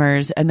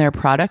customers, and their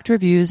product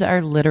reviews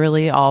are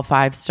literally all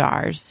 5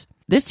 stars.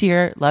 This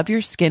year, love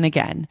your skin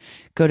again.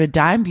 Go to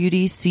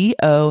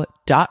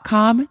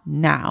dimebeautyco.com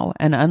now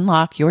and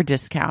unlock your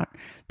discount.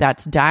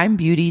 That's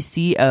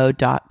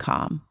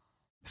dimebeautyco.com.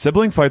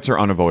 Sibling fights are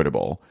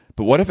unavoidable,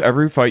 but what if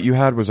every fight you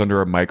had was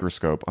under a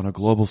microscope on a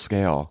global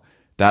scale?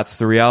 That's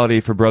the reality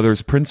for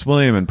brothers Prince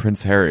William and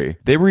Prince Harry.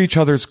 They were each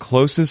other's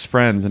closest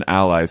friends and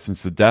allies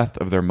since the death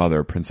of their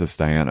mother, Princess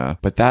Diana.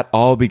 But that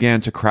all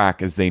began to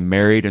crack as they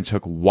married and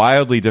took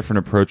wildly different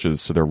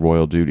approaches to their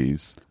royal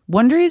duties.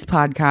 Wondery's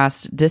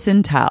podcast,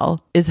 Disintel,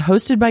 is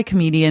hosted by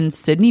comedians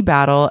Sydney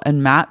Battle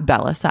and Matt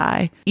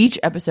Bellassai. Each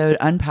episode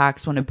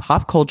unpacks one of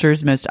pop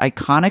culture's most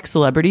iconic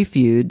celebrity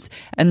feuds,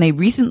 and they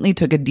recently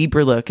took a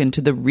deeper look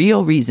into the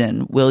real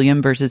reason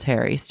William versus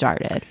Harry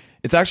started.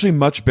 It's actually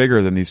much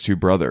bigger than these two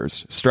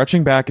brothers,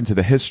 stretching back into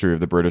the history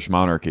of the British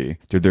monarchy.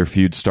 Did their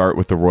feud start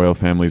with the royal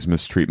family's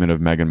mistreatment of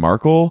Meghan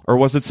Markle, or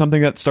was it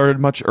something that started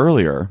much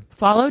earlier?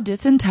 Follow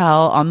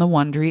Disintel on the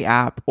Wondery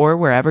app or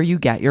wherever you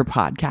get your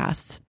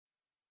podcasts.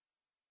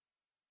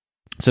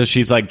 So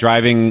she's like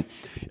driving,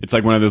 it's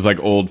like one of those like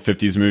old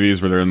 50s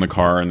movies where they're in the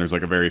car and there's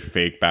like a very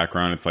fake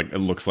background. It's like, it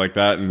looks like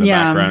that. In the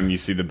background, you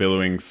see the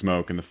billowing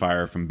smoke and the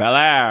fire from Bel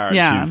Air.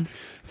 Yeah. She's,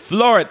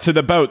 floor it to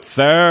the boat,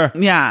 sir.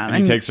 Yeah. And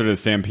he takes her to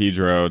San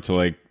Pedro to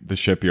like the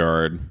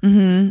shipyard.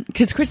 Mm-hmm.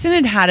 Because Kristen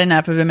had had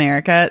enough of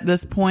America at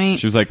this point.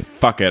 She was like,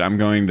 fuck it. I'm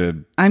going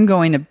to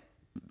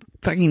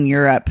fucking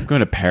Europe. I'm going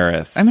to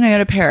Paris. I'm going to go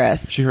to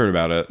Paris. She heard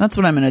about it. That's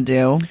what I'm going to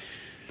do.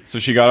 So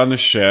she got on the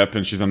ship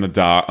and she's on the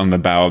bow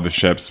of the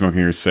ship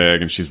smoking her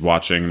cig, and she's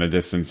watching in the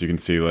distance. You can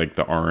see like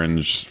the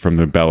orange from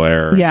the Bel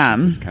Air. Yeah.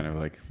 She's just kind of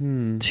like,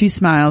 She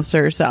smiles to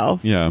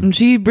herself. Yeah. And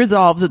she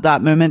resolves at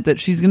that moment that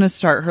she's going to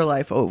start her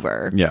life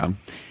over. Yeah.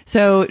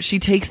 So she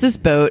takes this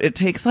boat. It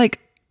takes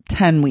like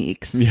 10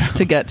 weeks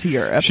to get to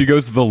Europe. She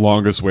goes the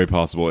longest way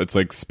possible. It's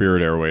like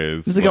Spirit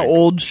Airways. It's like an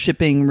old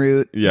shipping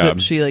route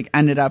that she like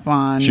ended up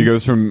on. She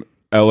goes from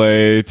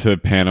LA to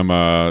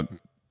Panama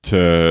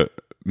to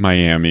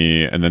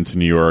Miami and then to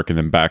New York and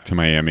then back to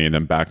Miami and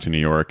then back to New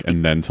York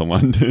and then to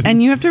London.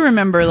 And you have to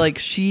remember, like,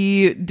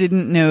 she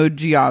didn't know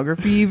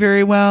geography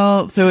very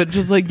well, so it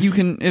just like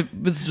it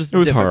was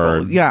difficult.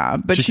 Hard. Yeah,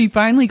 but she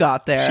finally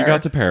got there. She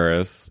got to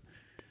Paris.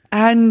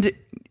 And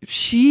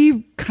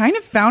she kind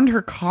of found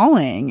her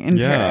calling in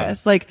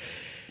Paris. Like,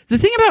 the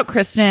thing about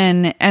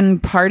Kristen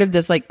and part of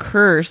this like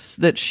curse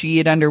that she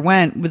had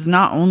underwent was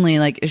not only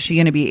like, is she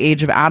going to be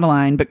Age of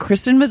Adeline, but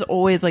Kristen was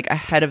always like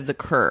ahead of the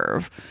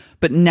curve,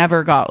 but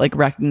never got like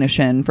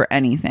recognition for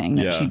anything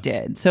that she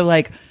did. So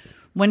like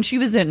when she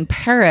was in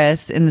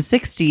Paris in the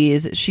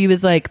 60s, she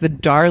was like the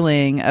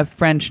darling of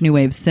French New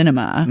Wave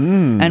cinema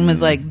and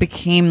was like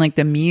became like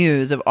the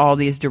muse of all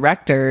these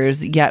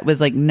directors, yet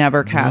was like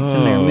never cast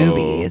in their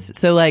movies.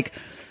 So like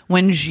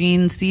when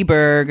Jean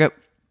Seberg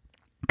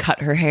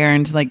cut her hair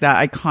into like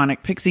that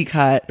iconic pixie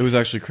cut, it was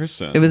actually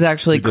Kristen. It was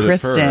actually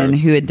Kristen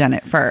who had done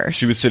it first.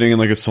 She was sitting in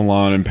like a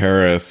salon in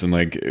Paris and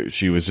like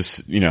she was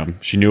just, you know,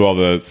 she knew all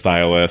the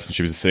stylists and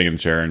she was just sitting in the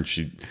chair and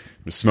she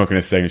was smoking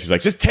a cig and she was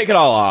like, just take it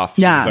all off.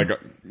 She was like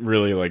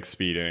really like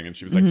speeding and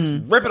she was like, just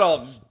rip it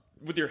all just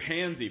with your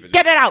hands even.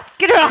 Get it out.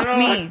 Get it off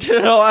me. Get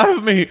it all out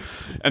of me.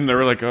 And they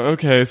were like, oh,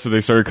 okay. So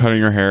they started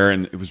cutting her hair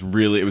and it was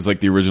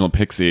like the original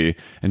Pixie.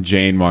 And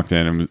Jean walked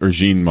in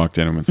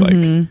and was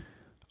like,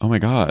 oh my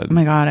god,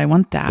 I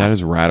want that. That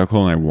is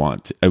radical and I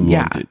want it. I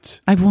want it.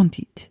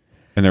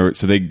 And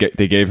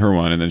they gave her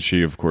one and then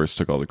she of course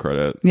took all the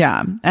credit.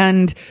 Yeah.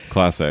 And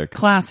classic.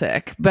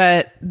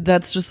 But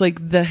that's just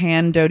like the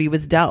hand Dodie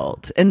was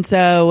dealt. And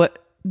so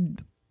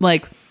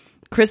like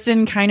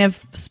Kristen kind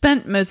of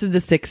spent most of the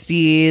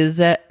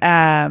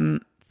 60s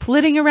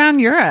flitting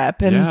around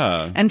Europe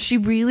and she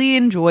really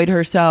enjoyed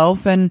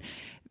herself and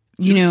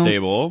she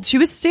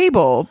was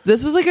stable.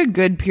 This was like a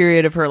good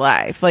period of her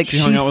life. Like she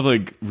hung out with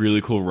like really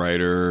cool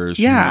writers.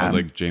 She hung out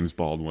with like James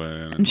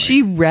Baldwin. And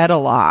she read a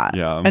lot.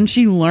 Yeah. And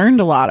she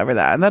learned a lot over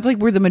that. And that's like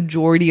where the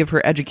majority of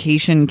her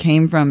education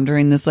came from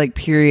during this like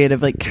period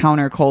of like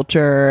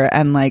counterculture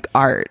and like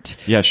art.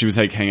 Yeah, she was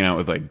like hanging out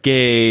with like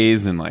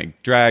gays and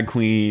like drag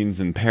queens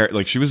and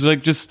like she was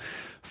like just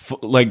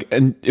like,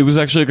 and it was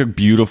actually like a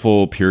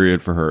beautiful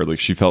period for her. Like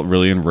she felt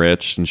really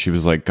enriched and she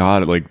was like,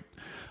 God, like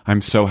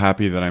I'm so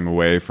happy that I'm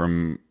away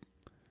from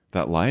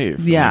that life.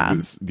 Yeah.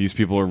 Like, these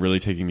people are really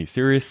taking me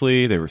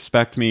seriously. They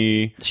respect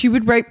me. She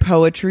would write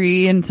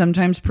poetry and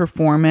sometimes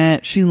perform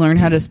it. She learned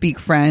how to speak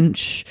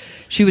French.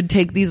 She would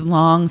take these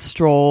long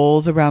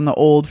strolls around the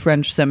old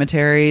French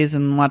cemeteries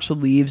and watch the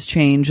leaves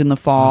change in the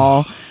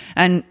fall.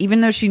 And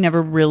even though she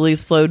never really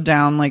slowed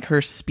down like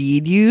her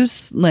speed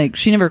use, like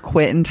she never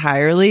quit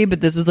entirely, but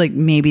this was like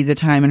maybe the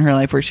time in her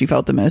life where she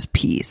felt the most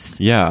peace.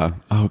 Yeah.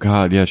 Oh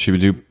God. Yeah.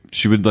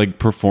 She would like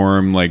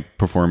perform like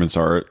performance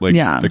art, like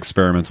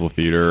experimental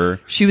theater.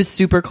 She was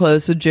super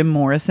close with Jim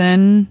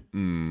Morrison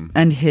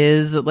and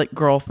his like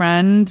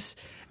girlfriend,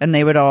 and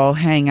they would all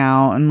hang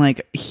out and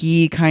like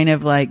he kind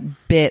of like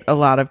bit a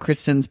lot of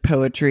Kristen's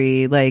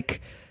poetry.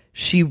 Like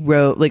she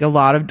wrote like a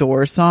lot of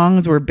Doors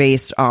songs were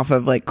based off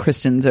of like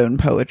Kristen's own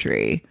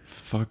poetry.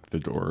 Fuck the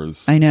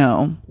Doors. I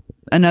know.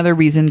 Another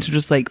reason to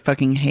just like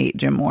fucking hate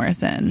Jim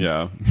Morrison.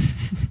 Yeah.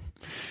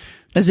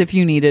 As if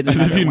you needed As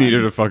if you one.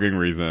 needed a fucking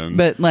reason.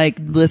 But like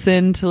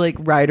listen to like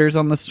Riders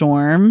on the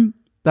Storm.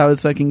 That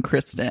was fucking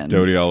Kristen.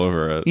 Dodie all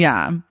over it.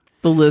 Yeah.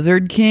 The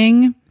Lizard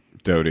King.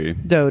 Dodie.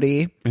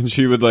 And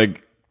she would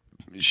like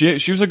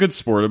she was a good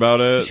sport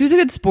about it. She was a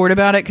good sport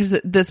about it because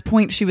at this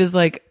point she was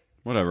like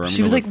whatever.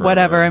 She was like,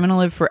 whatever, I'm gonna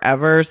live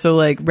forever. So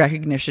like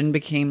recognition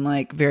became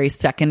like very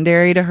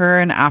secondary to her.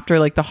 And after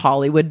like the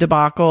Hollywood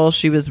debacle,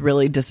 she was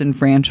really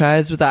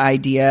disenfranchised with the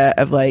idea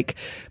of like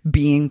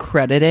being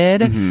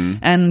credited.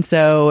 And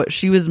so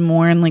she was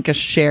more in like a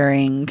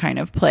sharing kind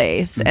of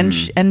place. And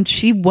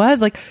she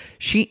was like,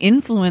 she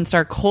influenced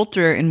our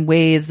culture in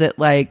ways that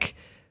like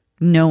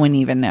no one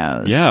even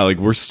knows. Yeah, like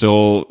we're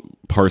still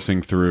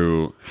parsing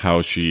through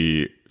how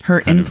her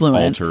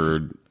influence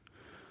altered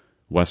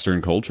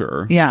Western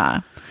culture.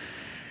 Yeah.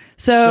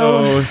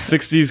 So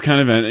 60s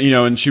kind of, and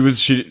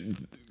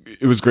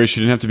it was great. She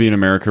didn't have to be in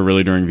America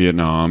really during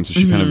Vietnam. So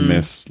she kind of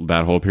missed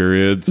that whole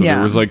period. So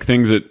there was like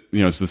things that,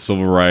 it's the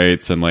civil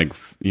rights and like,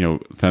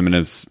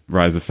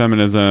 rise of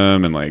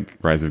feminism and like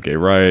rise of gay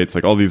rights,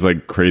 like all these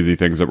like crazy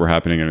things that were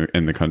happening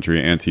in the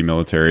country,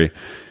 anti-military.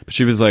 But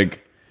she was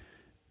like,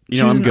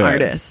 she was I'm an good.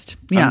 Artist.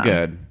 Yeah. I'm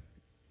good.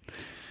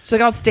 She's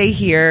like, I'll stay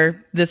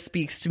here. This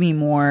speaks to me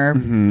more.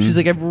 She's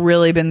like, I've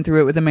really been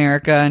through it with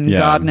America, and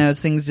God knows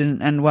things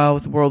didn't end well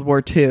with World War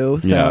II.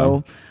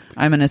 So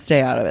I'm going to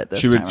stay out of it.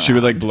 She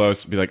would like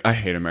be like, I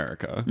hate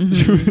America.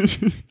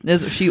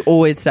 She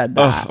always said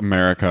that. Ugh,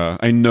 America.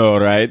 I know,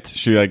 right?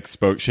 She like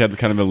spoke. She had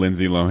kind of a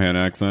Lindsay Lohan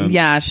accent.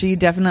 Yeah, she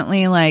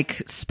definitely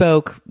like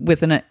spoke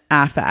with an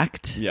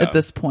affect at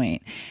this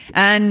point.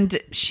 And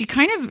she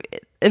kind of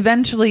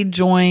eventually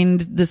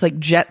joined this like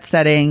jet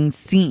setting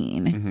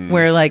scene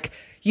where like,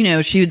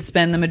 she would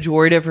spend the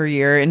majority of her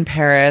year in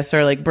Paris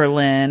or like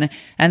Berlin.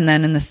 And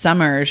then in the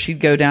summer, she'd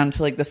go down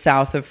to like the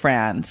south of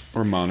France.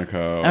 Or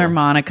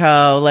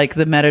Monaco, like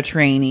the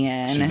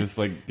Mediterranean. She'd just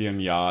like be on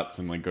yachts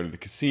and like go to the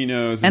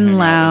casinos. And hang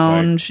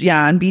lounge. Out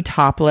with, and be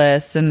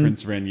topless. And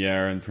Prince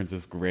Rainier and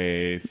Princess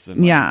Grace.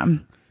 And,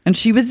 And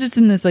she was just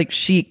in this like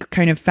chic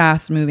kind of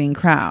fast moving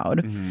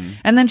crowd.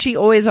 And then she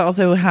always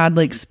also had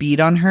like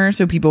speed on her.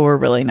 So people were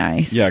really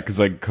nice. Yeah. Cause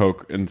like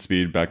Coke and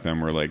speed back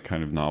then were like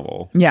kind of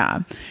novel.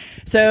 Yeah.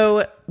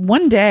 So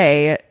one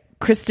day,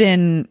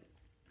 Kristen,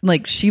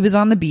 like she was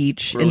on the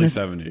beach early in the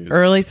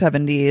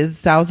 70s,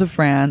 south of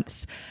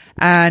France.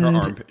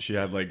 And she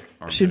had like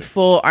she had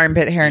full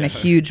armpit hair and a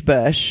huge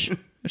bush.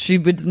 She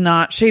was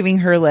not shaving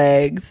her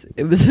legs.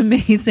 It was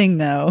amazing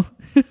though.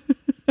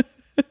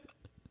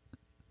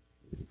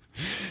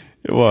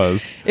 It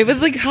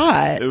was like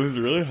hot. It was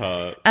really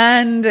hot.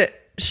 And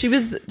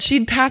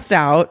she'd passed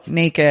out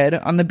naked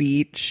on the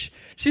beach.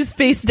 She was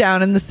face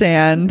down in the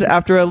sand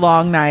after a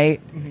long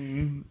night.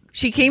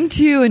 She came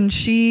to and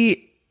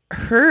she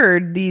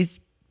heard these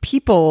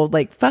people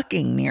like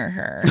fucking near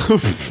her.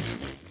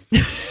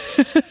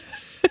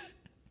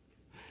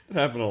 It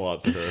happened a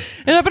lot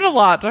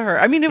to her.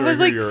 I mean, it was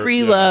like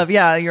free love.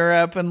 Yeah,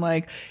 Europe. And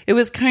like, it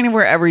was kind of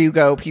wherever you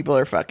go, people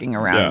are fucking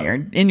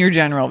around in your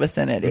general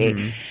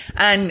vicinity.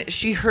 And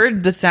she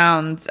heard the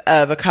sounds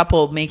of a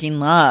couple making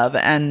love.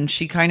 And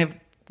she kind of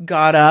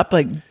got up,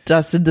 like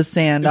dusted the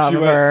sand off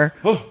of her.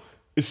 Oh,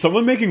 is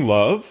someone making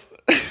love?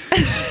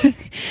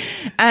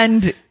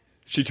 And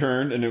she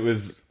turned and it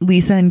was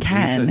Lisa and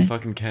Ken. Lisa and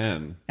fucking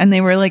Ken. And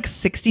they were like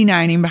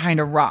 69ing behind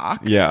a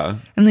rock. Yeah.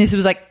 And Lisa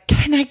was like,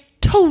 Ken, I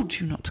told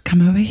you not to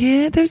come over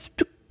here. There's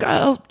a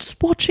girl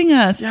just watching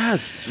us.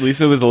 Yes.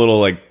 Lisa was a little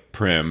like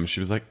prim.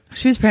 She was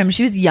prim.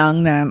 She was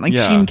young then. Like she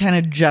and Ken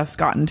had just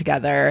gotten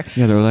together.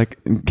 Yeah, they were like,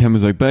 Ken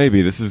was like,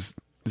 baby, this is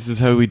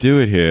how we do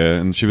it here.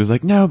 And she was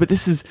like, no, but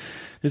there's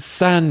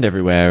sand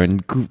everywhere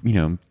and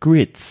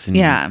grits.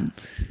 And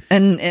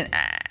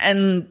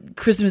and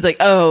Kristen was like,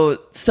 oh,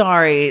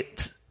 sorry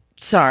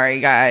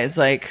guys,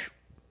 like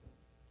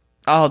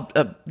I'll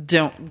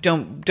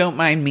don't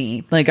mind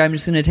me. Like I'm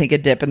just gonna take a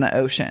dip in the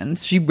ocean.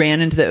 So she ran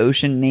into the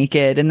ocean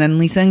naked, and then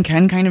Lisa and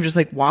Ken kind of just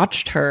like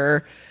watched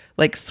her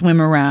like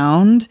swim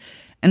around,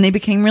 and they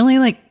became really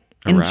like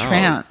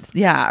entranced.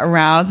 Yeah,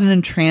 aroused and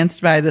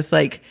entranced by this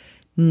like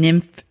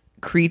nymph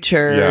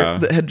creature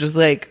that had just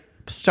like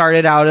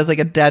started out as like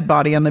a dead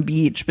body on the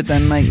beach, but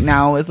then like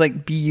now is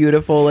like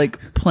beautiful,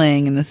 like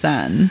playing in the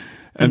sun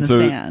and the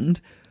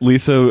sand.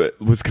 Lisa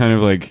was kind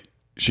of like,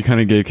 she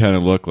kind of gave Ken a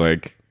look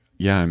like,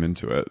 yeah, I'm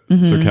into it.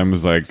 So Ken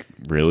was like,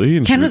 really?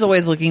 And Ken was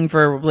always looking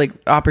for like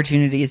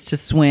opportunities to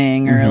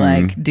swing or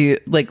like do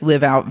like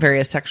live out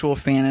various sexual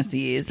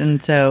fantasies.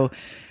 And so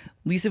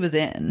Lisa was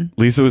in.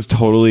 Lisa was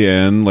totally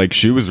in. Like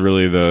she was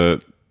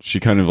really she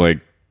kind of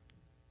like,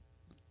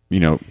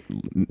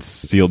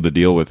 sealed the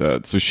deal with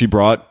it. So she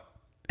was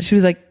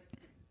like,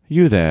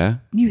 You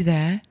there?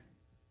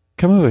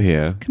 Come over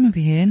here.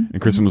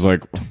 And Kristen was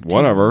like,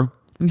 whatever.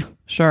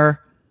 Sure.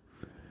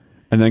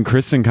 And then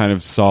Kristen kind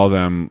of saw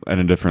them in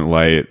a different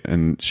light,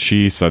 and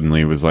she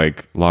suddenly was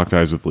like locked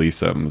eyes with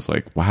Lisa and was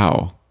like,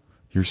 wow,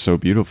 you're so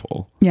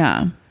beautiful.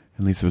 Yeah.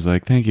 And Lisa was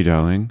like, thank you,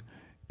 darling.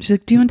 She's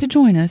like, do you want to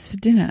join us for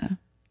dinner?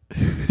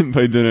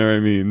 By dinner, I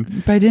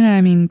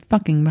mean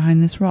fucking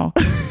behind this rock.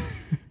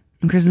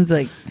 And Kristen's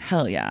like,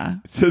 hell yeah.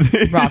 So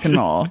rock and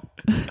roll.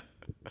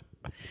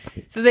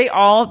 So they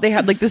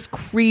had like this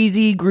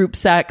crazy group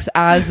sex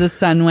as the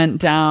sun went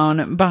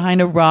down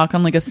behind a rock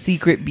on like a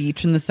secret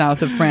beach in the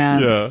south of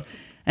France. Yeah.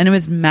 And it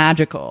was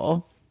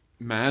magical.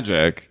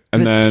 Magic.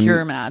 And it was then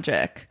pure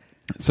magic.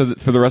 So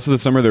for the rest of the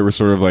summer, they were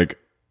sort of like,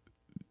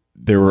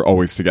 they were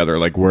always together.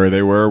 Like where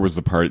they were was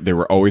the part. They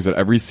were always at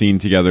every scene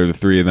together, the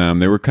three of them.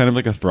 They were kind of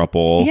like a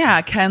throuple.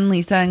 Yeah, Ken,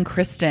 Lisa, and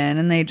Kristen.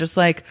 And they just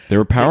like... They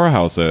were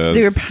powerhouses.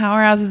 They were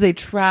powerhouses. They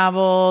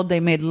traveled.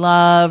 They made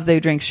love. They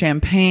drank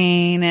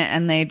champagne.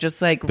 And they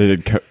just like... They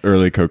did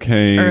early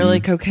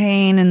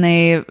cocaine. And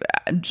they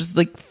just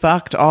like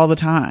fucked all the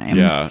time.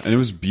 Yeah, and it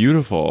was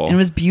beautiful.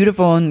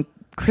 And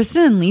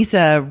Kristen and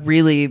Lisa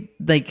really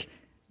like...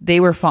 They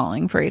were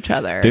falling for each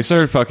other. They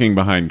started fucking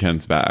behind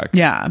Ken's back.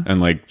 Yeah. And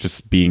like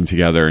just being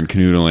together and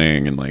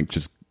canoodling and like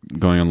just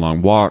going on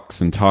long walks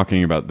and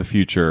talking about the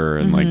future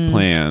and like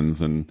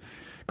plans. And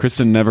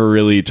Kristen never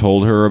really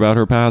told her about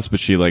her past, but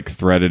she like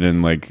threaded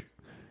in like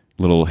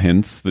little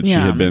hints that she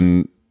had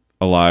been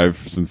alive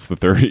since the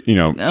 30,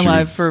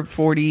 alive for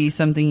 40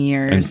 something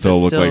years and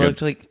still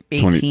looked like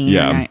 18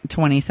 or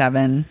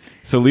 27.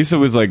 So Lisa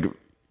was like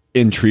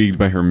intrigued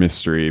by her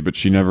mystery, but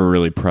she never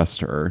really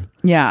pressed her.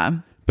 Yeah.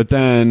 But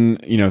then,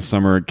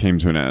 summer came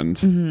to an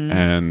end.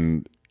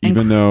 And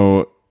even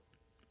though,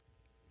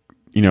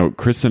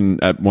 Kristen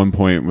at one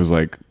point was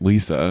like,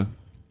 Lisa,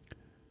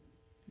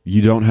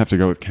 you don't have to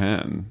go with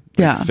Ken.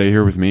 Like, stay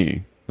here with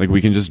me. Like,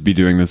 we can just be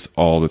doing this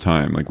all the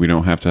time. Like, we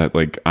don't have to,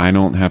 like, I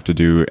don't have to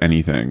do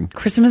anything.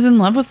 Kristen was in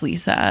love with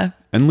Lisa.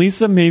 And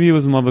Lisa maybe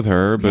was in love with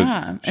her, but...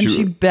 Yeah, and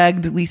she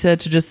begged Lisa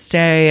to just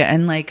stay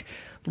and, like...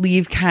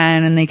 leave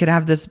Ken and they could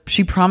have this.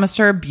 She promised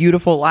her a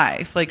beautiful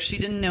life. Like she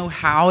didn't know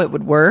how it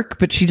would work,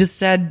 but she just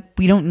said,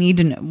 we don't need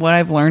to know. What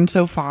I've learned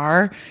so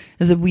far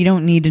is that we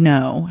don't need to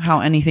know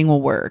how anything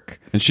will work.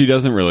 And she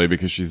doesn't really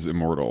because she's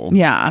immortal.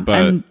 Yeah.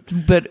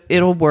 But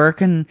it'll work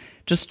and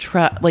just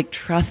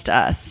trust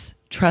us.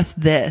 Trust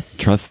this.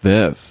 Trust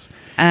this.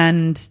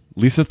 And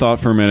Lisa thought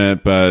for a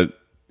minute, but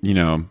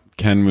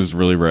Ken was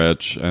really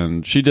rich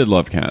and she did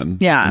love Ken.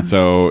 Yeah. And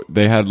so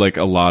they had like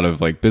a lot of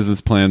like business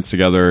plans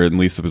together and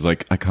Lisa was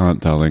like, I can't,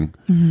 darling.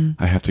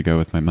 I have to go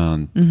with my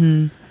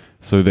man.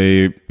 So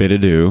they bid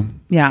adieu.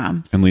 Yeah.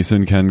 And Lisa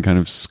and Ken kind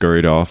of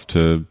scurried off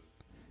to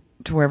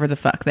wherever the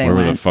fuck they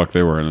wherever went. the fuck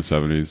they were in the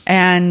 70s.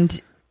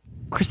 And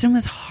Kristen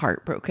was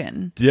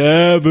heartbroken.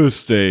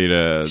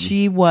 Devastated.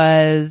 She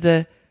was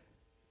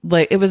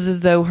like, it was as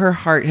though her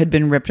heart had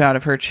been ripped out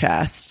of her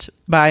chest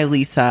by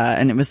Lisa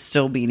and it was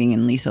still beating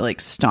and Lisa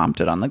like stomped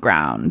it on the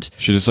ground.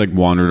 She just like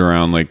wandered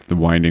around like the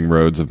winding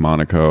roads of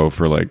Monaco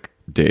for like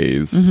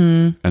days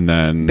and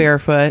then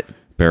barefoot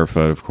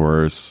of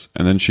course,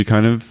 and then she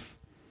kind of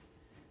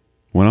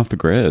went off the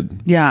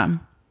grid. Yeah,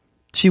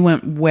 she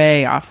went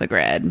way off the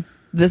grid.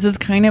 This is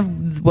kind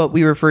of what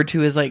we refer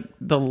to as like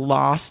the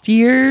lost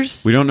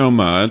years. We don't know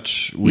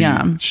much.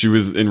 She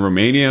was in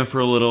Romania for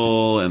a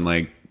little and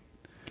like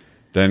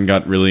then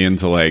got really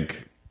into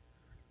like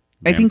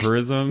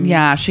vampirism.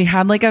 She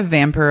had like a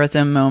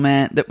vampirism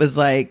moment that was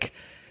like,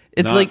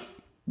 like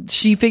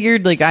she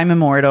figured like I'm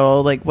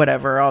immortal, like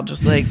whatever, I'll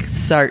just like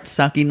start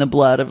sucking the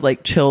blood of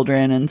like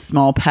children and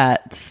small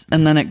pets,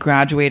 and then it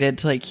graduated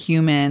to like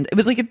human. It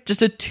was like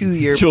just a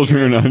 2-year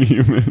children are not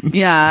humans.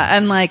 Yeah,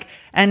 and like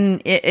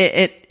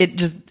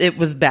it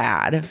was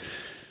bad.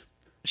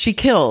 She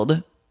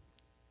killed,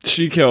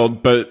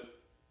 but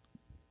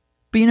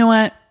you know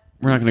what?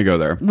 We're not going to go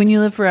there. When you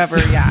live forever,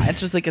 it's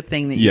just like a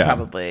thing that you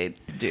probably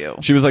do.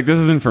 She was like, this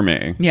isn't for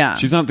me. Yeah.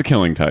 She's not the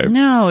killing type.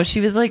 No,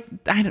 she was like,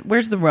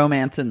 where's the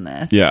romance in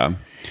this? Yeah.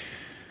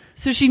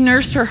 So she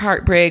nursed her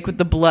heartbreak with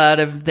the blood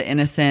of the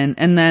innocent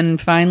and then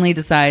finally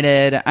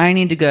decided, I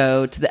need to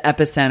go to the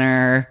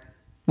epicenter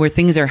where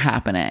things are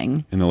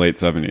happening. In the late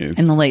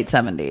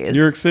 70s. New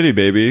York City,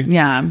 baby.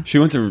 Yeah. She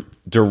went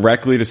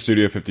directly to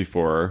Studio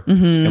 54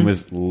 and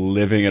was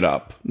living it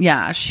up.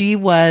 Yeah. She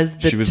was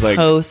the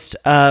toast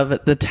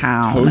of the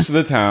town. Toast of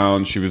the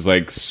town. She was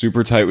like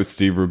super tight with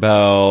Steve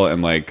Rubell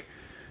and like,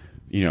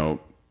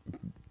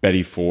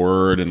 Betty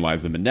Ford and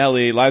Liza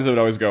Minnelli. Liza would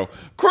always go,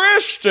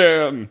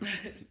 Kristen,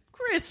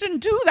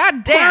 do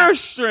that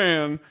dance.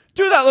 Kristen,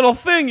 do that little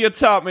thing you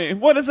taught me.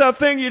 What is that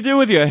thing you do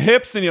with your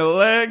hips and your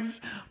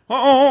legs?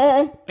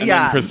 Oh, and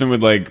then Kristen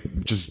would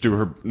like just do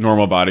her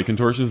normal body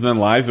contortions. And then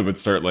Liza would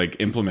start like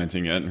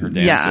implementing it in her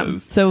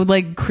dances. Yeah. So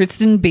like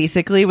Kristen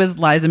basically was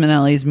Liza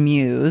Minnelli's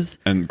muse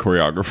and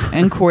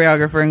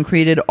choreographer and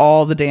created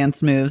all the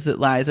dance moves that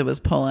Liza was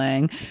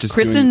pulling.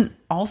 Kristen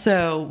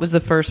also was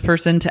the first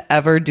person to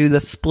ever do the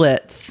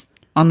splits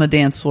on the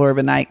dance floor of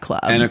a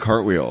nightclub. And a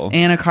cartwheel.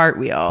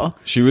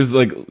 She was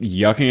like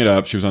yucking it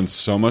up. She was on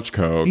so much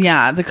coke.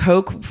 Yeah, the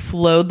coke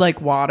flowed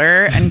like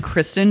water and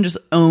Kristen just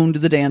owned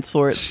the dance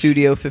floor at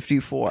Studio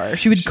 54.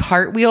 She would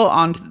cartwheel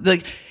onto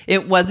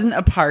it wasn't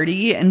a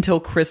party until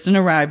Kristen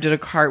arrived at a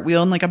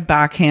cartwheel and like a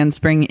back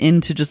handspring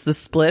into just the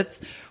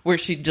splits where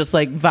she'd just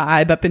like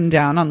vibe up and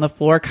down on the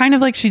floor, kind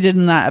of like she did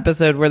in that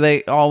episode where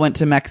they all went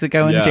to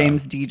Mexico and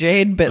James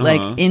DJ'd, but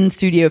like in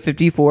Studio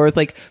 54 with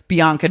like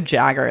Bianca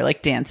Jagger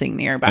like dancing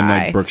nearby. And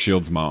like Brooke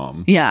Shields'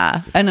 mom.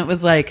 Yeah. And it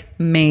was like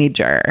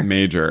major.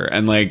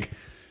 And like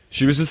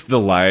she was just the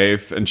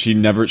life, and she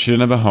didn't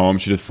have a home.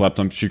 She just slept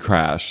on, she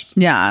crashed.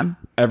 Yeah.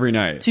 Every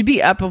night. She'd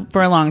be up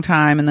for a long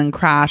time and then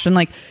crash. And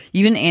like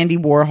even Andy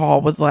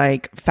Warhol was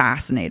like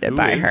fascinated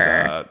by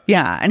her. That?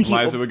 Yeah. And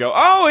Liza would go,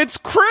 "Oh, it's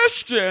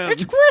Christian.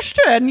 It's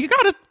Christian. You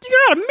gotta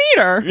meet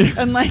her."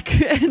 And like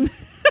come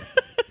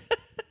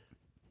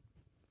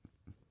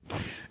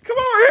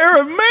over here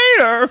and meet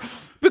her.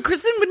 But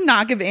Kristen would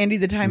not give Andy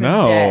the time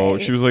of day. No,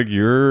 she was like,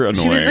 "You're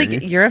annoying." She was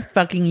like, "You're a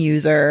fucking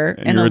user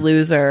and a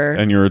loser.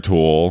 And you're a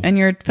tool. And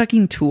you're a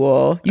fucking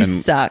tool. You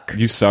suck.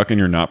 You suck and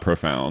you're not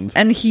profound."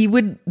 And he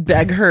would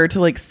beg her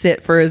to like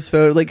sit for his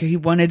photo. Like he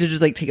wanted to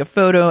just like take a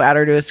photo, add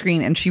her to a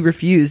screen, and she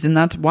refused. And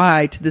that's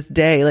why to this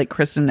day, like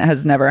Kristen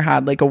has never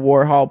had like a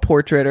Warhol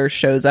portrait or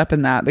shows up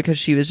in that, because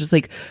she was just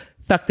like,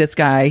 fuck this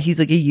guy. He's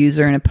like a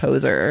user and a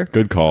poser.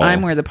 Good call.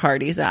 I'm where the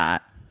party's at.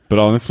 But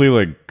honestly,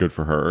 like, good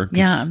for her.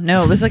 Yeah,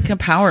 no, it was like a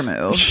power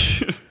move.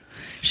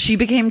 She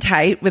became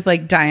tight with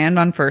like Diane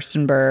von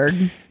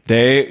Furstenberg.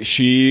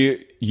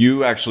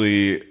 You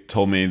actually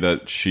told me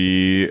that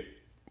she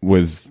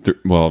was,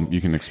 well,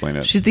 you can explain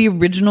it. She's the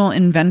original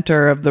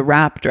inventor of the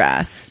wrap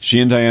dress.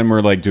 She and Diane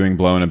were like doing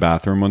blow in a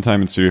bathroom one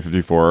time in Studio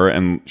 54,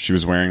 and she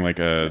was wearing like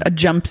a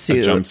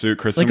jumpsuit.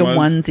 Kristen like a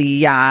onesie,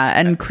 yeah.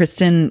 And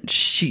Kristen,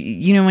 she,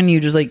 you know when you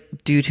just like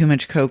do too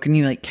much coke and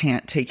you like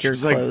can't take your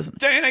clothes. Like,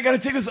 Diane, I gotta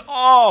take this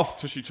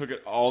off. So she took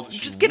it all.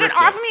 Just get it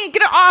off me,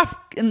 get it off.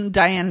 And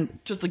Diane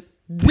just like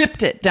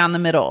whipped it down the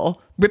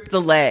middle, ripped the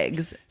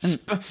legs. And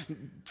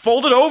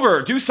fold it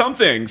over. Do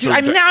something. So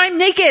I'm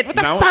naked. What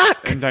the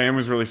fuck? And Diane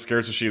was really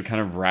scared, so she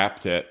kind of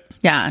wrapped it.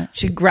 Yeah.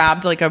 She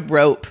grabbed like a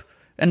rope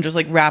and just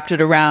like wrapped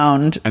it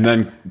around. And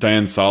then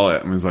Diane saw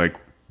it and was like,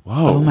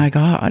 whoa. Oh my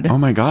God. Oh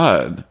my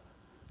God.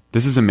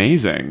 This is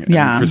amazing.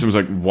 Yeah. And Kristen was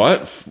like,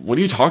 what? What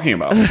are you talking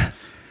about?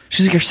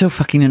 She's like, you're so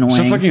fucking annoying.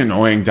 So fucking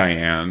annoying,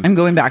 Diane. I'm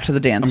going back to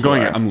the dance floor.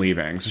 I'm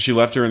leaving. So she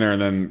left her in there,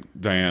 and then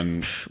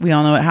Diane... We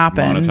all know what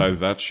happened. Monetized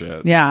that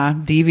shit. Yeah,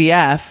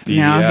 DVF.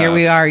 Now here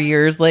we are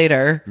years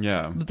later.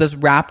 Yeah. With this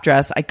wrap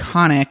dress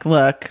iconic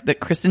look that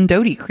Kristen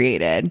Doty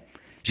created.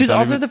 She was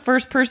also the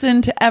first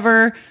person to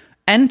ever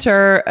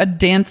enter a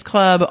dance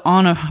club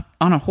on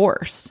a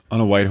horse.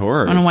 On a white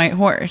horse. On a white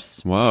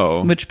horse.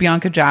 Whoa. Which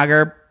Bianca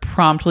Jagger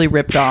promptly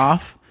ripped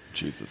off.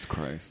 Jesus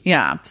Christ.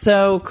 Yeah.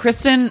 So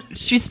Kristen,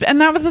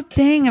 and that was the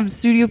thing of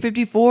Studio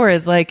 54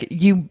 is like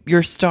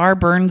your star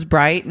burns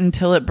bright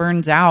until it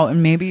burns out,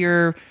 and maybe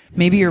you're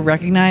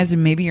recognized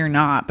and maybe you're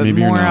not, but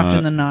more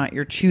often than not,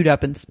 you're chewed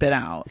up and spit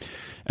out.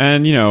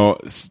 And you know,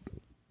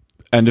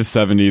 end of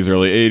 70s,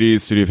 early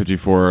 80s, Studio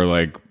 54,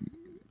 like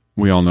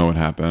we all know what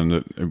happened.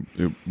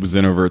 It was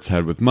in over its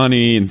head with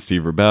money, and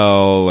Steve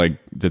Rebell like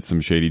did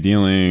some shady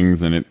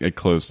dealings, and it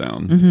closed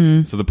down.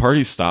 Mm-hmm. So the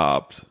party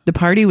stopped. The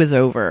party was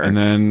over, and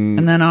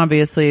then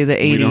obviously the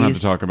 80s. We don't have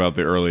to talk about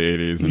the early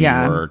 80s in New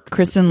York.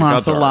 Kristen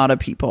lost a lot of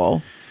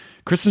people.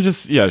 Kristen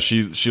just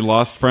she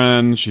lost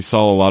friends. She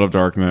saw a lot of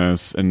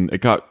darkness, and it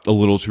got a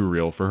little too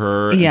real for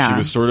her. Yeah, and she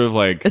was sort of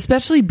like,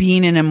 especially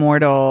being an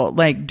immortal,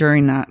 like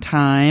during that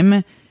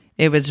time.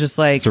 It was just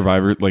like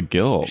survivor, like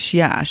guilt.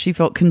 She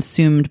felt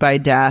consumed by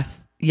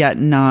death, yet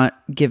not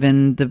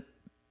given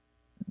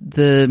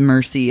the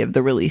mercy of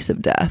the release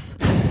of death.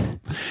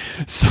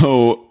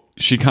 So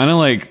she kind of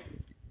like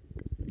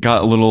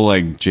got a little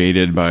like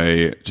jaded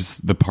by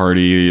just the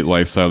party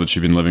lifestyle that she'd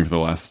been living for the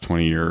last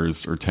 20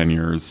 years or 10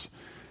 years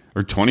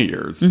or 20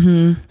 years.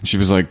 Mm-hmm. And she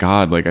was like,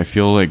 God, like I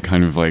feel like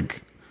kind of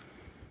like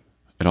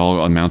it all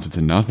amounted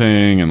to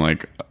nothing, and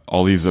like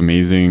all these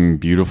amazing,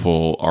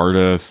 beautiful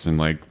artists and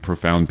like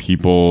profound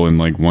people and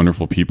like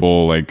wonderful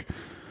people, like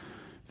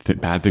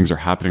bad things are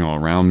happening all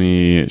around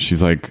me.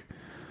 She's like,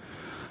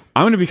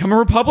 I'm going to become a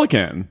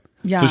Republican.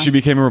 Yeah. So she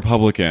became a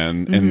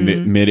Republican in the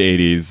mid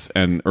 80s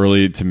and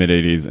early to mid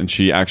 80s. And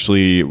she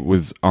actually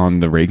was on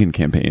the Reagan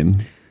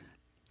campaign.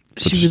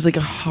 She was like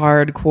a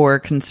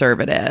hardcore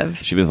conservative.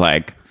 She was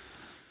like,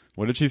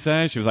 what did she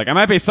say? She was like, I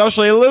might be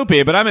socially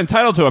loopy, but I'm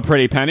entitled to a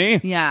pretty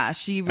penny. Yeah.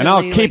 She really, and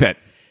I'll keep it.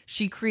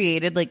 She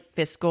created like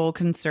fiscal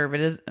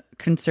conservatism,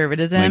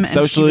 like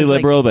socially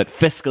liberal, but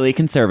fiscally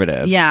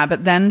conservative. Yeah,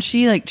 but then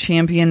she like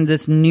championed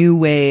this new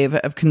wave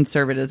of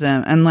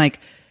conservatism and like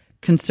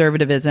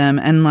conservatism,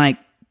 and like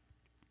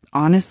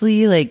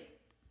honestly, like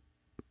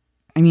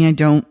I mean, I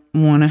don't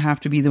want to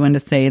have to be the one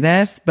to say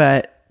this,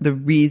 but the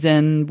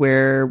reason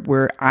where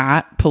we're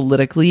at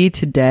politically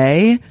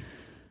today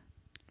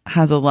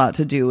has a lot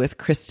to do with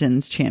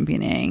Kristen's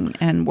championing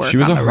and work. She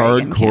was on a the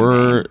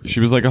hardcore.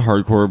 She was like a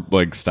hardcore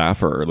like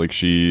staffer. Like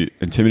she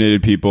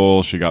intimidated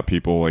people. She got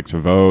people like to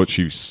vote.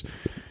 She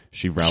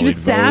rallied. She was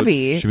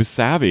savvy. She was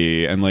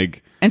savvy and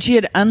like. And she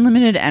had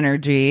unlimited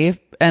energy.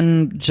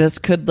 and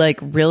just could like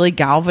really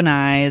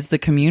galvanize the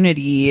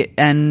community.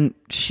 And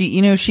she,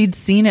 you know, she'd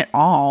seen it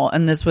all,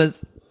 and this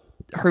was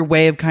her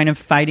way of kind of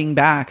fighting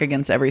back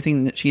against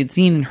everything that she had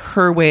seen, and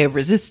her way of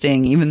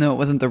resisting, even though it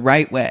wasn't the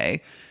right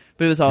way.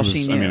 But it was all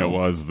she knew. I mean, it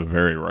was the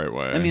very right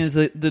way. I mean, it was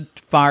the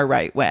far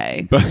right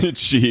way. But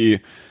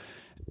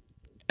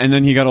and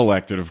then he got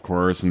elected, of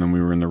course, and then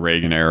we were in the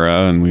Reagan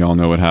era, and we all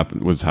know what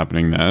was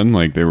happening then.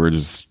 Like, they were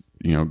just,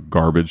 you know,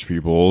 garbage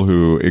people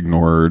who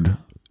ignored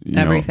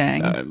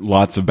everything.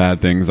 Lots of bad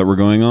things that were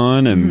going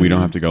on, and we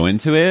don't have to go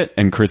into it.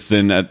 And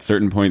Kristen, at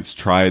certain points,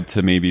 tried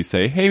to maybe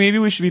say, hey, maybe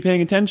we should be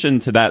paying attention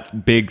to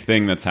that big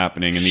thing that's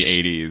happening in the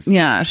 80s.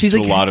 Yeah, she's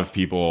like, a lot of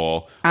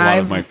people, a lot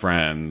of my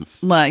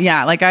friends.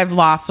 Yeah, like, I've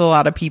lost a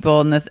lot of people,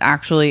 and this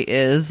actually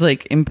is,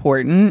 like,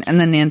 important. And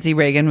then Nancy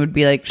Reagan would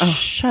be like,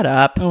 shut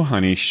up. Oh,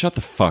 honey, shut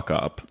the fuck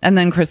up. And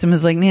then Kristen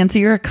was like, Nancy,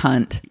 you're a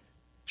cunt.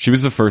 She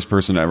was the first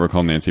person to ever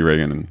call Nancy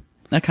Reagan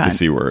a cunt. The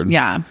C word.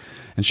 Yeah.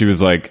 And she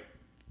was like...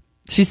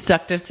 She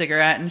sucked a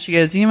cigarette and she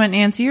goes, you know what,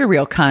 Nancy, you're a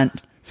real cunt.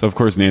 So, of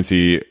course,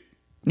 Nancy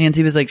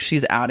was like,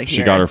 she's out of here.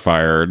 She got her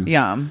fired.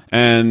 Yeah.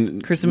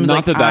 And Kristen was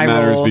not like, that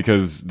matters,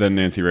 because then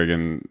Nancy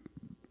Reagan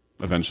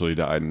eventually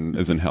died and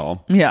is in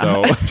hell. Yeah.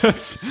 So,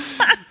 it's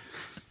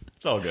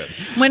all good.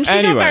 When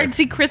she got fired,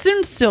 see,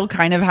 Kristen still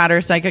kind of had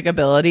her psychic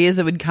abilities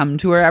that would come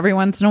to her every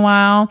once in a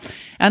while.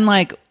 And,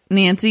 like,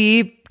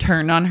 Nancy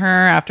turned on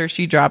her after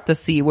she dropped the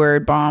C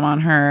word bomb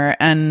on her,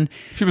 and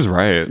she was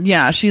right.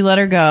 Yeah, she let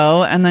her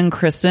go, and then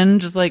Kristen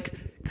just like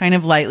kind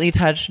of lightly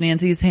touched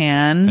Nancy's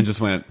hand and just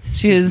went,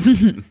 she was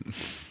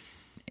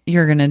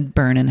you're gonna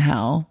burn in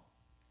hell.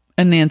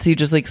 And Nancy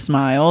just like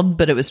smiled,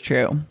 but it was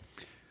true.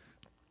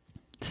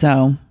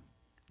 So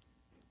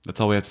that's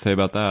all we have to say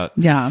about that.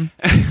 Yeah.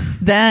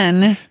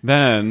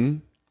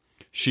 then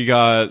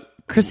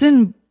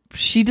Kristen,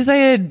 she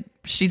decided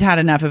she'd had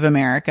enough of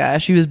America.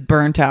 She was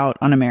burnt out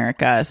on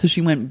America. So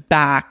she went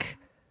back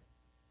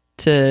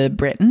to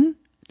Britain.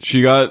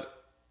 She went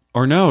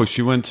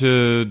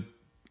to...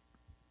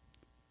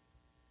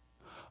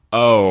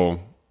 Oh,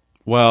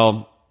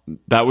 well,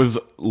 that was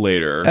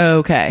later.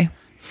 Okay.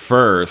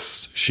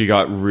 First, she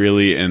got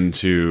really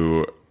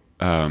into...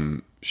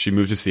 she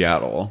moved to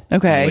Seattle.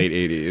 Okay. In the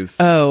late 80s.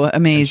 Oh,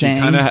 amazing. And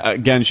she kind of,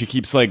 again, she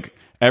keeps like...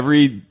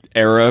 Every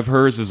era of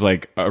hers is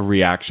like a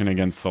reaction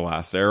against the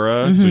last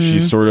era. Mm-hmm. So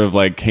she sort of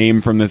like came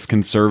from this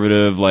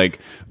conservative, like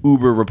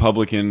uber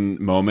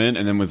Republican moment,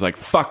 and then was like,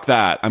 fuck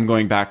that, I'm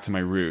going back to my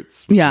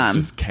roots. Which was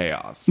just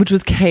chaos. Which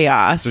was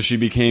chaos. So she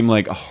became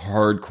like a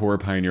hardcore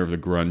pioneer of the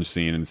grunge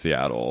scene in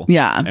Seattle.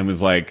 Yeah. And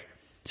was like...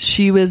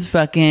 She was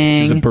a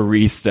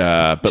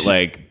barista, but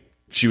like...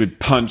 She would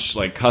punch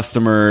like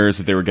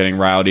customers if they were getting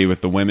rowdy with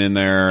the women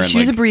there. And, she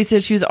was a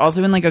barista. She was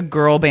also in like a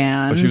girl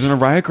band. Oh, she was in a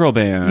riot girl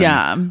band.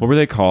 Yeah. What were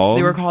they called?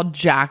 They were called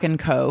Jack and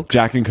Coke.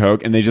 Jack and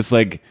Coke. And they just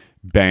like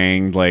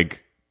banged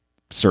like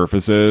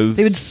surfaces.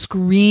 They would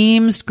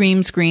scream,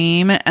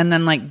 and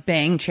then like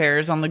bang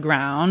chairs on the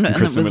ground. And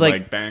Kristen it was would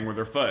like bang with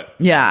her foot.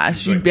 Yeah.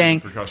 She'd like bang.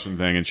 Percussion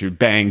thing, and she would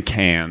bang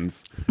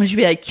cans. And she'd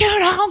be like, you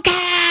don't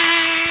care.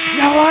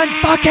 No one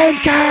fucking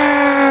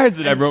cares,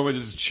 and everyone would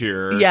just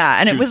cheer. Yeah,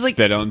 and she it was would like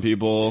spit on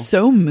people,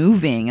 so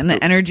moving, and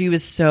the energy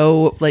was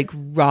so like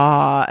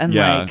raw, and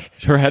like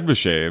her head was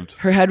shaved.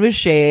 Yeah, it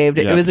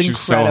was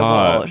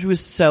incredible. She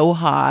was so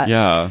hot.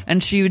 Yeah,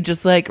 and she would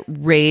just like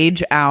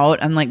rage out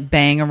and like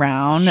bang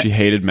around. She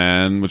hated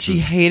men, was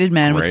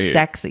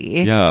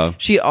sexy. Yeah,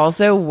 she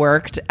also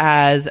worked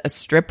as a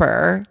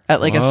stripper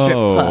at like a strip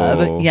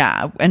club.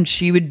 Yeah, and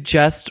she would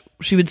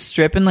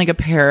strip in like a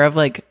pair of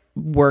like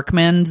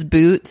workman's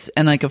boots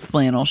and like a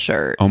flannel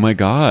shirt. Oh my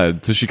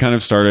god. So she kind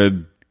of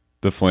started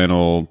the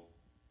flannel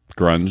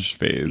grunge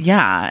phase.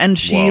 Yeah, and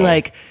she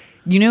like,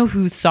 you know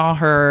who saw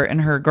her in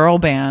her girl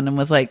band and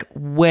was like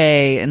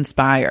way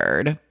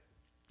inspired?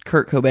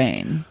 Kurt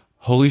Cobain.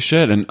 Holy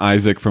shit. And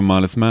Isaac from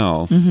Modest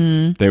Mouse.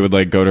 Mm-hmm. They would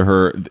like go to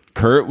her.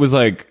 Kurt was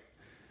like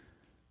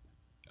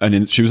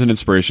she was an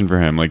inspiration for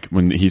him. Like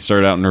when he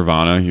started out in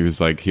Nirvana,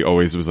 he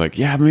always was like,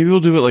 yeah, maybe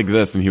we'll do it like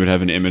this. And he would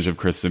have an image of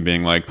Kristen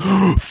being like,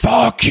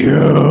 fuck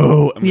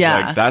you. And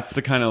like, that's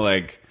the kind of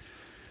like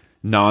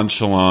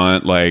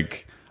nonchalant,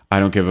 like, I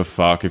don't give a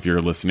fuck if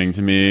you're listening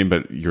to me,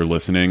 but you're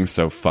listening,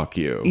 so fuck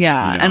you.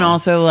 Yeah. You know? And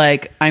also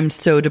like, I'm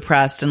so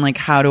depressed, and like,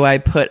 how do I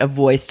put a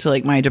voice to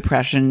like my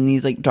depression and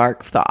these like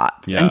dark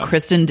thoughts? Yeah. And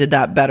Kristen did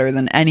that better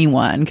than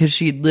anyone, because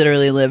she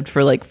literally lived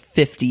for like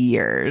 50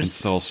 years. And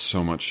sells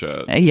so much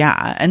shit.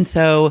 Yeah. And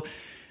so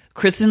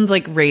Kristen's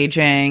like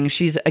raging.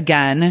 She's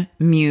again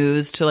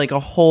muse to like a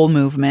whole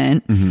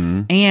movement.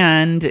 Mm-hmm.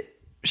 And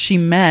she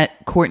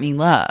met Courtney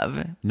Love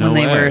when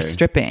they were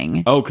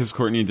stripping. Oh, because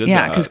Courtney did that.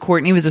 Yeah, because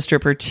Courtney was a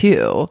stripper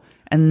too.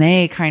 And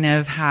they kind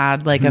of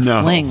had like a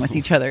fling with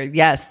each other.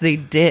 Yes, they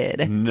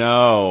did.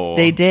 No.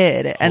 They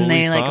did. And Holy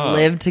they like fuck.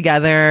 lived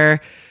together.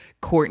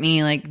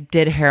 Courtney like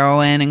did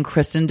heroin and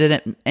Kristen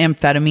did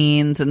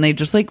amphetamines. And they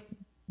just like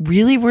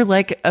really were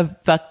like a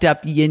fucked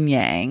up yin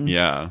yang.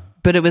 Yeah.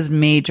 But it was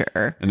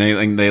major. And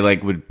they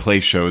like would play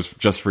shows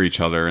just for each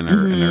other in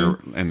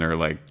their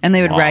like and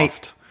they would loft.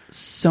 write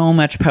so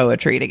much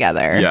poetry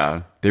together.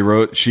 Yeah.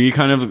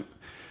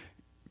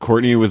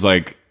 Courtney was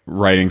like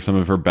writing some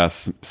of her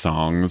best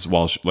songs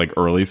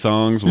early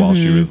songs while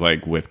she was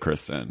like with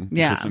Kristen.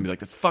 Yeah. Kristen would be like,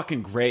 that's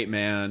fucking great,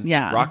 man.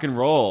 Yeah. Rock and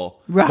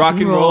roll. Rock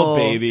and roll,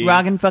 baby.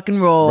 Rock and fucking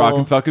roll. Rock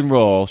and fucking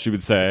roll, she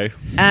would say.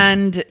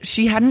 And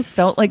she hadn't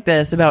felt like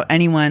this about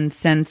anyone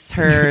since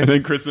her... And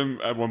then Kristen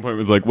at one point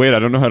was like, wait, I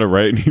don't know how to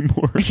write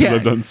anymore because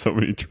I've done so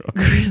many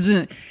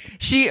drugs.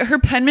 Her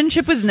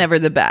penmanship was never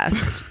the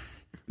best.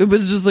 It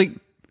was just like...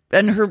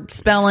 And her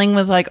spelling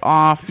was like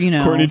off, you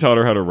know. Courtney taught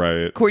her how to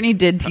write. Courtney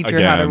did teach her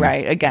how to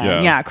write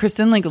again. Yeah.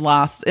 Kristen like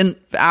lost. And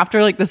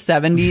after like the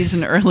 70s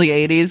and early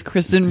 80s,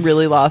 Kristen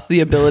really lost the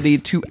ability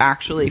to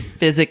actually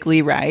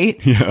physically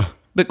write. Yeah.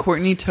 But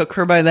Courtney took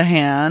her by the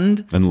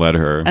hand. And led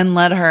her. And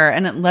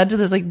it led to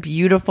this like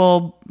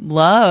beautiful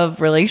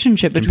love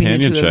relationship between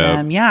the two of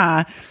them.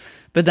 Yeah.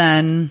 But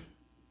then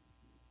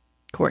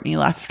Courtney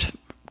left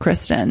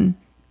Kristen.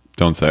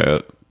 Don't say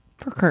it.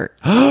 For Kurt.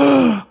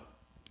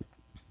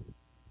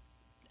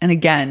 And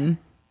again,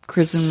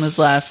 Kristen was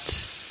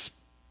left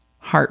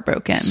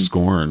heartbroken.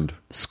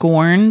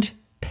 Scorned,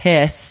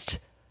 pissed.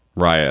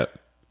 Riot.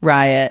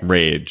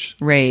 Rage.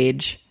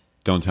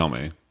 Don't tell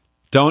me.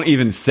 Don't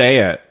even say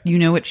it. You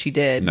know what she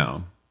did.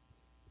 No.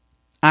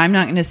 I'm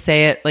not going to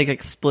say it like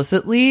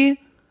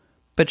explicitly,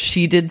 but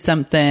she did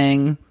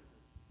something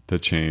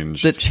that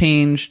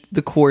changed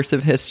the course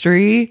of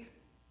history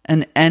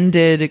and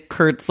ended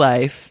Kurt's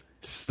life.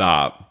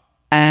 Stop.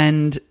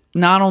 And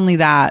not only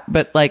that,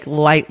 but like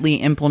lightly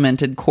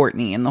implemented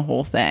Courtney in the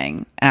whole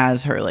thing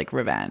as her like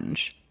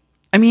revenge.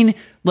 I mean,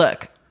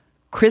 look,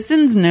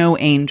 Kristen's no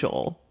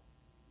angel.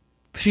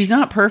 She's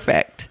not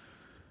perfect.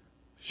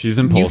 She's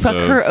impulsive. You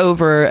fuck her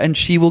over and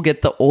she will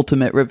get the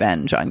ultimate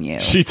revenge on you.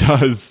 She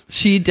does.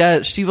 She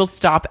does. She will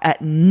stop at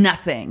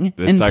nothing.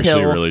 That's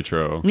actually really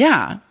true.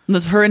 Yeah.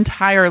 That's her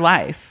entire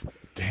life.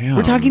 Damn.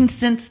 We're talking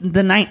since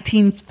the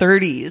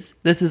 1930s.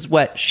 This is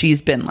what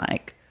she's been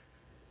like.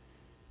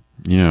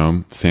 You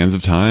know, sands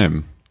of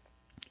time.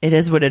 It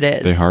is what it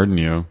is. They harden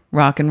you.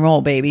 Rock and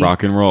roll, baby.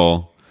 Rock and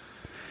roll.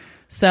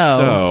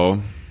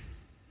 So.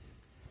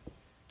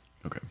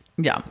 Okay.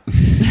 Yeah.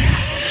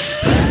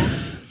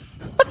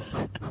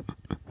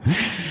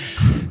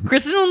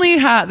 Kristen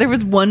there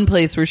was one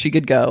place where she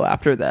could go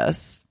after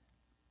this.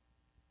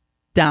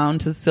 Down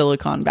to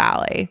Silicon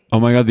Valley.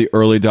 Oh my God, the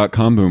early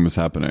 .com boom was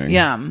happening.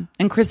 Yeah.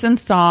 And Kristen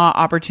saw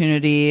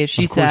opportunity.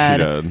 She said,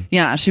 she did.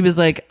 Yeah, she was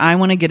like, I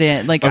want to get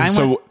in. Like,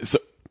 I'm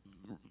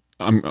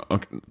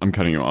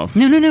cutting you off.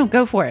 No,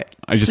 go for it.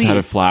 I just had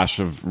a flash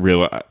of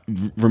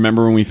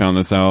remember when we found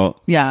this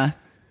out? Yeah.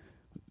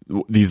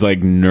 These like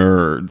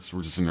nerds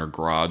were just in their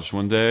garage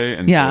one day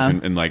and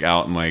and like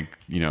out in like,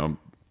 you know,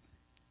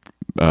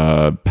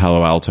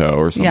 Palo Alto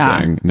or something.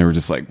 Yeah. And they were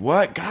just like,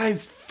 what?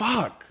 Guys,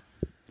 fuck.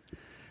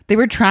 They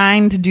were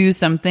trying to do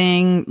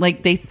something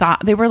like they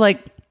thought they were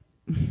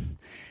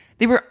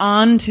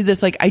on to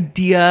this like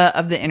idea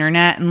of the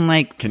internet and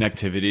like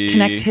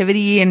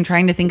connectivity and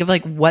trying to think of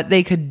like what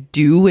they could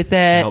do with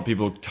it to help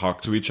people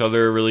talk to each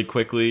other really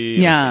quickly.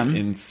 Yeah. Like,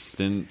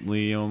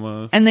 instantly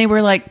almost. And they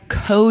were like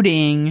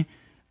coding,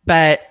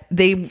 but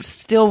they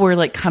still were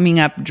like coming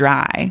up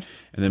dry.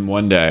 And then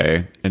one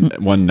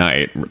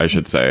night, I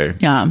should say,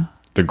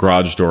 the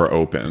garage door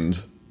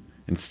opened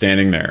and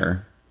standing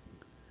there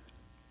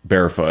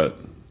barefoot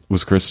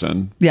was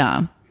Kristen.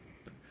 Yeah.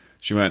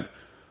 She went,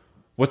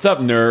 "What's up,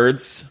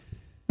 nerds?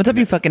 What's up,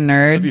 you fucking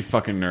nerds? What's up, you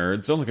fucking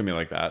nerds? Don't look at me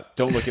like that.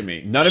 Don't look at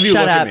me. None of you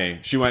look at me."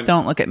 She went,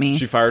 "Don't look at me."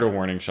 She fired a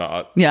warning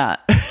shot. Yeah.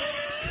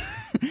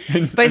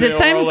 By the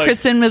time, like,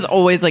 Kristen was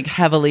always like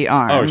heavily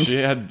armed. Oh, she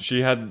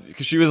had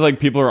because she was like,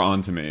 people are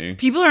on to me.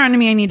 People are on to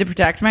me. I need to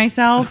protect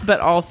myself.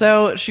 But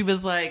also, she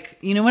was like,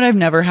 you know what I've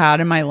never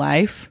had in my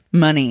life?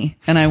 Money,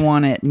 and I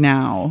want it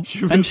now.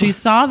 She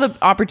saw the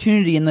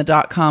opportunity in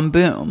the .com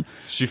boom.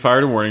 She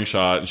fired a warning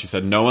shot and she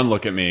said, "No one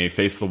look at me.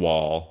 Face the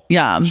wall."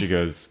 Yeah. And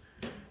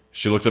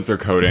she looked up their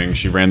coding.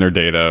 She ran their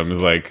data and was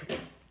like,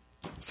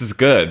 "This is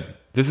good.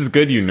 This is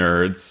good, you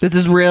nerds. This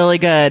is really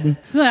good."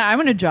 So I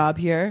want a job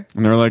here.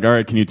 And they were like, "All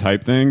right, can you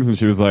type things?" And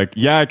she was like,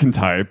 "Yeah, I can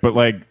type." But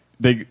like,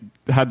 they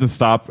had to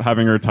stop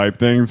having her type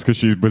things because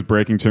she was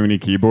breaking too many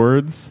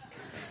keyboards.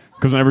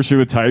 Because whenever she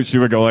would type, she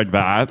would go like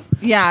that.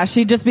 Yeah,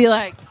 she'd just be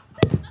like...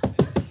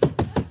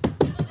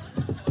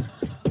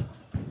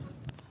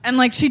 And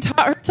like, she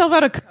taught herself how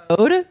to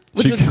code,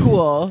 which was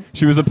cool.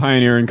 She was a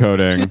pioneer in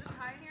coding.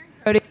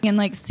 Coding in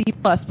like C++.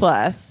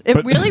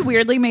 It really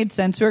weirdly made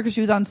sense to her because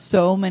she was on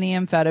so many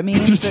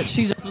amphetamines that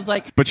she just was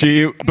like... But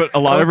a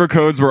lot of her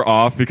codes were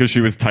off because she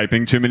was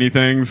typing too many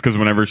things, because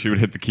whenever she would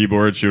hit the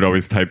keyboard, she would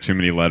always type too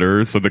many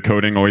letters. So the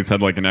coding always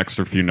had like an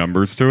extra few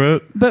numbers to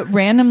it. But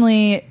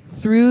randomly,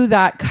 through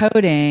that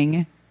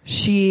coding,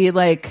 she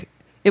like...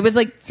 It was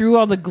like through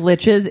all the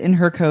glitches in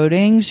her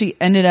coding, she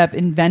ended up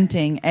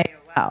inventing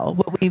AOL.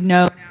 What we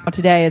know now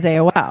today is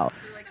AOL.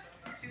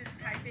 She was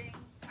typing,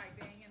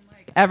 and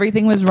like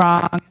everything was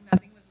wrong.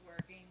 Nothing was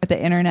working with the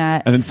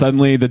internet. And then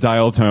suddenly the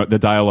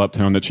dial-up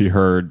tone that she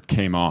heard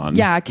came on.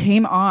 Yeah, it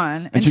came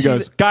on. And she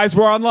goes, "Guys,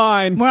 we're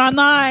online. We're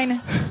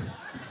online."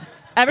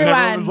 Everyone.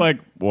 And everyone was like,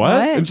 what?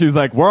 And she was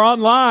like, we're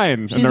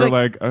online. She's and they were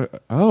like,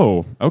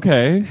 oh,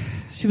 okay.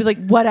 She was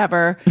like,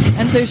 whatever.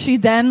 And so she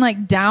then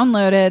like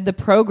downloaded the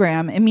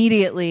program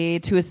immediately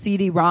to a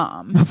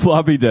CD-ROM. A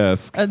floppy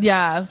disk.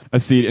 Yeah. A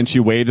CD. And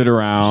she waved it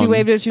around. She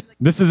waved it. She was like,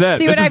 this is it.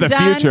 See This what is I've the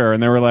done? future.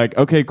 And they were like,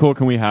 okay, cool.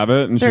 Can we have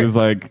it? And she was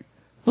like...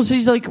 Well,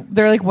 she's like,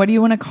 they're like, what do you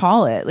want to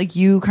call it? Like,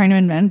 you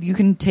kind of you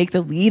can take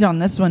the lead on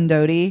this one,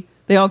 Dodie.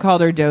 They all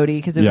called her Dodie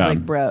because it was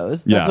like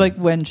bros. That's like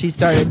when she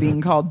started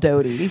being called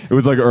Dodie. It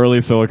was like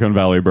early Silicon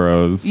Valley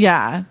bros.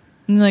 Yeah.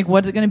 And like,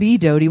 what's it going to be,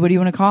 Dodie? What do you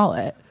want to call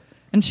it?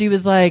 And she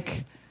was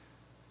like,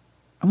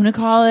 I'm going to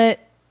call it,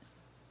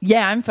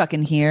 yeah, I'm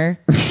fucking here.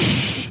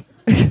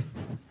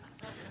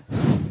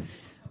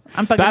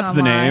 I'm fucking That's online.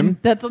 the name.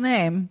 That's the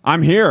name.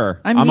 I'm here.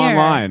 I'm here.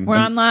 online. We're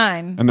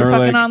online. And We're they're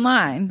fucking like,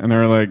 online. And they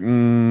were like,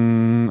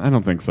 I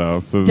don't think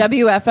so. So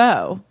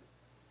WFO.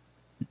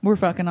 We're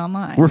fucking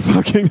online. we're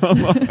fucking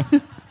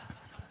online.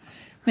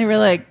 They were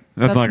like,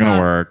 That's not gonna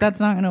work. That's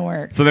not going to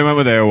work. So they went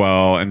with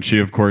AOL, and she,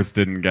 of course,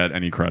 didn't get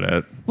any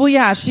credit. Well,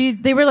 yeah,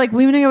 they were like,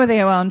 we want to go with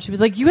AOL, and she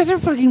was like, you guys are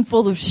fucking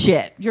full of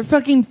shit. You're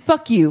fucking,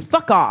 fuck you,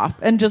 fuck off.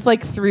 And just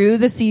like threw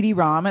the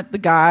CD-ROM at the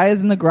guys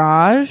in the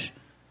garage.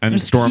 And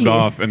There's stormed keys.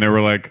 off, and they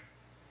were like,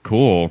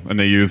 cool. And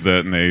they used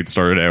it, and they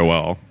started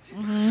AOL.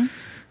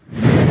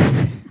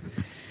 Mm-hmm.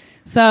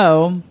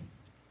 So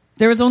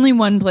there was only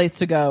one place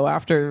to go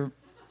after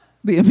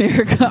the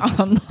America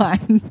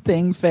Online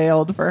thing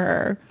failed for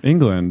her.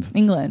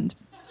 England.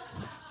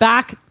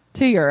 Back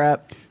to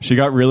Europe. She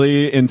got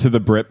really into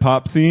the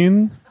Britpop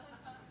scene.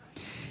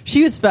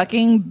 She was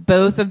fucking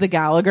both of the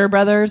Gallagher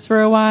brothers for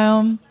a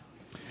while.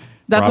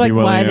 That's Robbie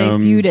like why they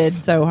Williams. feuded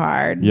so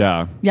hard.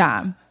 Yeah.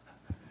 Yeah.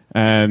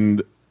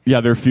 And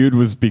yeah, their feud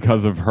was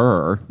because of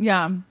her.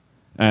 Yeah.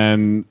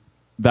 And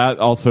that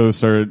also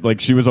started, like,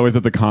 she was always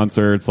at the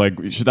concerts. Like,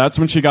 that's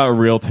when she got a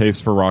real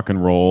taste for rock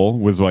and roll,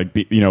 was like,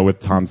 with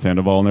Tom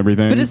Sandoval and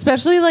everything. But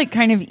especially like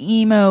kind of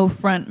emo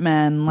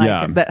frontmen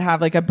like that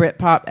have like a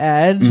Britpop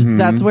edge. Mm-hmm.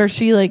 That's where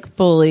she like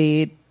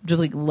fully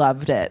just like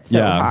loved it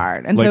so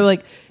hard. And so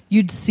like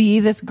you'd see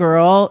this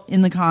girl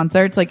in the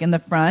concerts like in the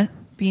front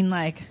being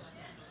like,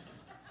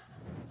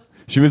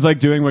 she was like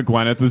doing what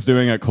Gwyneth was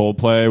doing at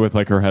Coldplay with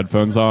like her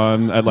headphones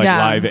on at like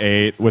Live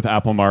 8 with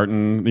Apple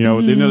Martin.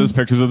 You know those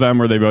pictures of them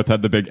where they both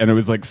had the big, and it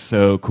was like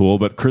so cool.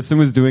 But Kristen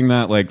was doing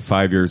that like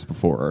 5 years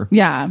before.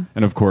 Yeah.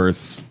 And of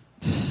course,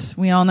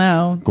 we all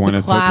know Gwyneth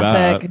the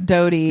classic took that.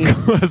 Dodie.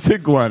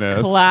 Classic Gwyneth.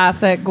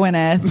 Classic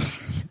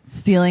Gwyneth.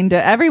 Stealing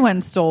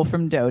everyone stole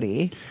from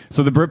Dodie.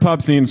 So the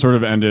Britpop scene sort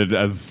of ended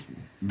as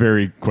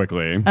very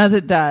quickly. As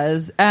it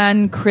does.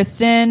 And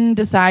Kristen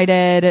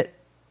decided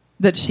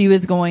that she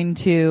was going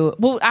to...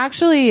 Well,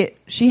 actually,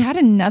 she had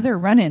another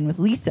run-in with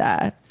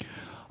Lisa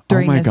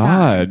during oh my this God.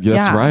 time. Yeah,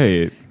 that's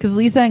right. Because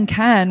Lisa and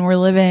Ken were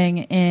living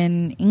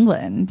in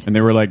England. And they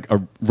were like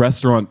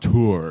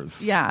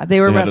restaurateurs. Yeah, they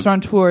were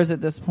restaurateurs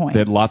at this point. They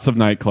had lots of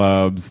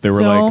nightclubs. They were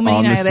so like many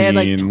on the nights. scene.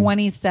 They had like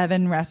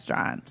 27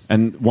 restaurants.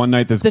 And one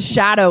night the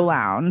Shadow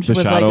Lounge was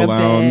Shadow like a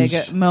Lounge.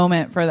 big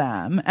moment for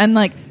them. And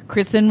like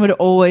Kristen would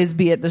always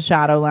be at the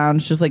Shadow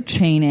Lounge just like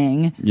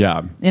chaining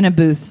in a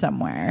booth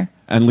somewhere.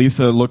 And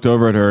Lisa looked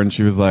over at her and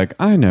she was like,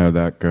 I know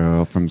that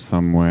girl from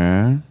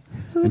somewhere.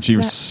 And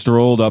she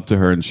strolled up to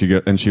her and she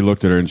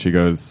looked at her and she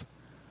goes,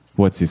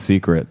 what's your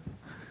secret?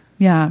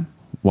 Yeah.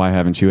 Why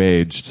haven't you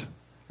aged?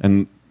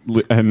 And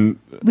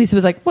Lisa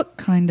was like, what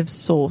kind of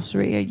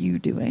sorcery are you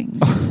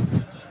doing?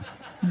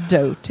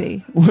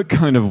 Doty. What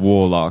kind of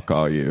warlock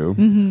are you?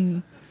 Mm-hmm.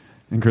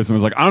 And Kristen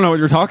was like, I don't know what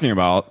you're talking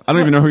about. I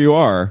don't even know who you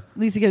are.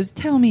 Lisa goes,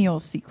 tell me your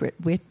secret,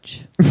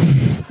 witch.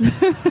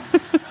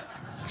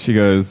 She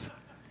goes,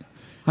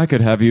 I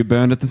could have you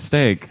burned at the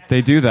stake.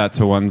 They do that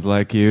to ones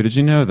like you. Did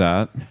you know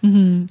that?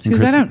 Mm-hmm. She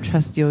goes, I don't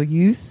trust your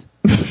youth.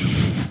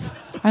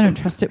 I don't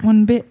trust it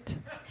one bit.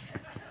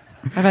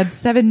 I've had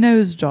 7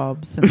 nose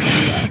jobs since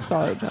we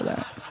saw each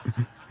other.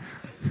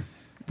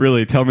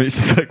 Really, tell me.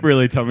 She's like,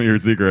 really, tell me your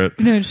secret.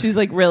 No, she's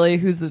like, really,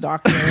 who's the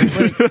doctor?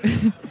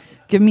 Like,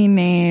 give me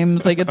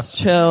names. Like, it's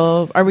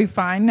chill. Are we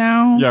fine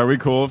now? Yeah, are we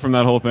cool from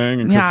that whole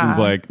thing? And Kristen's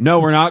like, no,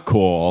 we're not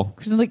cool.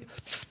 Kristen's like,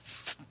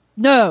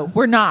 no,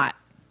 we're not.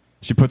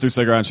 She puts her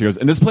cigarette on. She goes,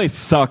 and this place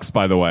sucks,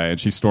 by the way. And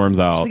she storms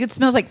out. She's like, it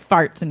smells like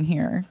farts in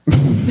here.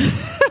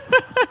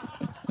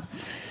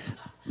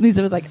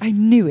 Lisa was like, I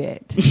knew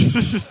it.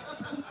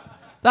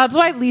 That's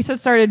why Lisa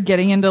started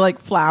getting into like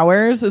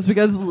flowers, is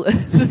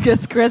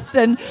because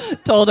Kristen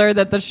told her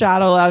that the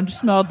Shadow Lounge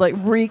smelled like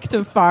reeked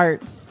of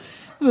farts.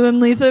 So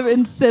then Lisa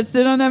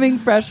insisted on having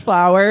fresh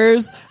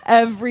flowers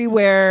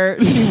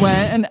everywhere she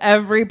went, and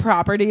every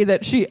property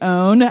that she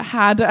owned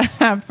had to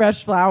have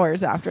fresh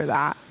flowers after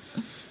that.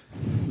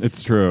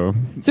 It's true.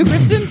 So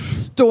Kristen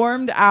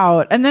stormed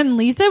out, and then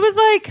Lisa was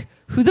like,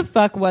 who the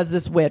fuck was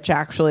this witch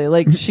actually?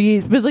 Like,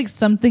 she was like,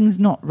 something's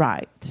not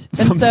right.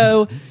 And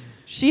so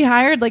she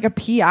hired like a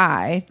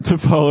PI to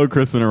follow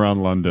Kristen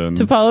around London.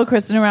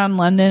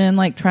 And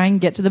like try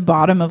and get to the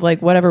bottom of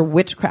like whatever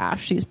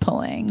witchcraft she's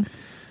pulling.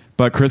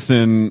 But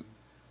Kristen,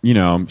 you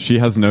know, she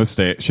has no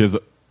stake. She has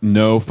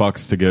no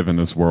fucks to give in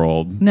this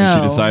world. No.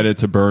 And she decided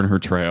to burn her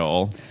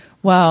trail.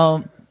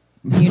 Well,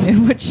 you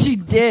knew what she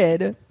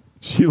did.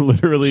 She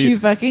literally... She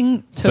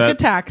fucking took a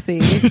taxi.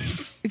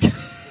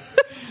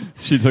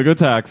 She took a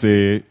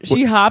taxi.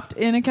 She hopped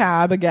in a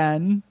cab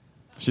again.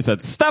 She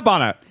said, step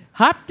on it.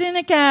 Hopped in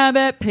a cab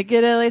at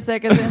Piccadilly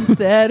Circus and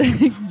said,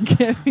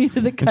 get me to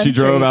the country. And she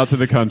drove out to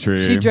the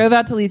country. She drove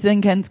out to Lisa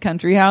and Ken's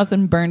country house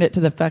and burned it to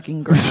the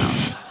fucking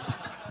ground.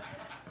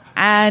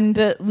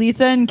 And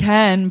Lisa and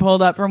Ken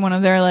pulled up from one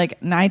of their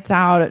like nights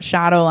out at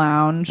Shadow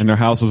Lounge. And their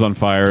house was on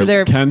fire.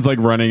 So Ken's like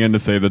running in to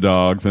save the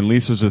dogs. And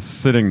Lisa's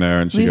just sitting there.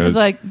 And she Lisa's goes,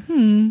 like,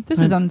 this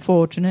is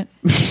unfortunate.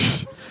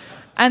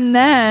 And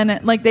then,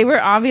 like, they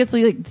were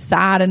obviously like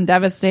sad and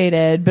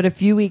devastated. But a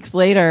few weeks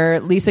later,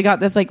 Lisa got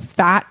this like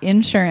fat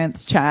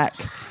insurance check,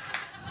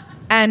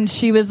 and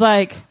she was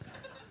like,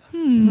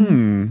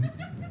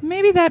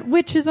 maybe that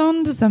witch is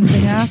onto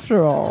something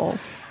after all.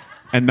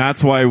 And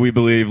that's why we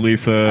believe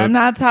Lisa... And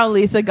that's how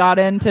Lisa got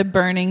into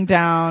burning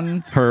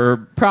down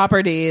her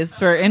properties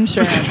for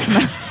insurance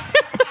money.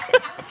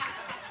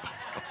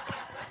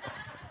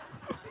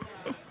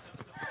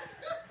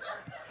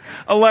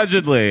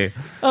 Allegedly.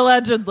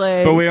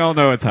 But we all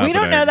know it's happening. We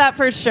don't know that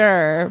for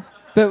sure,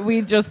 but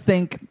we just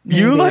think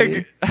maybe. You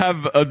like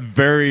have a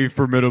very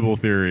formidable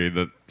theory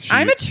that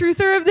I'm a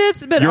truther of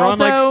this, but you're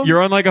also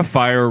you're on like a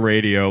fire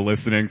radio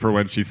listening for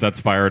when she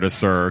sets fire to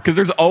Sir, because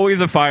there's always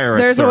a fire.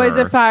 There's at always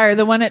Sir. a fire.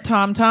 The one at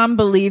Tom Tom,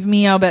 believe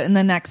me, I'll bet in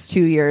the next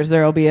 2 years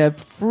there will be a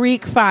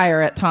freak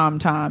fire at Tom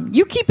Tom.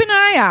 You keep an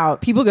eye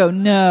out. People go,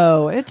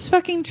 no, it's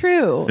fucking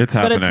true. It's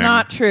but happening. it's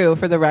not true,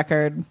 for the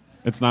record.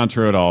 It's not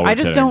true at all. I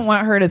just don't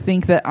want her to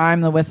think that I'm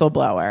the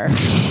whistleblower.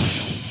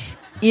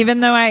 Even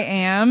though I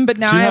am, but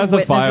now she I have has a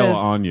witnesses. file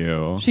on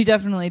you. She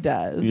definitely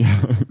does. Yeah.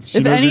 She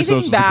If knows your anything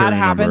Social bad Security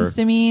happens number.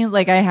 to me,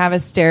 like I have a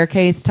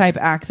staircase type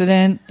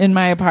accident in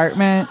my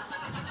apartment,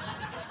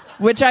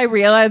 which I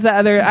realized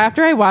that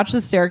after I watched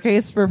The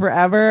Staircase for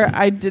forever,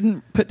 I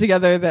didn't put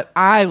together that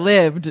I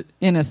lived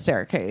in a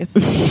staircase.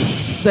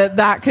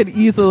 that could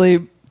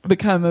easily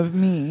become of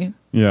me.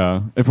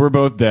 Yeah. If we're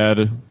both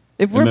dead.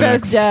 If we're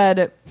both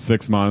dead,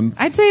 6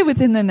 months. I'd say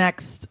within the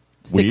next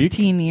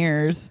 16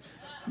 years.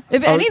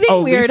 If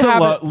anything weird Lisa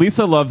happens.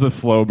 Lisa loves a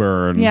slow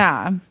burn.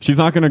 Yeah. She's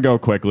not going to go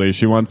quickly.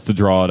 She wants to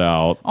draw it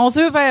out.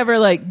 Also, if I ever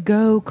like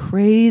go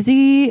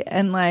crazy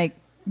and like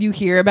you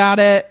hear about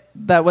it,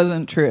 that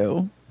wasn't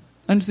true.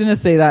 I'm just going to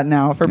say that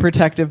now for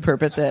protective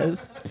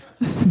purposes.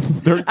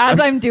 As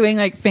I'm doing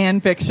like fan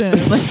fiction,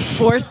 and, like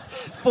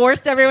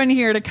forced everyone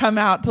here to come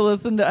out to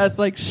listen to us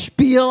like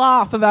spiel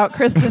off about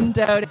Kristen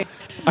Doty.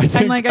 I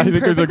think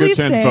there's a good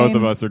chance sane. both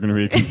of us are going to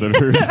be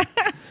considered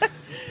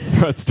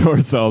threats to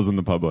ourselves and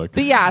the public.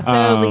 But yeah,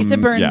 so Lisa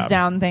burns yeah.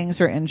 down things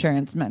for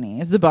insurance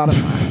money is the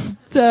bottom line.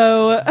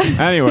 So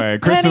anyway,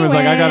 Kristen was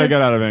like, I got to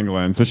get out of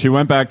England. So she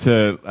went back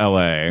to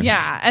LA.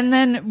 Yeah, and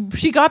then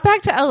she got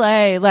back to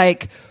LA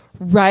like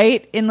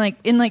right in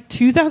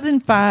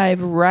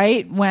 2005,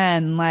 right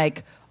when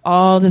like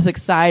all this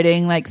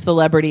exciting like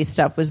celebrity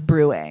stuff was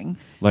brewing.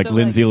 Like So,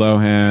 Lindsay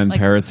Lohan, like-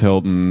 Paris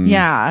Hilton,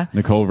 Yeah.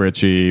 Nicole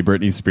Richie,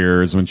 Britney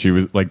Spears when she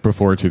was like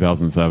before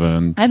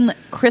 2007. And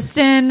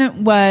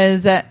Kristen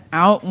was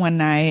out one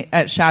night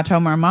at Chateau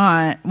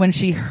Marmont when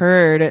she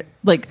heard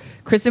like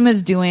Kristen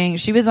was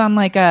she was on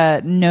like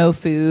a no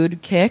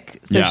food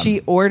kick. So Yeah. she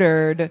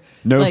ordered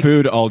No like,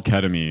 food, all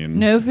ketamine.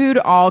 No food,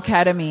 all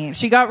ketamine.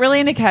 She got really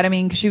into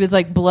ketamine because she was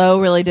like, blow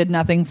really did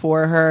nothing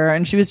for her.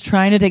 And she was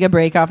trying to take a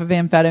break off of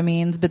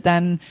amphetamines. But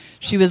then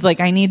she was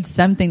like, I need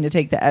something to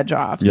take the edge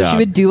off. So Yeah. she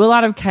would do a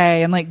lot of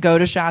K and like go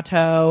to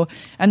Chateau.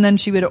 And then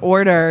she would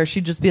order,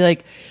 she'd just be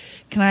like,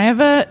 can I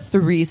have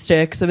 3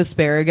 sticks of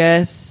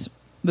asparagus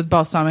with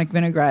balsamic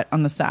vinaigrette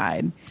on the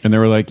side? And they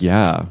were like,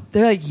 yeah.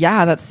 They're like,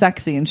 yeah, that's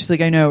sexy. And she's like,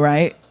 I know,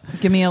 right?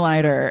 Give me a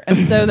lighter.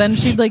 And so then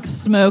she'd like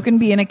smoke and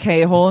be in a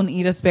K-hole and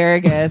eat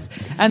asparagus.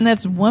 And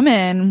this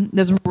woman,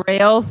 this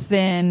rail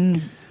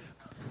thin,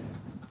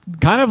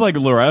 kind of like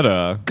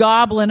Loretta.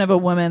 goblin of a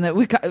woman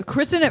that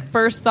Kristen at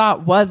first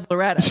thought was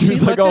Loretta. She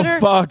was like, looked oh, at her,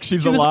 fuck,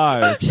 she's she was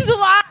alive. like, she's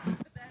alive.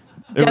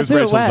 It Guess was who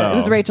Rachel Zoe. It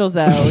was Rachel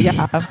Zoe,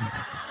 yeah.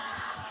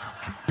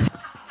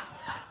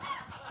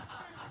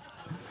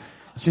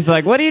 She's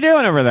like, what are you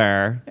doing over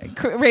there?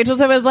 Rachel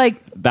Zoe was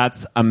like,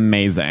 That's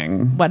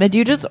amazing. what did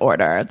you just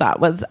order? That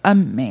was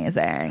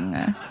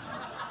amazing.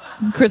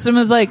 Kristen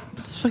was like,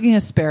 it's fucking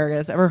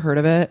asparagus. Ever heard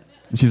of it?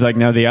 And she's like,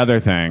 no, the other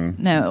thing.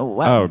 No.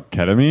 What? Oh,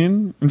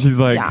 ketamine? And she's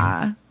like,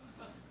 Yeah.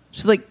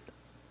 She's like,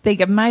 they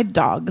give my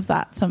dogs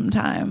that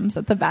sometimes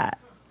at the vet.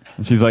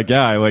 and she's like,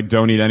 yeah, I like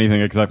don't eat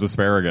anything except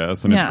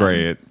asparagus, and Yeah. it's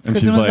great. And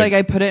Kristen she's was like,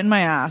 I put it in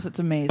my ass. It's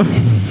amazing.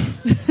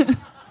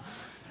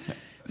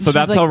 so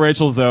that's like- how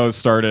Rachel Zoe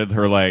started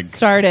her like.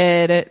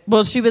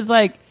 Well, she was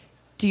like,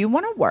 do you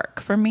want to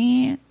work for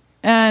me?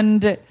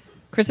 And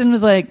Kristen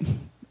was like,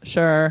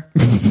 sure.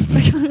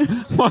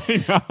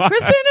 Why not?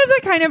 Kristen is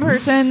a kind of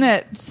person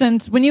that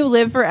since when you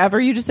live forever,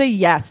 you just say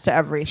yes to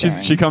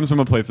everything. She comes from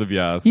a place of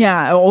yes.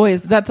 Yeah,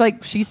 always. That's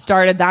like she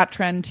started that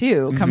trend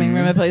too, coming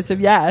from a place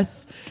of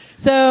yes.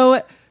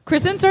 So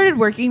Kristen started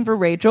working for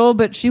Rachel,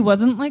 but she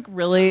wasn't like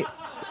really.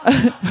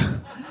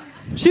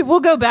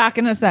 We'll go back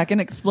in a second,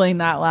 explain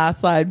that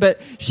last slide.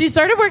 But she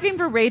started working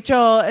for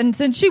Rachel, and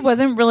since she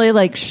wasn't really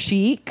like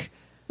chic,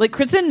 like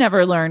Kristen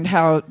never learned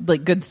how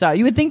like good style.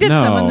 You would think that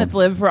someone that's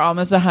lived for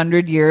almost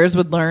 100 years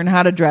would learn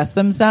how to dress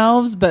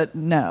themselves, but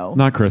no,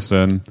 Not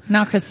Kristen.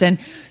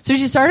 So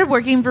she started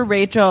working for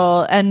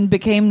Rachel and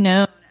became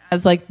known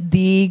as like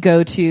the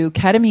go-to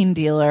ketamine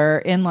dealer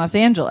in Los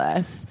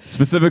Angeles.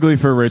 Specifically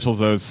for Rachel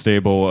Zoe's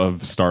stable of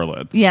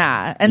starlets.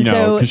 Yeah. And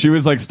so because she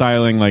was like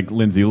styling like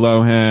Lindsay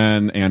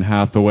Lohan, Anne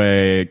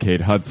Hathaway,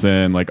 Kate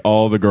Hudson, like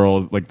all the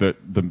girls, like the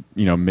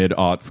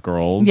mid-aughts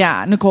girls.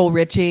 Yeah, Nicole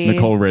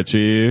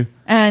Richie.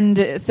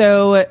 And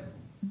so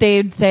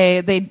they'd say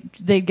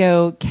they'd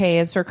go, K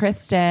is for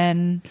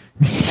Kristen.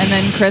 And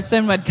then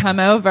Kristen would come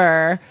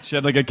over. She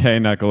had like a K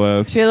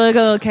necklace. She had like a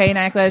little K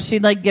necklace.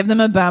 She'd like give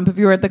them a bump if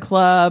you were at the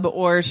club,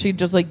 or she'd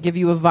just like give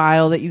you a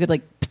vial that you could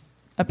like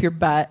up your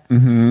butt.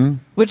 Mm-hmm.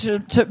 Which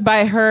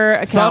by her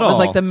account was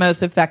like the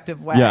most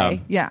effective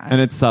way. Yeah.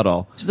 And it's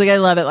subtle. She's like, I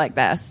love it like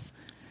this.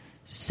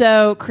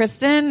 So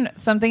Kristen,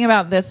 something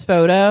about this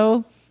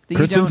photo that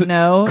you don't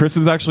know.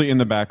 Kristen's actually in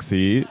the back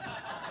seat.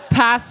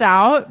 Passed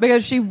out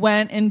because she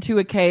went into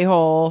a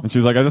K-hole. And she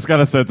was like, I just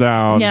gotta sit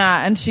down.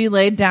 Yeah, and she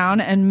laid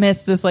down and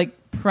missed this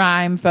like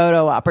prime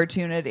photo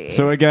opportunity.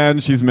 So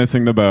again, she's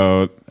missing the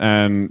boat,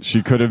 and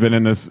she could have been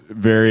in this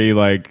very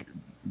like,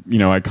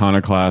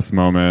 iconoclast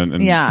moment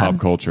in pop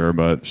culture,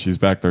 but she's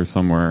back there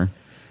somewhere.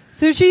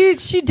 So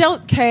she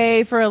dealt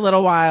K for a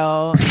little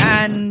while,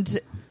 and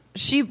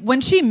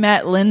when she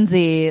met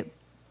Lindsay,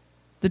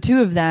 the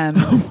two of them,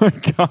 oh my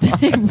God,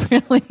 they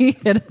really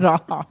hit it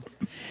off.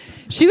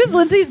 She was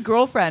Lindsay's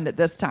girlfriend at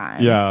this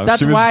time. Yeah.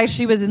 That's why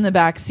she was in the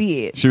back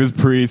seat. She was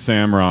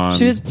pre-Samron.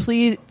 She was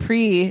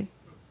pre-Samro.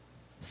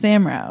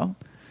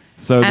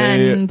 So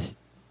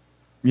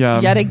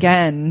yet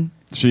again,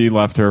 she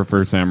left her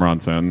for Sam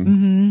Ronson.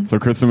 Mm-hmm. So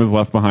Kristen was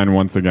left behind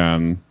once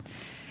again.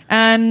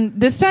 And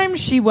this time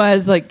she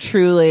was like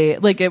truly,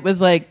 like it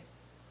was like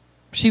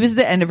she was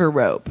the end of her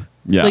rope.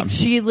 Yeah. Like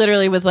she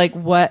literally was like,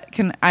 what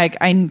can I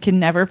can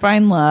never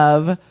find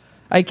love.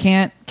 I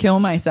can't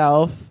kill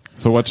myself.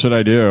 So what should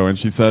I do? And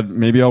she said,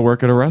 maybe I'll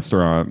work at a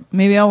restaurant.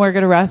 Then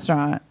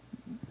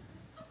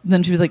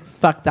she was like,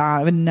 fuck that.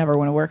 I would never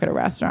want to work at a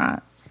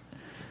restaurant.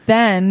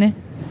 Then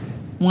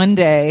one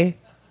day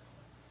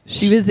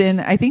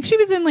I think she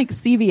was in like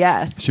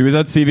CVS. She was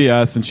at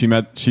CVS and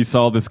she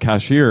saw this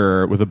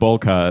cashier with a bowl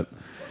cut.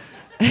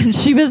 And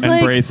she was and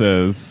like,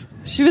 braces.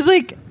 She was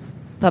like,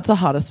 that's the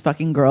hottest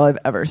fucking girl I've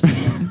ever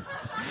seen.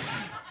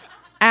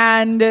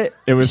 And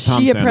it was Tom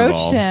she Sandoval.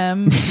 approached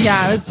him.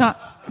 Yeah, it was Tom.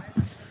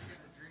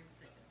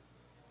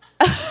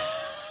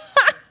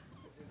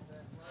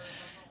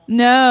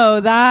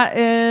 No, that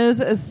is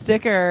a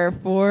sticker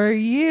for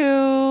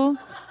you.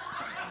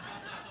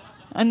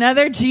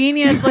 Another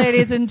genius,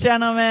 ladies and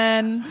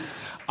gentlemen.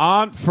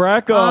 Aunt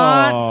Freckle.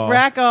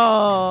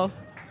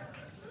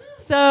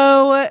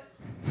 So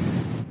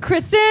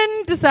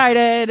Kristen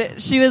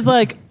decided, she was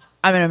like,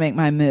 I'm going to make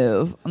my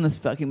move on this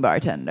fucking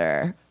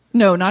bartender.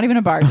 No, not even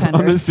a bartender.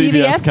 On the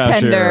CVS cashier.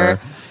 Tender.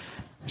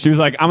 She was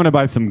like, I'm going to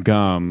buy some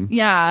gum.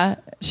 Yeah.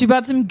 She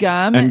bought some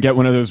gum. And get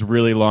one of those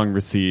really long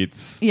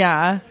receipts.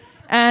 Yeah.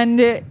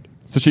 And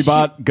so she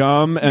bought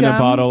gum and a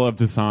bottle of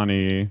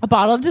Dasani. A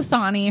bottle of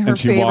Dasani, her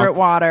favorite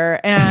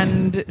water.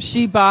 And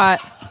she bought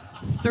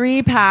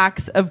 3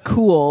 packs of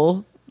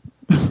cool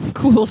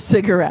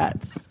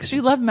cigarettes.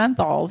 She loved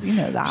menthols. You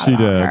know that. She did.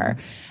 Her.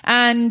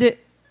 And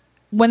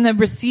when the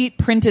receipt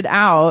printed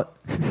out,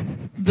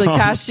 the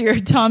cashier,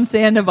 Tom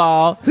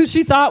Sandoval, who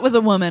she thought was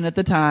a woman at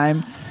the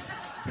time,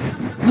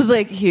 was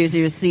like, here's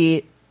your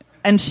receipt.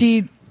 And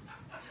she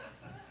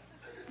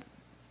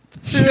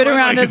threw it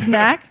around his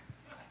neck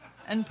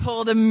and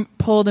pulled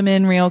him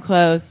in real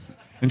close.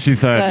 And she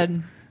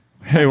said,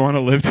 hey, want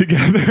to live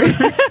together?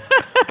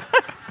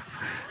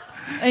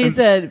 And he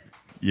said,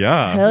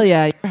 yeah. Hell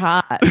yeah, you're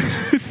hot.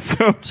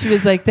 So she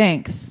was like,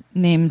 thanks.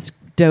 Name's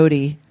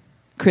Doty.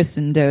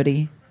 Kristen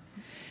Doty.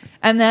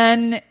 And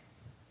then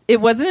it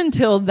wasn't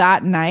until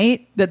that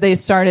night that they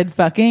started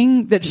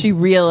fucking that she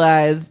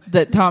realized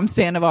that Tom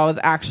Sandoval was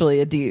actually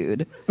a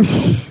dude.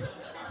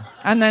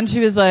 And then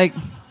she was like,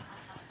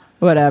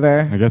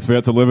 whatever. I guess we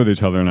have to live with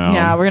each other now.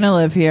 Yeah, we're going to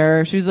live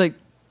here. She was like,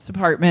 this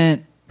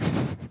apartment.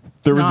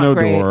 There was no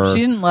great. door. She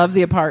didn't love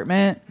the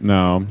apartment.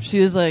 No. She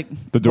was like,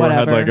 the door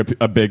whatever. had like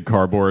a big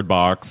cardboard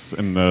box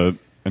in the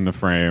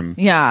frame.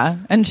 Yeah.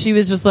 And she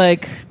was just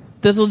like,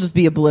 this will just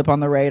be a blip on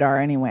the radar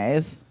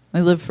anyways.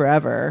 I live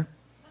forever.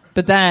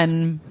 But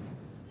then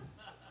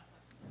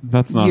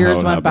that's not years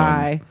how it went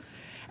happened. by.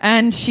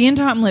 And she and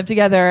Tom lived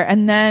together.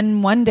 And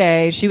then one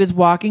day she was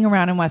walking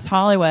around in West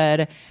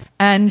Hollywood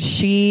and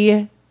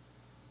she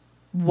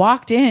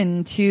walked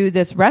into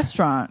this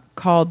restaurant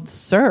called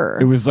Sir.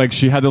 It was like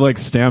she had to like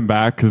stand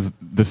back because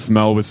the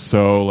smell was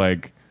so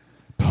like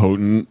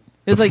potent.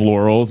 It was the like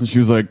florals, and she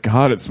was like,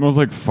 God, it smells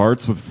like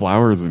farts with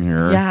flowers in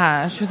here.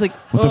 Yeah, she was like,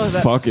 what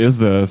the fuck is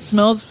this?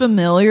 Smells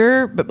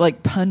familiar, but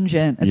like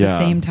pungent at the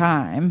same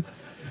time.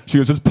 She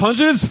goes, it's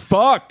pungent as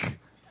fuck.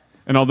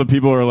 And all the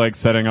people are like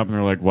setting up and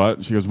they're like,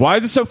 what? She goes, why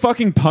is it so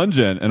fucking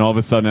pungent? And all of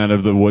a sudden out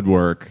of the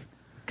woodwork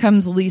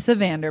comes Lisa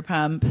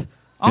Vanderpump.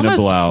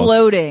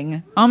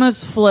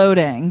 Almost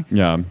floating.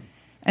 Yeah.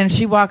 And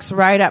she walks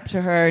right up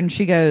to her and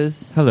she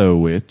goes, hello,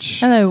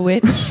 witch. Hello,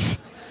 witch.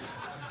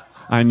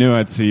 I knew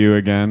I'd see you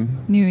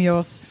again. Knew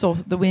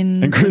the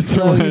wind and would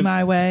blow you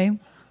my way.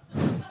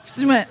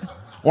 She went,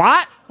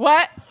 what?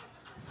 What?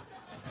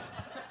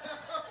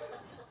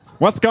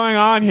 What's going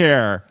on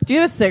here? Do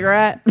you have a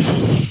cigarette?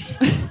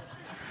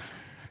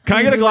 Can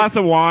I get a glass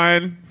of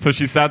wine? So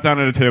she sat down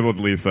at a table with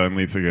Lisa, and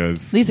Lisa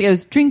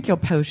goes, drink your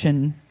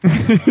potion.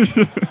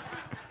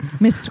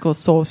 Mystical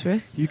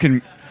sorceress. You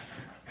can...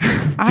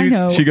 I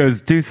know. She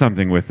goes, do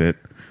something with it.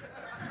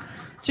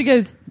 She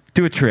goes,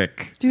 do a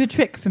trick. Do a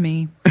trick for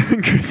me.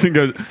 Kristen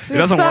goes, it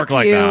doesn't work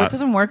like that. It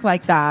doesn't work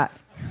like that.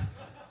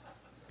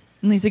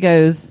 And Lisa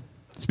goes,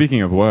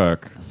 Speaking of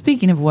work,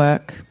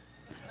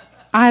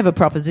 I have a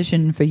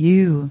proposition for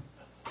you.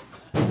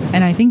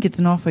 And I think it's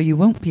an offer you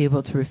won't be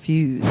able to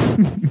refuse.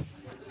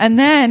 And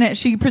then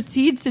she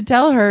proceeds to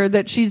tell her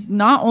that she's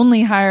not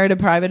only hired a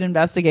private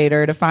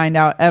investigator to find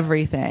out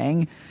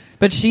everything,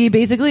 but she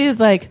basically is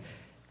like,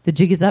 the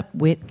jig is up,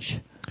 witch.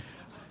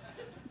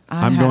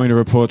 I'm going to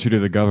report you to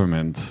the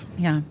government.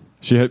 Yeah.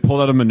 She had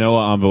pulled out a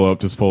manila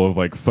envelope just full of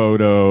like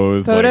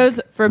photos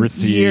from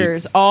receipts.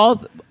 Years.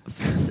 All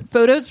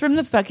photos from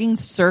the fucking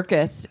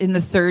circus in the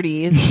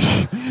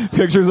 30s.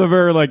 Pictures of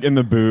her like in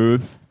the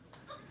booth.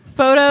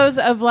 Photos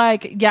of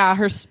like,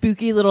 her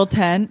spooky little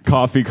tent.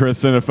 Coffee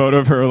Kristen, a photo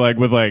of her like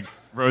with like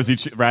rosy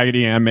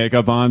Raggedy Ann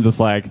makeup on, just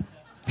like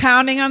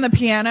pounding on the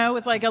piano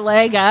with like a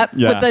leg up,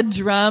 with the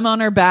drum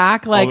on her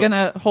back, like in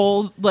a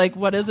whole, like,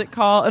 what is it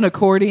called? An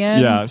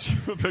accordion. Yeah,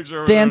 a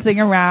picture of dancing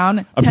her.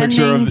 around, a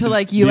picture of to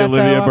like the USO.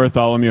 Olivia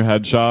Bartholomew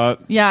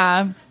headshot.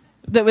 Yeah,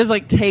 that was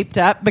like taped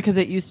up because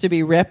it used to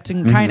be ripped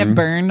and kind of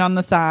burned on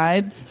the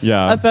sides.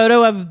 Yeah, a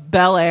photo of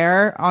Bel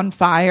Air on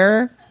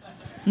fire.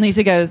 And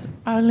Lisa goes,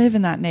 I live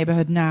in that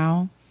neighborhood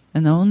now,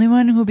 and the only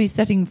one who'll be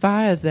setting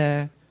fires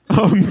there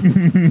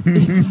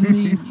is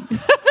me.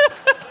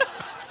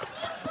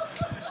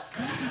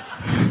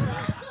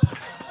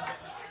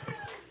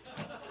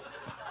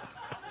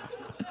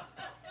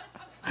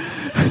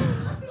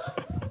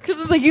 Because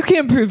it's like, you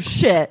can't prove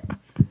shit.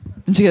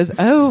 And she goes,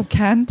 oh,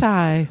 can't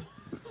I?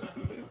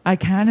 I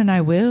can and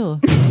I will.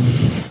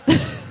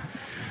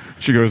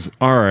 She goes,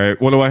 all right,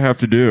 what do I have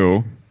to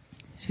do?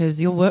 She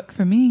goes, you'll work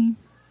for me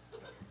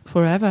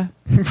forever.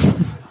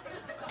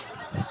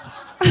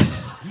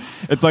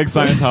 It's like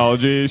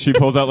Scientology. She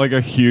pulls out like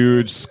a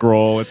huge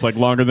scroll. It's like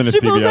longer than a CVS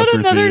receipt. She pulls out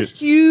another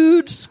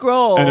huge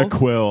scroll. And a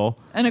quill.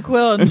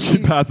 And she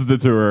passes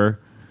it to her.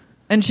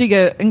 And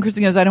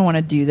Kristen goes, I don't want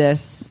to do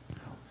this.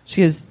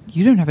 She goes,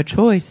 you don't have a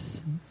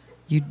choice,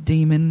 you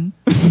demon.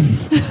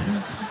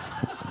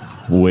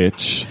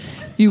 Witch.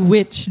 You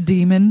witch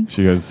demon.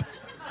 She goes,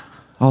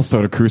 I'll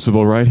start a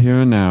crucible right here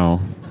and now.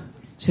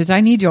 She goes,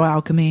 I need your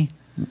alchemy.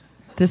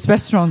 This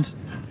restaurant,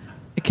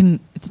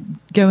 it's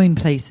going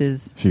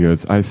places. She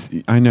goes,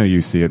 I know you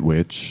see it,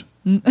 witch.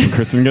 And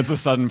Kristen gets a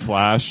sudden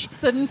flash.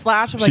 Sudden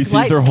flash of like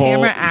lights,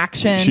 camera,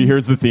 action. She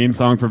hears the theme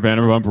song for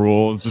Vanderpump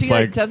Rules. Just she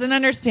like doesn't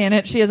understand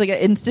it. She has like an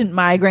instant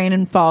migraine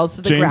and falls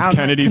to the ground. James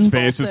Kennedy's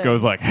face just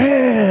goes like,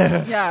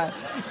 hey! Yeah.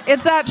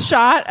 It's that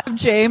shot of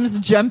James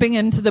jumping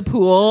into the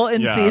pool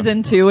in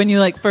season 2 and you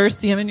like first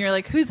see him and you're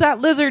like, who's that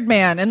lizard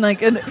man? And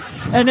like and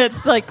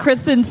it's like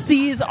Kristen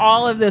sees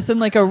all of this in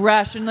like a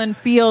rush and then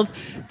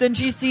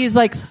she sees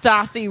like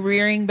Stassi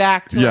rearing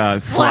back to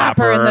like slap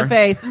her in the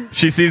face.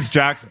 She sees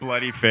Jack's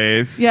bloody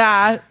face.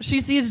 Yeah.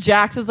 She sees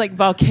Jack's as like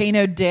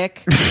volcano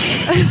dick.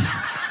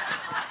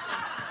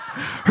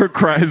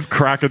 His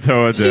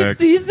Krakatoa dick.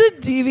 She sees the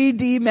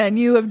DVD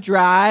menu of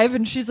Drive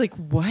and she's like,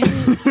 what?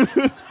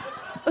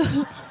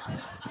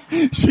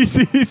 She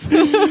sees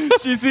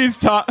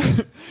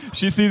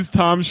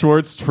Tom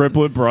Schwartz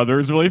triplet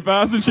brothers really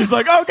fast and she's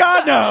like, oh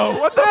god no,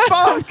 what the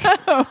fuck?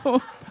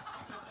 No.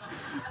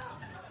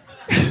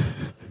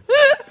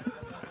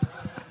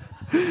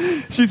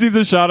 She sees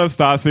a shot of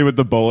Stassi with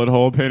the bullet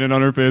hole painted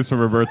on her face from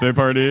her birthday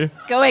party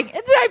going,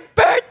 it's my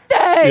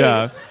birthday.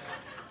 Yeah.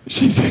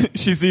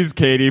 She sees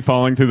Katie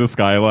falling through the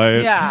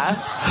skylight.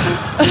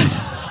 Yeah.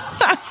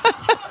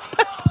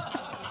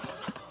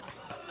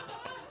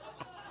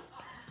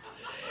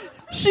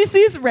 She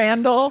sees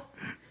Randall.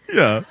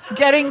 Yeah.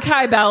 Getting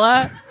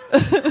Kybella.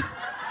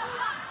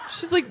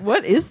 She's like,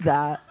 what is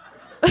that?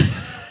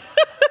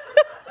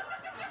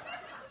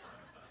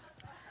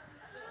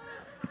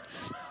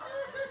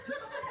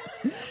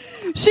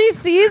 She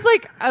sees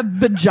like a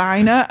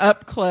vagina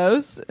up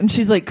close and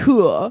she's like,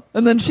 cool.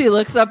 And then she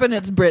looks up and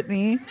it's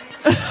Brittany.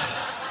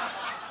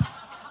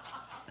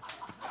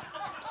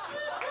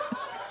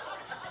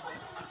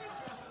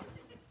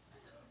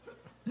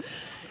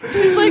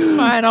 She's like,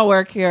 fine, I'll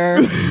work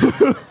here.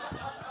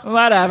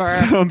 Whatever.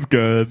 Sounds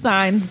good.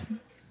 Signs.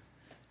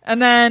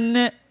 And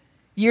then,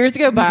 Years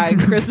go by.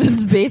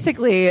 Kristen's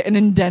basically an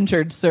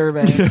indentured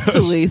servant to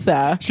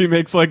Lisa. She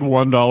makes like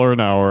 $1 an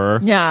hour.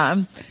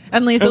 Yeah.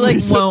 And Lisa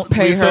won't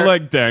pay Lisa her.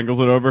 like dangles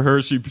it over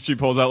her. She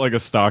pulls out like a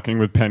stocking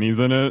with pennies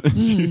in it.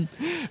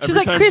 She's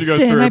like,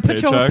 Kristen, I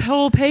put your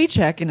whole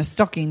paycheck in a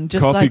stocking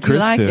just Coffee like you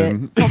like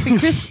Kristen. it. Coffee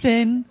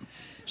Kristen.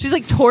 She's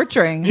like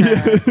torturing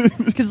her.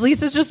 Because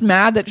Lisa's just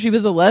mad that she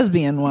was a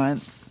lesbian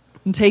once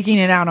and taking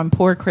it out on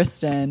poor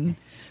Kristen.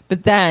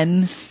 But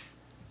then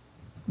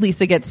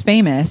Lisa gets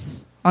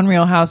famous on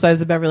Real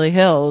Housewives of Beverly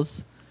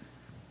Hills.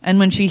 And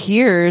when she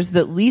hears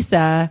that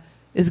Lisa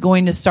is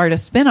going to start a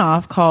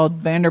spinoff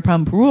called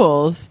Vanderpump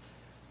Rules,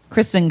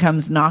 Kristen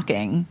comes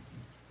knocking.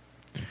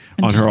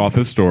 On her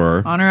office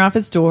door. On her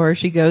office door.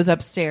 She goes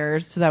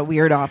upstairs to that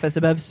weird office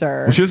above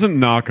Sir. Well, she doesn't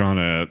knock on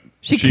it.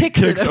 She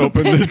kicks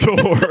open the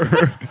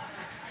door.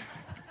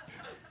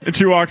 And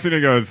she walks in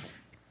and goes,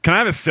 "Can I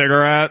have a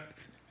cigarette?"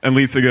 And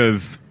Lisa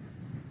goes,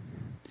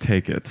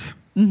 "Take it."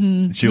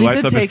 Mm-hmm. She Lisa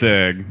lights up a takes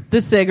cig.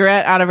 the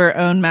cigarette out of her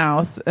own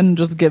mouth and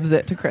just gives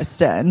it to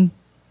Kristen.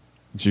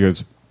 She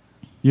goes,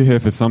 "You're here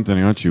for something,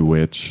 aren't you,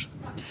 witch?"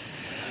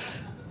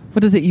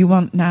 What is it you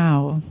want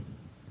now?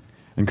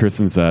 And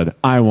Kristen said,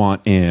 "I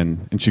want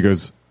in." And she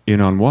goes, "In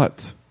on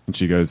what?" And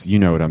she goes, "You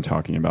know what I'm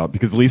talking about."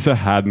 Because Lisa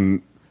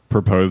hadn't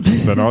proposed the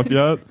spinoff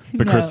yet,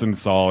 but No. Kristen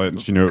saw it and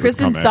she knew it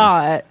Kristen was coming.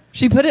 saw it.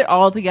 She put it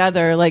all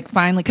together, like,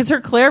 finally. Because her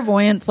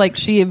clairvoyance, like,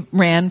 she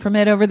ran from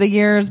it over the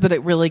years, but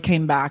it really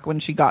came back when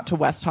she got to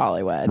West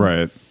Hollywood.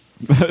 Right.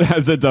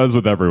 As it does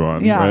with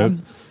everyone, Yeah. right?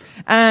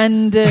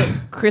 And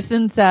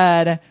Kristen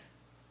said,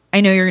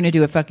 "I know you're going to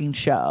do a fucking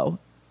show,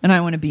 and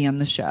I want to be on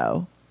the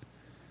show.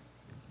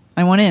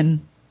 I want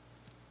in."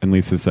 And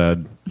Lisa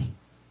said,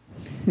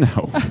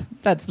 "No.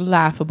 That's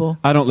laughable.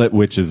 I don't let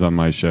witches on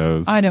my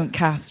shows. I don't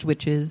cast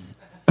witches."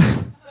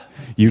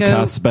 You Go-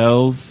 cast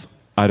spells.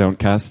 I don't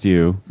cast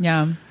you."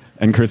 Yeah.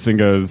 And Kristen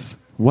goes,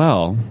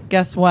 "Well."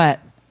 Guess what?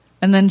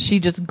 And then she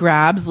just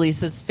grabs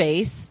Lisa's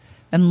face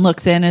and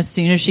looks in. As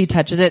soon as she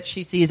touches it,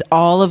 she sees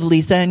all of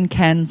Lisa and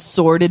Ken's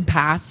sordid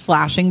past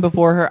flashing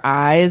before her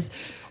eyes.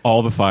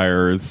 All the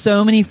fires.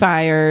 So many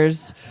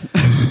fires.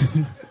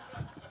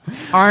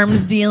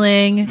 Arms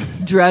dealing,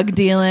 drug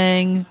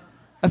dealing,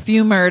 a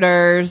few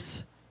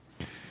murders.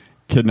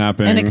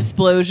 Kidnapping. An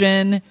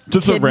explosion.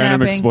 Just a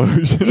random kidnapping.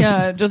 explosion.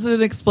 Yeah, just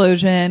an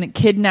explosion.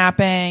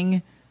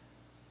 Kidnapping.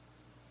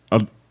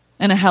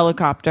 And a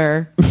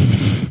helicopter.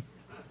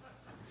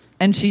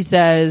 And she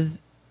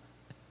says,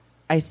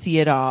 "I see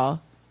it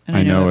all. And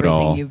I know it everything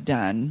all. you've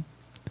done.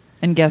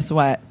 And guess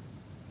what?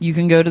 You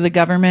can go to the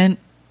government,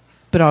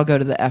 but I'll go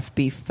to the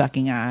FB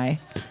fucking eye."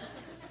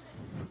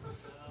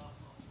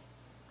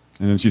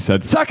 And then she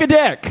said, "Suck a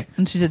dick."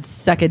 And she said,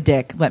 "Suck a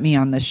dick. Let me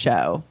on this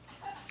show."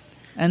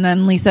 And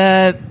then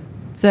Lisa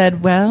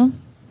said, "Well,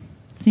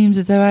 it seems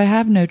as though I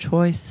have no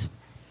choice.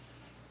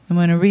 I'm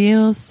on a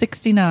real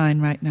 69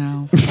 right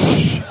now."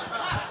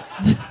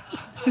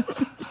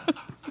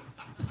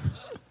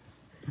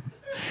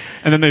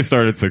 And then they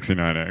started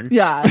 69ing.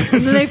 Yeah.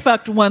 And then they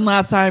fucked one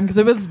last time because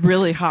it was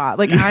really hot.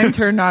 Like, I'm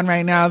turned on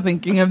right now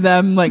thinking of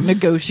them, like,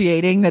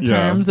 negotiating the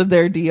terms of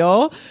their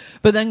deal.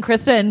 But then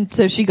Kristen,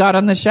 so she got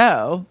on the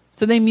show.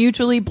 So they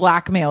mutually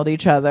blackmailed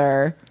each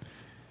other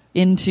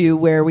into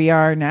where we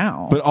are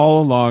now. But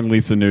all along,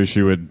 Lisa knew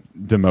she would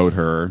demote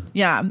her.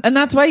 Yeah. And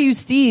that's why you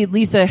see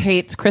Lisa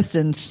hates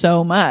Kristen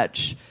so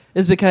much,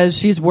 is because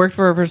she's worked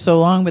for her for so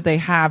long, but they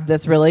have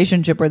this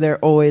relationship where they're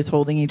always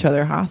holding each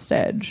other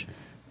hostage.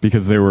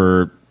 Because they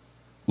were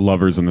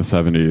lovers in the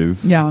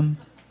 70s. Yeah.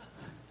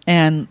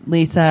 And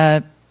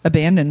Lisa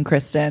abandoned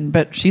Kristen,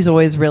 but she's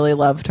always really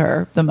loved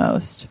her the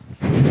most.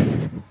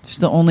 She's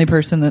the only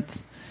person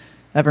that's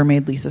ever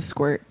made Lisa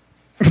squirt.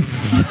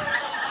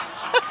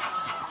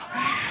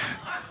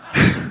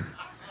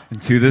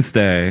 And to this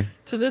day.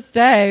 To this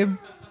day.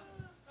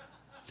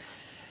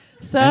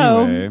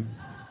 So, Anyway.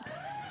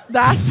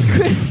 that's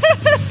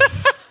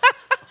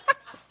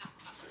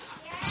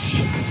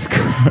Jesus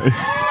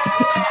Christ.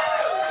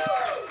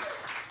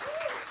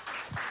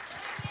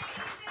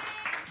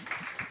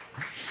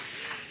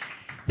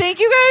 Thank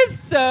you guys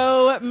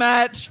so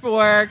much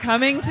for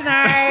coming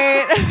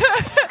tonight.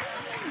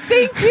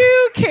 Thank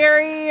you,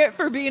 Carrie,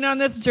 for being on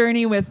this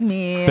journey with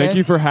me. Thank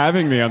you for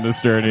having me on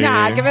this journey.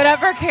 Yeah, give it up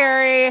for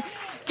Carrie.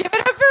 Give it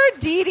up for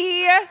Dee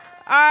Dee,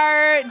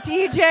 our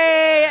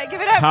DJ. Give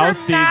it up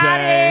House for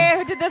Maddie,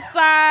 who did this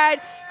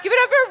slide. Give it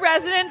up for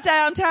resident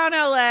downtown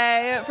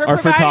LA for Our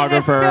providing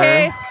this photographer.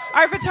 space.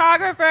 Our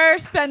photographer,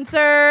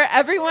 Spencer.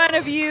 Every one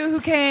of you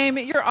who came,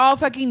 you're all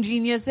fucking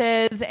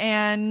geniuses.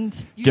 And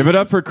you Give it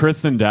up for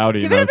Kristen Dowdy,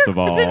 give it up most for of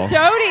all. Kristen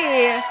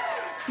Doty.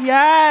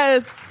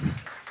 Yes.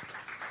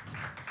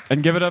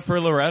 And give it up for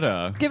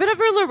Loretta. Give it up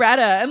for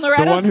Loretta and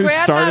Loretta's The one who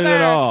grandmother. started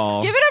it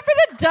all. Give it up for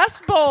the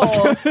Dust Bowl.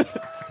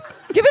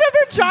 Give it up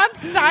for John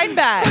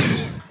Steinbeck.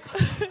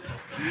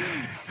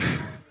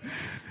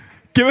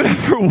 Give it up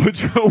for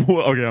Woodrow.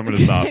 Okay, I'm going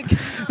to stop.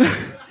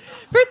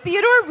 For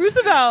Theodore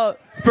Roosevelt.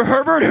 For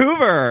Herbert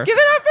Hoover. Give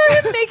it up for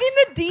him making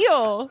the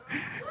deal.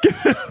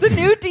 The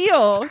New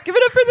Deal. Give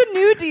it up for the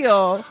New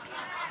Deal.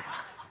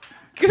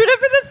 Give it up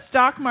for the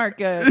stock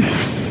market.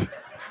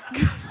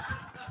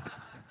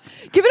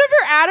 Give it up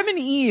for Adam and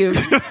Eve.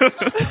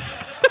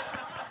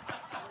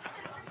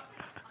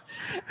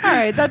 All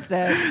right, that's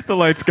it. The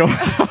lights go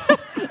out.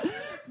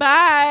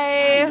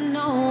 Bye.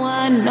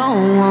 I know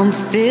I'm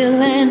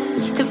feeling,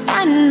 'cause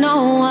I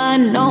know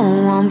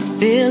I'm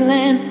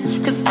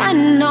feeling, 'cause I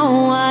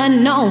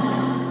know.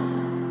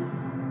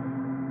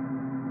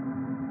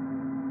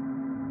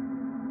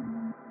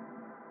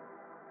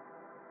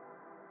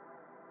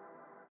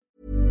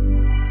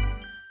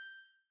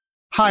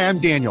 Hi, I'm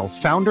Daniel,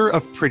 founder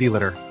of Pretty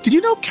Litter. Did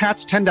you know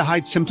cats tend to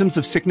hide symptoms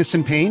of sickness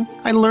and pain?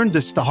 I learned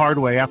this the hard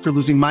way after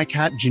losing my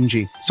cat,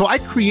 Gingy. So I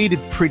created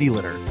Pretty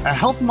Litter, a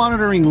health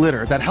monitoring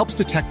litter that helps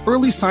detect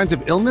early signs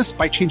of illness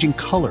by changing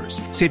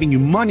colors, saving you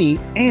money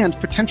and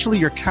potentially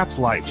your cat's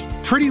life.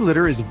 Pretty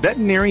Litter is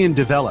veterinarian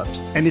developed,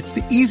 and it's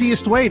the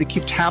easiest way to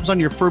keep tabs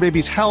on your fur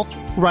baby's health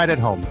right at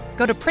home.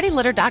 Go to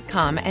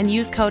prettylitter.com and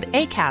use code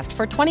ACAST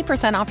for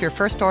 20% off your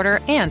first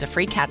order and a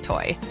free cat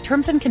toy.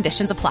 Terms and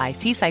conditions apply.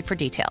 See site for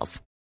details.